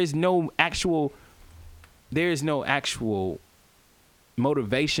 But there is no actual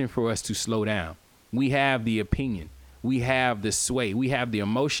motivation for us to slow down. We have the opinion. We have the sway. We have the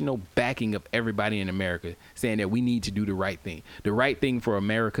emotional backing of everybody in America saying that we need to do the right thing. The right thing for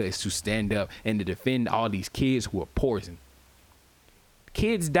America is to stand up and to defend all these kids who are poison.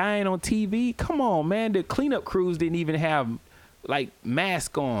 Kids dying on TV? Come on, man. The cleanup crews didn't even have, like,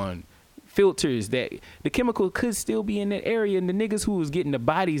 mask on, filters. That the chemical could still be in that area, and the niggas who was getting the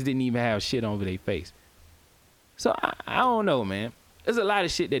bodies didn't even have shit over their face. So, I don't know, man. There's a lot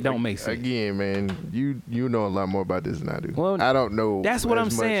of shit that don't make sense. Again, man, you know a lot more about this than I do. Well, I don't know. That's what I'm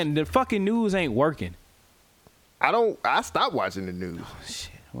saying. The fucking news ain't working. I stopped watching the news. Oh, shit.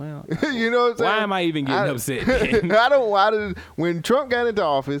 Well, you know what I'm saying? Why am I even getting upset? When Trump got into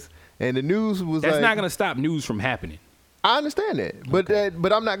office and the news was that's not gonna stop news from happening. I understand that,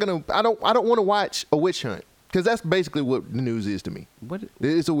 but I'm not gonna. I don't want to watch a witch hunt because that's basically what the news is to me. What?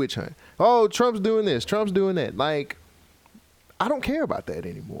 It's a witch hunt. Oh, Trump's doing this. Trump's doing that. Like, I don't care about that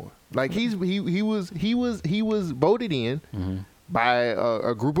anymore. Like he was voted in. Mm-hmm. By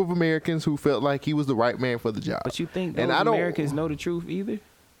a group of Americans who felt like he was the right man for the job. But you think those Americans know the truth either?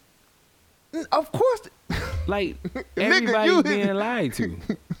 Of course. Like, everybody's being lied to.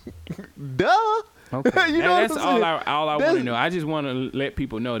 Duh. Okay. That's all I want to know. I just want to let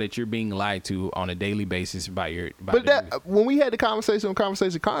people know that you're being lied to on a daily basis when we had the conversation on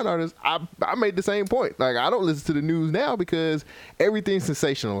Conversation Con Artists, I made the same point. Like, I don't listen to the news now because everything's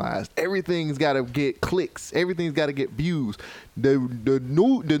sensationalized. Everything's got to get clicks. Everything's got to get views. The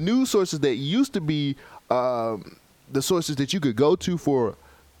news sources that used to be the sources that you could go to for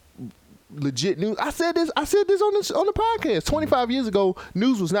legit news. I said this on the podcast. 25 years ago,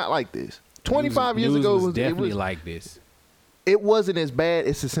 news was not like this. 25 years ago was definitely like this. It wasn't as bad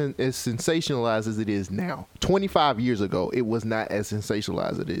as sensationalized as it is now. 25 years ago, it was not as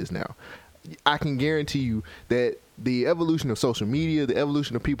sensationalized as it is now. I can guarantee you that the evolution of social media, the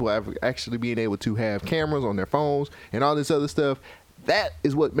evolution of people actually being able to have cameras on their phones and all this other stuff, that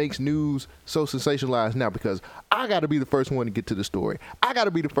is what makes news so sensationalized now, because I got to be the first one to get to the story. I got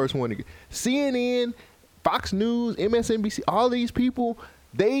to be the first one to get CNN, Fox News, MSNBC, all these people,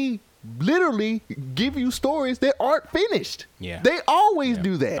 they literally give you stories that aren't finished. Yeah. They always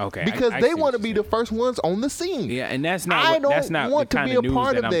do that. Okay. Because they want to be the first ones on the scene. Yeah, and that's not the kind of news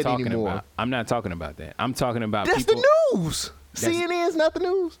that I'm talking about. I'm not talking about that. I'm talking about that's people. The news. CNN's not the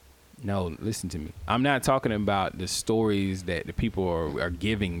news. No, listen to me. I'm not talking about the stories that the people are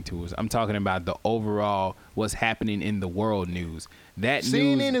giving to us. I'm talking about the overall what's happening in the world news. That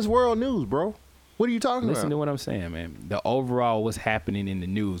CNN is world news, bro. What are you talking about? Listen to what I'm saying, man. The overall what's happening in the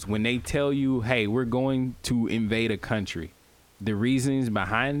news. When they tell you, hey, we're going to invade a country, the reasons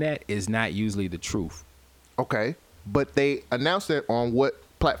behind that is not usually the truth. Okay. But they announce that on what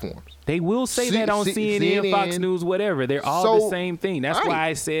platforms? They will say that on CNN, Fox News, whatever. They're all the same thing. That's why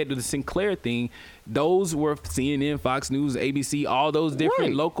I said the Sinclair thing, those were CNN, Fox News, ABC, all those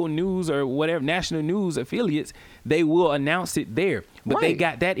different local news or whatever, national news affiliates, they will announce it there. But they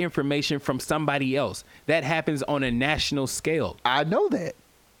got that information from somebody else. That happens on a national scale. I know that.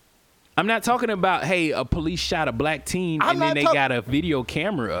 I'm not talking about, hey, a police shot a black teen and then they got a video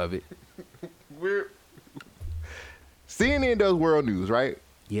camera of it. CNN does world news, right?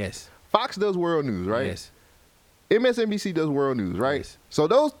 Yes. Fox does world news, right? Yes. MSNBC does world news, right? Yes. So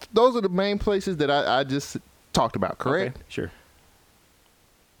those are the main places that I just talked about, correct? Okay, sure.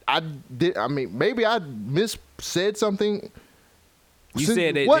 Maybe I said something. You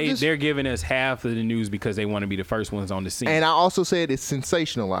said that they're giving us half of the news because they want to be the first ones on the scene. And I also said it's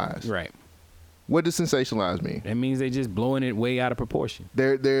sensationalized. Right. What does sensationalized mean? That means they're just blowing it way out of proportion.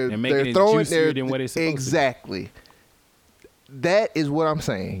 They're making it juicier than what it's supposed exactly. to be. That is what I'm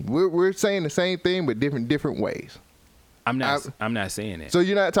saying. We're saying the same thing but different ways. I'm not saying that. So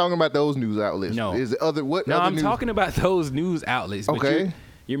you're not talking about those news outlets? No. Is it other what? No, other I'm news? talking about those news outlets. But okay.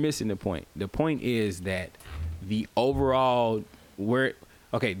 You're missing the point. The point is that the overall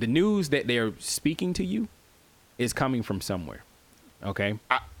the news that they're speaking to you is coming from somewhere. Okay?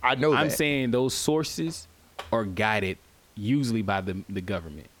 I know that. I'm saying those sources or guided usually by the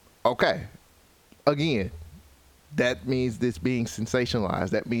government. Okay. Again, that means this being sensationalized.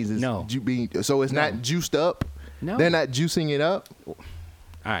 That means it's so it's not juiced up. No. They're not juicing it up.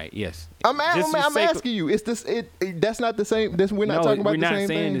 All right, yes. I'm asking you. It's this. That's not the same. We're not talking about the same thing. We're not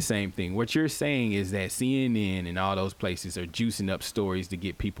saying the same thing. What you're saying is that CNN and all those places are juicing up stories to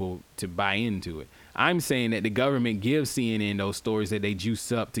get people to buy into it. I'm saying that the government gives CNN those stories that they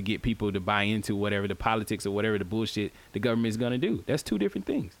juice up to get people to buy into whatever the politics or whatever the bullshit the government is going to do. That's two different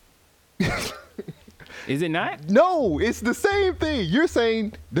things. Is it not? No, it's the same thing. You're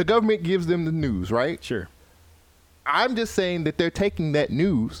saying the government gives them the news, right? Sure. I'm just saying that they're taking that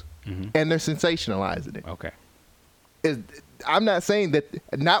news and they're sensationalizing it. Okay. I'm not saying that.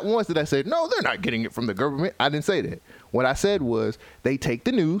 Not once did I say, no, they're not getting it from the government. I didn't say that. What I said was they take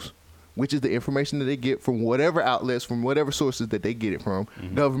the news, which is the information that they get from whatever outlets, from whatever sources that they get it from,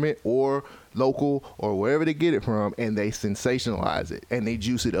 government or local or wherever they get it from, and they sensationalize it and they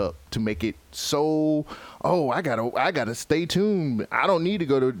juice it up to make it so, I gotta stay tuned. I don't need to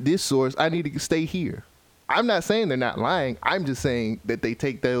go to this source. I need to stay here. I'm not saying they're not lying. I'm just saying that they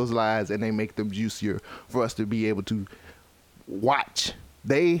take those lies and they make them juicier for us to be able to watch.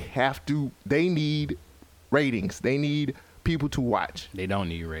 They need ratings. They need people to watch. They don't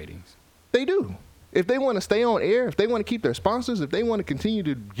need ratings. They do. If they want to stay on air, if they want to keep their sponsors, if they want to continue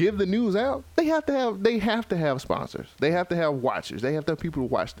to give the news out, they have to have sponsors. They have to have watchers. They have to have people to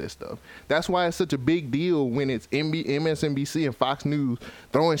watch this stuff. That's why it's such a big deal when it's MSNBC and Fox News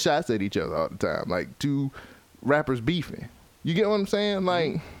throwing shots at each other all the time, like two rappers beefing. You get what I'm saying?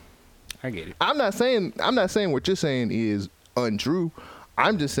 Like, I get it. I'm not saying what you're saying is untrue.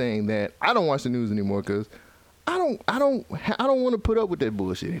 I'm just saying that I don't watch the news anymore because I don't want to put up with that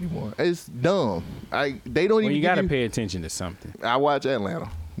bullshit anymore. It's dumb. They don't even. You got to pay attention to something. I watch Atlanta.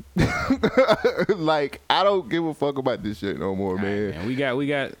 Like, I don't give a fuck about this shit no more, man. Right, man. We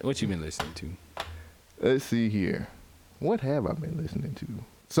got what you been listening to? Let's see here. What have I been listening to?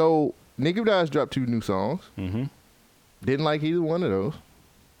 So Nicki Minaj dropped 2 new songs. Didn't like either one of those.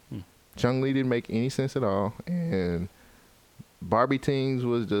 Chung Lee didn't make any sense at all, and Barbie Tings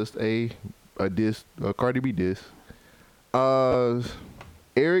was just a diss, a Cardi B diss.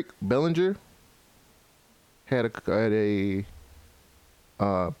 Eric Bellinger had a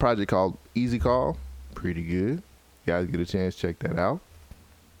project called Easy Call. Pretty good. You guys get a chance, check that out.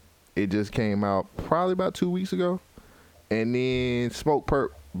 It just came out probably about 2 weeks ago. And then Smoke Perp,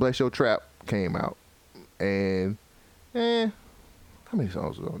 Bless Your Trap came out. And how many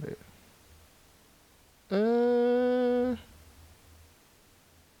songs was on there?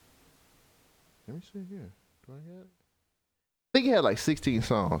 Let me see here. Do I have it? I think he had like 16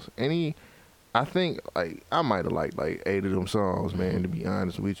 songs. And I think like I might have liked like 8 of them songs, man, to be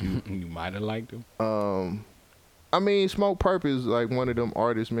honest with you. You might have liked them. I mean, Smoke Perp is like one of them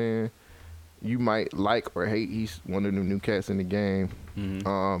artists, man, you might like or hate. He's one of them new cats in the game.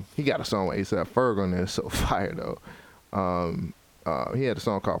 He got a song with A$AP Ferg on there, so fire though. He had a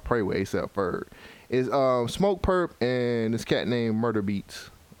song called Pray with A$AP Ferg. It's Smoke Perp and this cat named Murder Beats.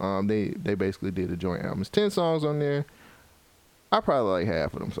 They basically did a joint album. It's 10 songs on there. I probably like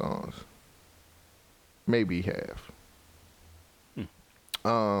half of them songs. Maybe half.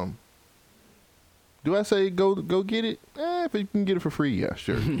 Do I say go get it? If you can get it for free, yeah,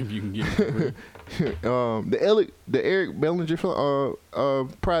 sure. If you can get it for free. The Eric Bellinger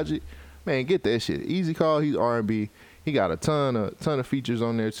project, man, get that shit. Easy Call, he's R&B. He got a ton of features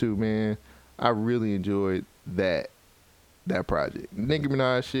on there too, man. I really enjoyed that project. Nicki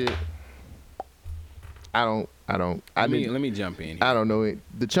Minaj shit. Let me jump in here. I don't know it.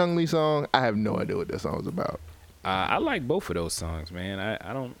 The Chung Lee song, I have no idea what that song's about. I like both of those songs, man.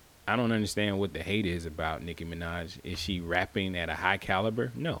 I don't understand what the hate is about Nicki Minaj. Is she rapping at a high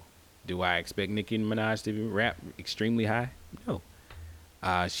caliber? No. Do I expect Nicki Minaj to rap extremely high? No.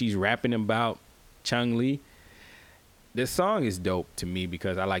 She's rapping about Chung Lee. The song is dope to me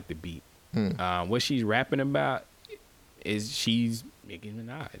because I like the beat. What she's rapping about is she's Nicki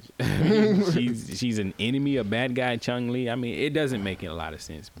Minaj. she's an enemy, a bad guy, Chung Lee. I mean, it doesn't make a lot of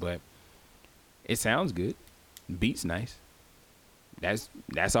sense, but it sounds good. The beat's nice. That's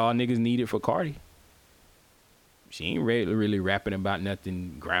all niggas needed for Cardi. She ain't really rapping about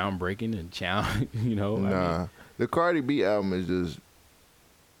nothing groundbreaking and challenge, you know. Nah, I mean, the Cardi B album is just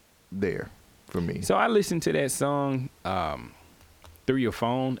there for me. So I listened to that song Through Your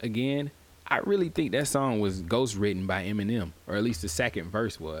Phone again. I really think that song was ghostwritten by Eminem, or at least the second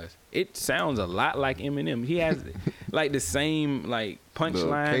verse was. It sounds a lot like Eminem. He has like the same like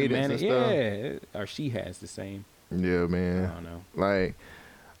punchline, man. Yeah, or she has the same. Yeah, man. I don't know. Like,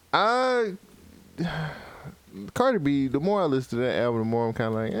 Cardi B, the more I listen to that album, the more I'm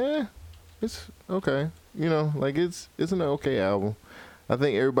kind of like, it's okay. You know, like it's an okay album. I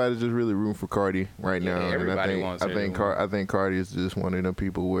think everybody's just really rooting for Cardi right now. Everybody wants her to win. I think Cardi is just one of them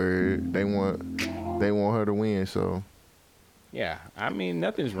people where they want her to win. So yeah, I mean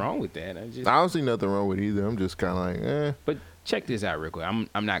nothing's wrong with that. I don't see nothing wrong with it either. I'm just kind of like, But check this out real quick.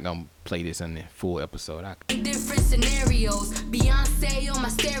 I'm not gonna play this on the full episode. Different scenarios. Beyonce on my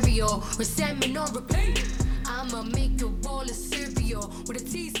stereo. Resentment on repeat. I'ma make a bowl of cereal with a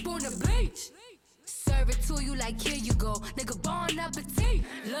teaspoon of bleach. Serve it to you like here you go, nigga. Bon appetit.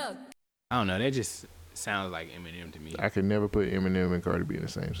 Look. I don't know. That just sounds like Eminem to me. I could never put Eminem and Cardi B in the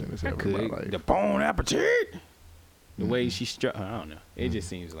same sentence ever in my life. The bon appetit. The way she struck, I don't know. It just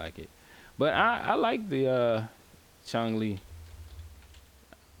seems like it. But I like the Chung Lee.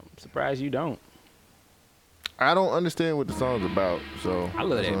 I'm surprised you don't. I don't understand what the song's about. So I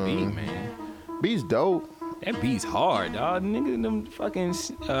love that beat, man. Beat's dope. That beat's hard, dog. Nigga, them fucking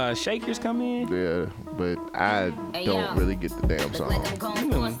shakers come in. Yeah, but I don't really get the damn song. Dunk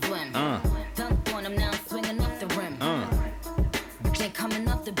on him now, swinging off the rim. They coming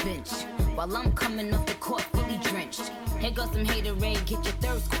off the bench while I'm coming off the court, fully drenched. Here goes some haterade, get your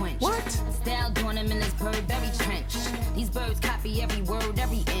thirst quenched. What? Style doing him in this Burberry trench. These birds copy every word,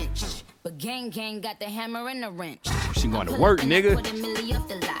 every inch. But gang got the hammer and the wrench. She going to work, nigga.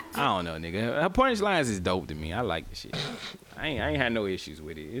 I don't know, nigga. Her punchlines is dope to me. I like the shit. I ain't had no issues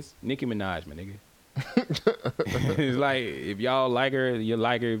with it. It's Nicki Minaj, my nigga. It's like, if y'all like her, you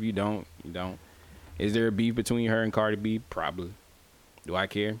like her. If you don't, you don't. Is there a beef between her and Cardi B? Probably. Do I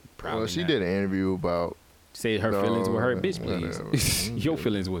care? Probably. Well, she not. did an interview about. Said her feelings were hurt. Bitch, please. Your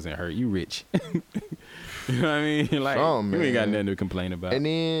feelings wasn't hurt. You rich. You know what I mean? Like, you ain't got nothing to complain about. And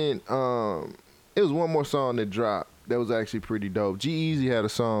then it was one more song that dropped that was actually pretty dope. G-Eazy had a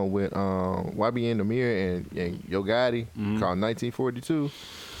song with YBN Amir and Yo Gotti called 1942.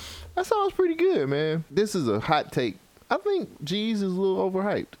 That song's pretty good, man. This is a hot take. I think G-Eazy is a little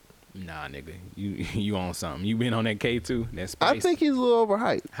overhyped. Nah, nigga. You on something. You been on that K2? That Spice? I think he's a little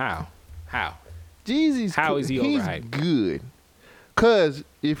overhyped. How? Jeezy's How is he he's overhyped? Good. Cause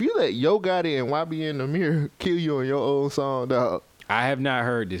if you let Yo Gotti and YBN Amir kill you on your own song, dog. I have not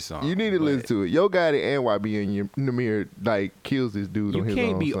heard this song. You need to listen to it. Yo Gotti and YBN Amir like kills this dude on his own song. You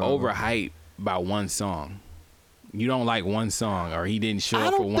can't be overhyped by one song. You don't like one song, or he didn't show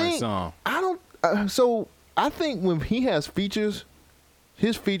up for one song. So I think when he has features,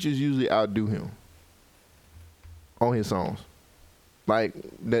 his features usually outdo him on his songs. Like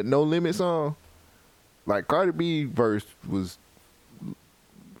that No Limit song. Like Cardi B verse was a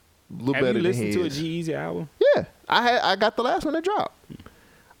little better than his. Have you listened to a G-Eazy album? Yeah, I got the last one that dropped.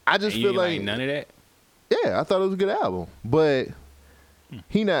 I just feel like none of that. Yeah, I thought it was a good album, but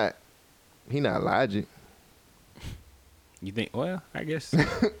he not Logic. You think? Well, I guess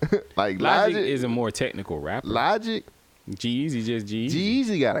like Logic is a more technical rapper. Logic, G-Eazy just G-Eazy.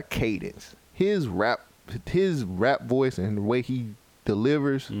 G-Eazy got a cadence. His rap voice and the way he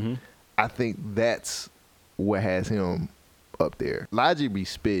delivers. I think that's what has him up there. Logic be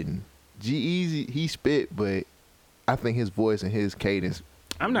spitting. G-Eazy, he spit, but I think his voice and his cadence.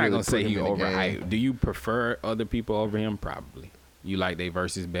 I'm not really gonna say put he him in the game. overhyped. Do you prefer other people over him? Probably. You like their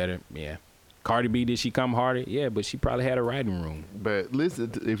verses better? Yeah. Cardi B, did she come harder? Yeah, but she probably had a writing room. But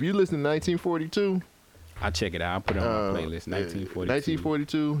listen, if you listen to 1942, I'll check it out. I'll put it on my playlist.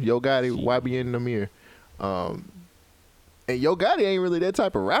 1942, Yo Gotti, YBN Amir. And Yo Gotti ain't really that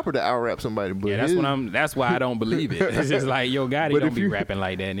type of rapper to out rap somebody. But yeah, that's why I don't believe it. It's just like Yo Gotti don't be rapping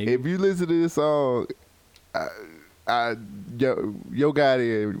like that, nigga. If you listen to this song, Yo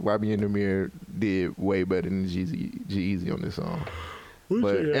Gotti and YBN Amir did way better than G-Eazy on this song.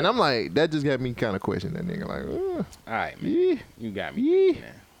 And I'm like, that just got me kind of questioning that nigga. Like, all right, man. You got me.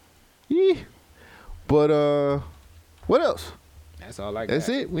 Yeah. But what else? That's all I got. That's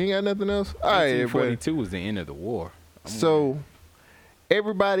it. We ain't got nothing else. All right, 1942 was the end of the war. So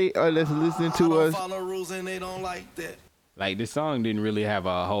everybody that's listening to us, follow rules and they don't like that. Like, this song didn't really have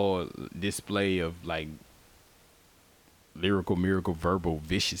a whole display of like lyrical, miracle, verbal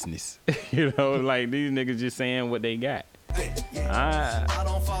viciousness. You know, like these niggas just saying what they got. I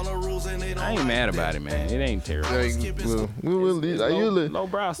ain't mad about it, man. It ain't terrible. Low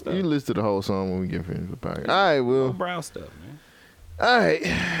brow stuff. You listen to the whole song when we get finished with the podcast. All right, Will. Low brow stuff, man. All right,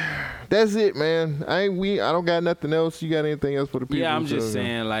 that's it, man. I don't got nothing else. You got anything else for the people? Yeah, I'm just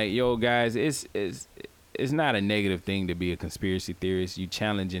saying, like, yo, guys, it's not a negative thing to be a conspiracy theorist. You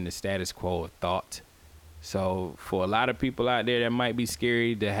challenging the status quo of thought. So for a lot of people out there, that might be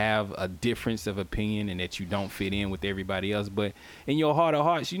scary to have a difference of opinion and that you don't fit in with everybody else. But in your heart of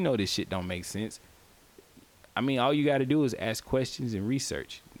hearts, you know this shit don't make sense. I mean, all you got to do is ask questions and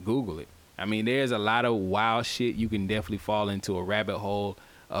research. Google it. I mean, there's a lot of wild shit. You can definitely fall into a rabbit hole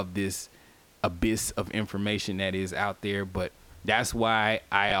of this abyss of information that is out there. But that's why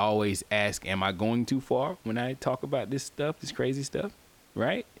I always ask, am I going too far when I talk about this stuff, this crazy stuff?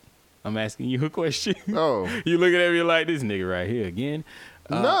 Right? I'm asking you a question. Oh. You looking at me like this nigga right here again?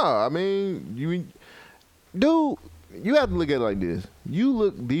 No, I mean, dude, you have to look at it like this. You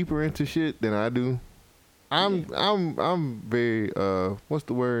look deeper into shit than I do. I'm very what's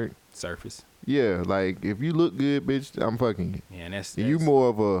the word? Surface. Yeah, like if you look good, bitch, I'm fucking you. Yeah, and that's you more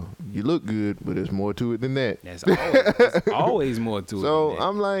of a you look good, but there's more to it than that. That's always more to it. So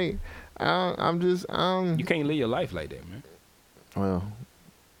I'm like, I'm just you can't live your life like that, man. Well,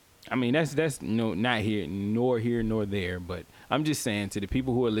 I mean that's not here nor there, but I'm just saying to the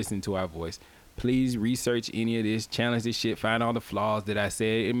people who are listening to our voice, please research any of this, challenge this shit, find all the flaws that I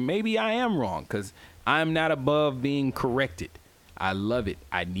said, and maybe I am wrong because I'm not above being corrected. I love it.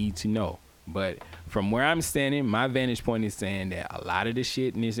 I need to know. But from where I'm standing, my vantage point is saying that a lot of the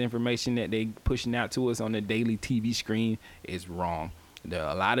shit and this information that they pushing out to us on the daily TV screen is wrong.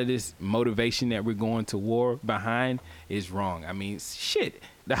 A lot of this motivation that we're going to war behind is wrong. I mean, shit,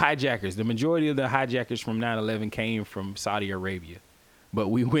 the hijackers, the majority of the hijackers from 9/11 came from Saudi Arabia, but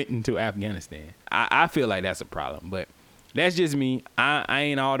we went into Afghanistan. I feel like that's a problem, but that's just me. I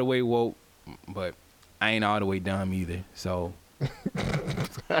ain't all the way woke, but I ain't all the way dumb either. So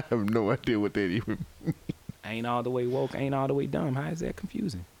I have no idea what that even means. I ain't all the way woke, ain't all the way dumb. How is that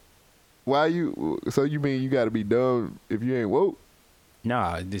confusing? Why so you mean you got to be dumb if you ain't woke?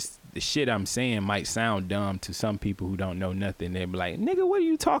 Nah, the shit I'm saying might sound dumb to some people who don't know nothing. They'll be like, nigga, what are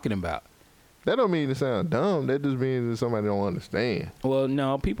you talking about? That don't mean to sound dumb. That just means that somebody don't understand. Well,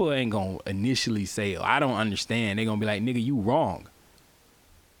 no, people ain't going to initially say, I don't understand. They're going to be like, nigga, you wrong.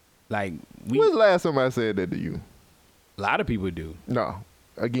 Like, when's the last time I said that to you? A lot of people do. No.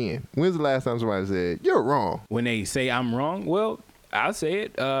 Again, when's the last time somebody said, you're wrong? When they say I'm wrong, well, I'll say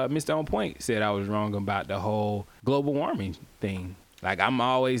it. Mr. On Point said I was wrong about the whole global warming thing. Like, I'm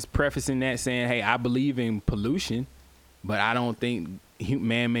always prefacing that saying, hey, I believe in pollution, but I don't think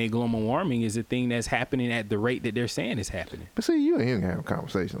man-made global warming is a thing that's happening at the rate that they're saying it's happening. But see, you and him can have a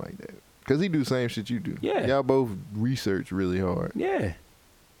conversation like that. Because he do the same shit you do. Yeah. Y'all both research really hard. Yeah.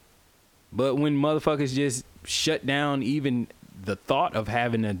 But when motherfuckers just shut down even the thought of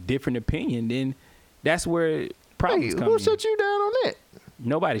having a different opinion, then that's where problems come in. Who shut you down on that?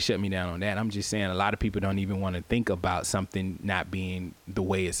 Nobody shut me down on that. I'm just saying a lot of people don't even want to think about something not being the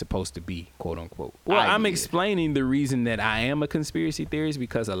way it's supposed to be, quote unquote. Well, I'm explaining the reason that I am a conspiracy theorist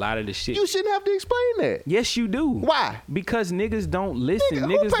because a lot of the shit. You shouldn't have to explain that. Yes, you do. Why? Because niggas don't listen.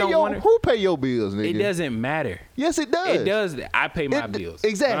 Niggas don't want to. Who pay your bills, nigga? It doesn't matter. Yes, it does. It does. I pay my bills.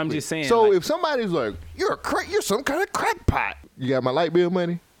 Exactly. But I'm just saying. So if somebody's like, you're some kind of crackpot. You got my light bill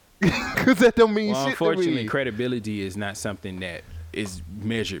money? Because that don't mean shit to me. Unfortunately, credibility is not something that is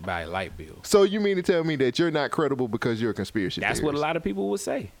measured by a light bill. So you mean to tell me that you're not credible because you're a conspiracy theorist? That's what a lot of people would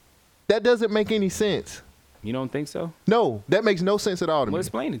say. That doesn't make any sense. You don't think so? No, that makes no sense at all to me. Well,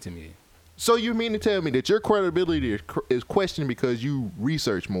 explain it to me then. So you mean to tell me that your credibility is questioned because you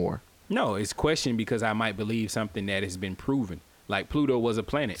research more? No, it's questioned because I might believe something that has been proven. Like Pluto was a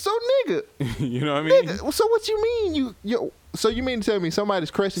planet. So nigga. You know what I mean? Nigga, so what you mean? So you mean to tell me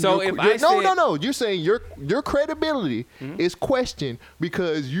somebody's questioning so your... if I said, No. You're saying your credibility is questioned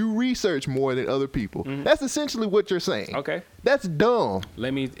because you research more than other people. That's essentially what you're saying. Okay. That's dumb.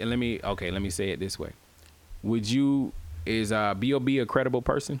 Let me say it this way. Is B.O.B. a credible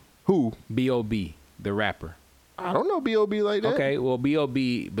person? Who? B.O.B., the rapper. I don't know B.O.B. like that. Okay, well,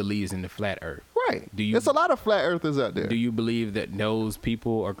 B.O.B. believes in the flat earth. Right. There's a lot of flat earthers out there. Do you believe that those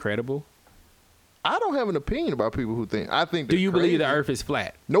people are credible? I don't have an opinion about people who think. I think. Do you believe the earth is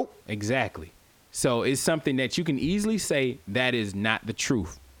flat? Nope. Exactly. So it's something that you can easily say that is not the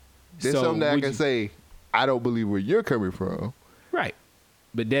truth. There's something that I can say, I don't believe where you're coming from. Right.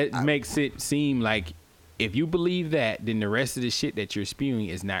 But that makes it seem like if you believe that, then the rest of the shit that you're spewing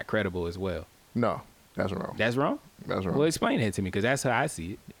is not credible as well. No, that's wrong. That's wrong? That's wrong. Well, explain that to me because that's how I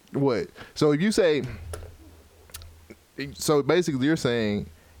see it. What? So if you say, so basically you're saying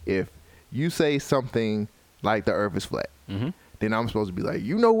if you say something like the earth is flat, then I'm supposed to be like,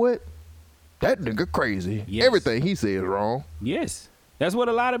 you know what? That nigga crazy. Yes. Everything he said is wrong. Yes. That's what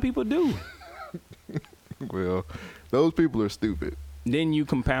a lot of people do. Well, those people are stupid. Then you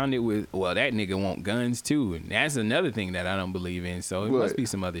compound it with, well, that nigga want guns too, and that's another thing that I don't believe in. So it must be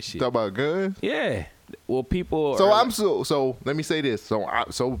some other shit. Talk about guns? Yeah. Well, people. So so let me say this.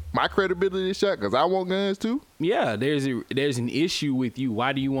 So my credibility is shot because I want guns too. Yeah, there's an issue with you.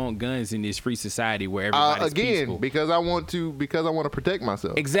 Why do you want guns in this free society where everybody's peaceful? Because I want to protect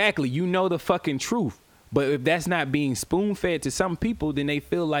myself. Exactly. You know the fucking truth. But if that's not being spoon-fed to some people, then they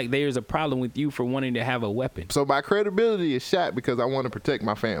feel like there's a problem with you for wanting to have a weapon. So my credibility is shot because I want to protect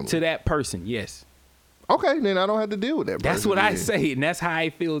my family. To that person, yes. Okay, then I don't have to deal with that person. That's what I say, and that's how I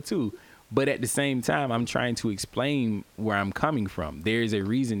feel too. But at the same time, I'm trying to explain where I'm coming from. There's a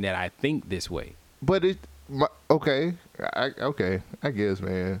reason that I think this way. But okay, I guess,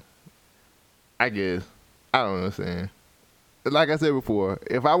 man. I guess. I don't understand. Like I said before,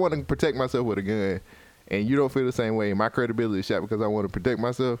 if I want to protect myself with a gun and you don't feel the same way, my credibility is shot because I want to protect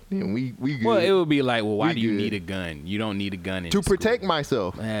myself, then we good. Well, it would be like, well, why do you need a gun? You don't need a gun to protect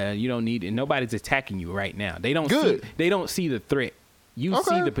myself. You don't need it. Nobody's attacking you right now. They don't see the threat. You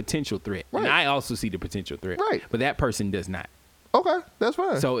see the potential threat. Right. And I also see the potential threat. Right. But that person does not. Okay, that's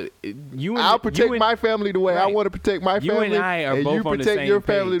fine. So I'll protect my family the way I want to protect my family. You and I are both on the same page. You protect your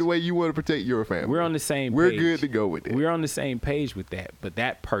family the way you want to protect your family. We're on the same page. We're good to go with that. We're on the same page with that. But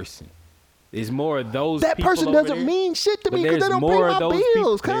that person, there's more of those people. That person doesn't mean shit to me because they don't pay my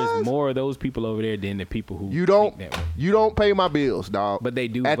bills, There's more of those people over there than the people who you don't pay my bills, dog. But they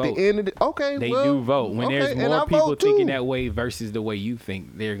do at vote. the end of the they do vote. When there's more people thinking that way versus the way you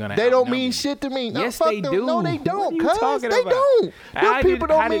think, they're gonna. They don't mean shit to me. No, yes, they do. No, they don't. What are you talking about? They don't. How people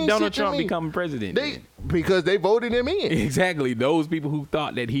don't how mean did Donald shit to Trump me. become president? Because they voted him in. Exactly. Those people who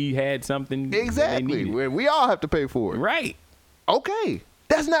thought that he had something. Exactly. We all have to pay for it. Right. Okay.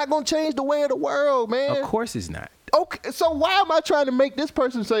 That's not going to change the way of the world, man. Of course it's not. Okay, so why am I trying to make this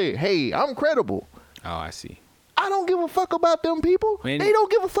person say, hey, I'm credible? Oh, I see. I don't give a fuck about them people. They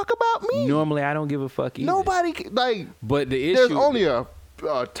don't give a fuck about me. Normally, I don't give a fuck either. Nobody, but the issue... There's only a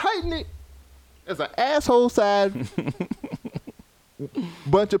tight-knit, there's an asshole-side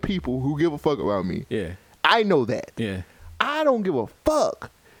bunch of people who give a fuck about me. Yeah. I know that. Yeah. I don't give a fuck.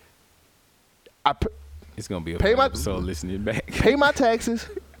 It's going to be a fun episode listening back. Pay my taxes.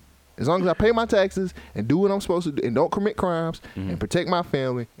 As long as I pay my taxes and do what I'm supposed to do and don't commit crimes and protect my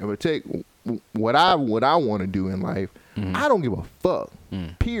family and protect what I want to do in life, I don't give a fuck.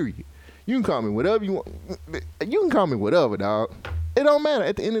 Period. You can call me whatever you want. You can call me whatever, dog. It don't matter.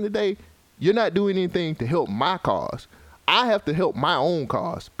 At the end of the day, you're not doing anything to help my cause. I have to help my own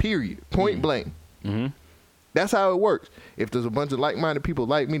cause. Period. Point blank. That's how it works. If there's a bunch of like-minded people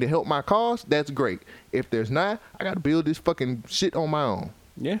like me to help my cause, that's great. If there's not, I got to build this fucking shit on my own.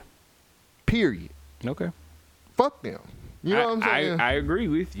 Yeah. Period. Okay. Fuck them. You know what I'm saying? I agree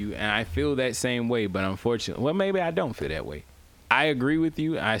with you, and I feel that same way, but unfortunately, well, maybe I don't feel that way. I agree with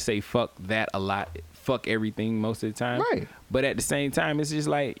you. I say fuck that a lot. Fuck everything most of the time. Right. But at the same time, it's just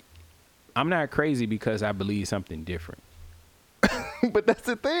like, I'm not crazy because I believe something different. But that's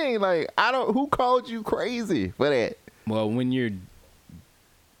the thing. Like, who called you crazy for that? Well, when you're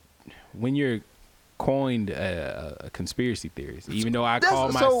coined a conspiracy theorist, even though I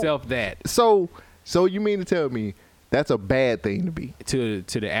call myself that. So you mean to tell me that's a bad thing to be? To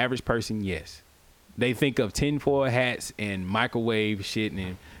the average person, yes. They think of tinfoil hats and microwave shit,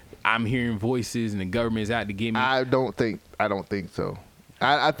 and I'm hearing voices, and the government's out to get me. I don't think so.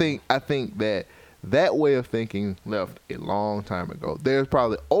 I think that way of thinking left a long time ago. There's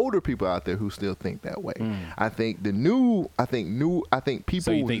probably older people out there who still think that way. I think people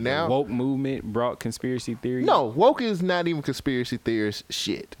So you think now the woke movement brought conspiracy theory? No, woke is not even conspiracy theorist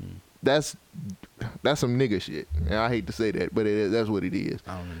shit. That's some nigga shit. And I hate to say that, but that's what it is.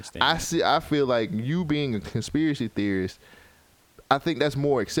 I don't understand. I feel like you being a conspiracy theorist, I think that's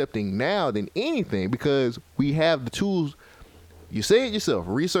more accepting now than anything because we have the tools. You say it yourself,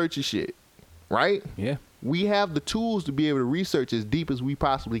 research your shit. Right? Yeah. We have the tools to be able to research as deep as we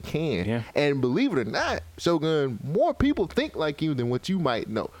possibly can. Yeah. And believe it or not, Shogun, more people think like you than what you might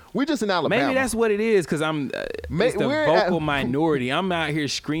know. We're just in Alabama. Maybe that's what it is, because it's the vocal minority. I'm out here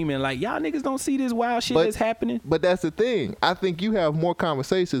screaming like, y'all niggas don't see this wild shit that's happening. But that's the thing. I think you have more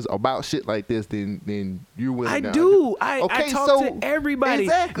conversations about shit like this than you're willing I to do. I talk to everybody.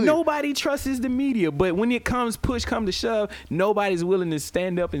 Exactly. Nobody trusts the media, but when it push comes to shove, nobody's willing to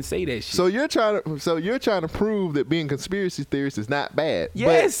stand up and say that shit. So you're trying to prove that being conspiracy theorist is not bad.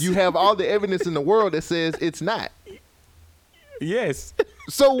 Yes. But you have all the evidence in the world that says it's not. Yes.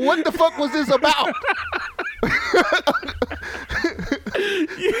 So what the fuck was this about?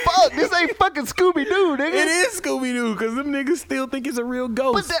 Fuck, this ain't fucking Scooby-Doo, nigga. It is Scooby-Doo, because them niggas still think it's a real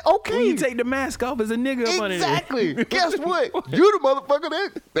ghost. But okay. When you take the mask off, it's a nigga up under there. Exactly. Guess what? You the motherfucker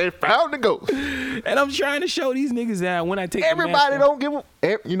that they found the ghost. And I'm trying to show these niggas that when I take everybody the mask off, don't give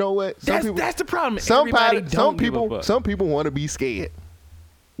a... You know what? That's the problem. Everybody don't give a fuck. Some people want to be scared.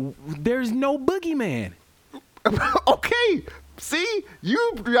 There's no boogeyman. Okay. See,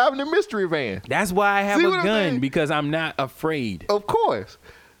 you driving the mystery van. That's why I have a gun, because I'm not afraid. Of course.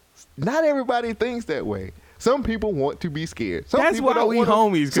 Not everybody thinks that way. Some people want to be scared. That's why we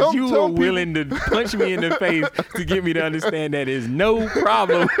homies, because you were willing to punch me in the face to get me to understand that is no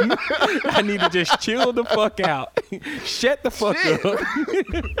problem. I need to just chill the fuck out. Shut the fuck up.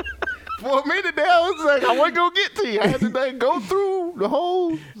 For a minute there, I was like, I wasn't going to get to you. I had to like, go through the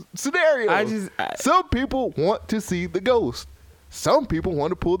whole scenario. Some people want to see the ghost. Some people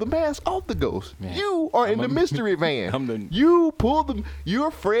want to pull the mask off the ghost. Man, you are in the mystery van. You pull them. You're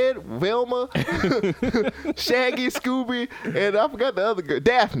Fred, Velma, Shaggy, Scooby, and I forgot the other girl,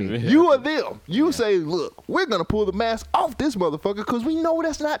 Daphne. Yeah. You are them. You say, look, we're going to pull the mask off this motherfucker because we know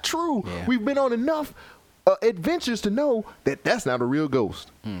that's not true. Yeah. We've been on enough adventures to know that that's not a real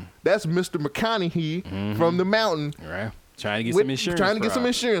ghost. That's Mr. McConaughey from the mountain. Right. Trying to get some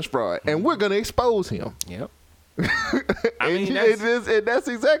insurance fraud. And we're going to expose him. Yep. That's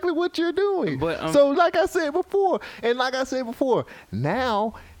exactly what you're doing. But, so like I said before,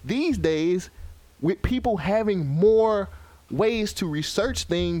 now these days with people having more ways to research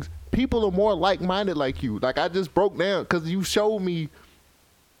things, people are more like-minded like you. Like I just broke down because you've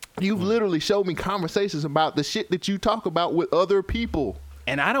literally showed me conversations about the shit that you talk about with other people.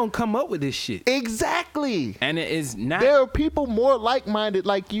 And I don't come up with this shit. Exactly. And it is not. There are people more like-minded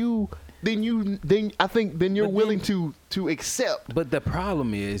like you than you're willing to accept. But the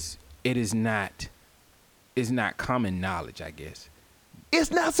problem is, it's not common knowledge, I guess.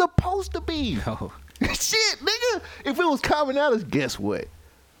 It's not supposed to be. No. Shit, nigga. If it was common knowledge, guess what?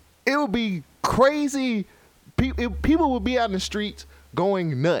 It would be crazy. People would be out in the streets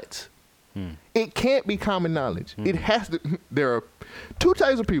going nuts. It can't be common knowledge. It has to. There are two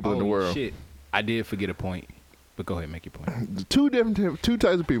types of people in the world. Shit. I did forget a point. But go ahead, make your point. Two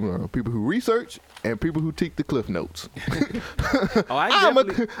types of people: people who research and people who take the Cliff Notes. I'm a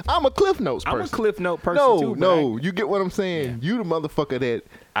Cliff Notes person. I'm a Cliff Note person too. No, you get what I'm saying. Yeah. You the motherfucker that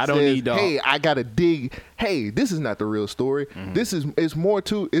I don't need dog. Hey, I gotta dig. Hey, this is not the real story. This is more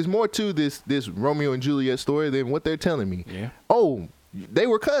to this Romeo and Juliet story than what they're telling me. Yeah. Oh, they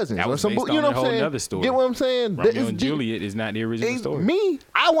were cousins. That was based on a whole other story. Get what I'm saying? Romeo and Juliet is not the original story. Me,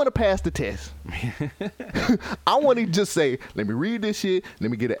 I want to pass the test. I want to just say, let me read this shit,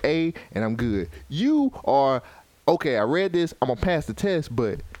 let me get an A, and I'm good. You are, okay, I read this, I'm going to pass the test,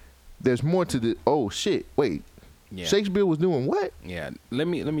 but there's more to the, oh shit, wait. Yeah. Shakespeare was doing what? Yeah, let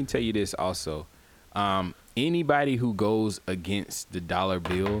me tell you this also. Anybody who goes against the dollar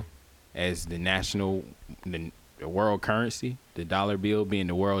bill as the world currency, the dollar bill being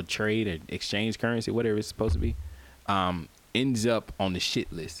the world trade or exchange currency, whatever it's supposed to be, ends up on the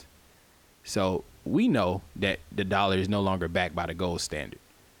shit list. So we know that the dollar is no longer backed by the gold standard.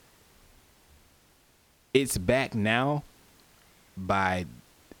 It's backed now by,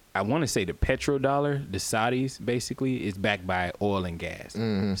 I want to say, the petrodollar. The Saudis basically is backed by oil and gas.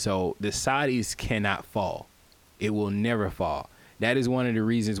 So the Saudis cannot fall. It will never fall. That is one of the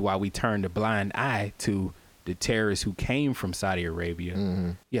reasons why we turned a blind eye to the terrorists who came from Saudi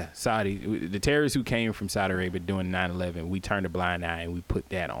Arabia. Yeah, the terrorists who came from Saudi Arabia during 9/11, we turned a blind eye and we put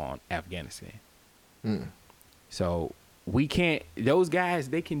that on Afghanistan. So we can't, those guys,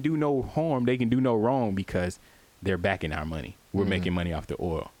 they can do no harm, they can do no wrong because they're backing our money. We're making money off the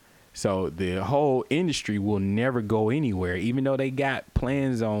oil. So the whole industry will never go anywhere, even though they got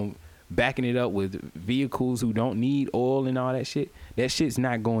plans on backing it up with vehicles who don't need oil and all that shit. That shit's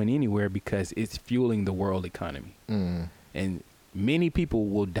not going anywhere because it's fueling the world economy. And many people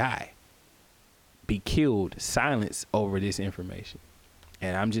will die, be killed, silenced over this information.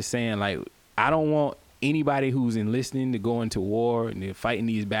 And I'm just saying, like, I don't want anybody who's enlisting to go into war and they're fighting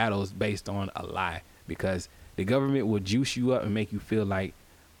these battles based on a lie, because the government will juice you up and make you feel like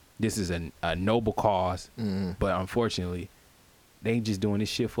this is a noble cause. But unfortunately, they ain't just doing this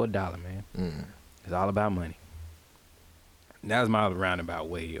shit for $1, man. It's all about money. That was my roundabout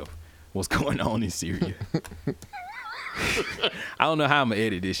way of what's going on in Syria. I don't know how I'm going to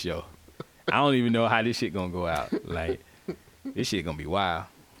edit this show. I don't even know how this shit going to go out. Like, this shit going to be wild.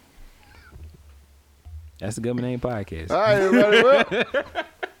 That's the Government Name Podcast. All right, everybody. Well,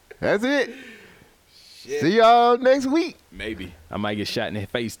 that's it. See y'all next week. Maybe. I might get shot in the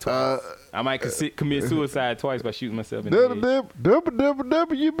face twice. I might commit suicide twice by shooting myself in the head.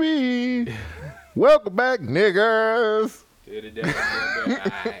 WB. Welcome back, niggas.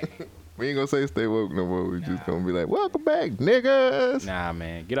 We ain't gonna say stay woke no more. We just gonna be like, welcome back, niggas. Nah,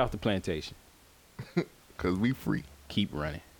 man. Get off the plantation. Cause we free. Keep running.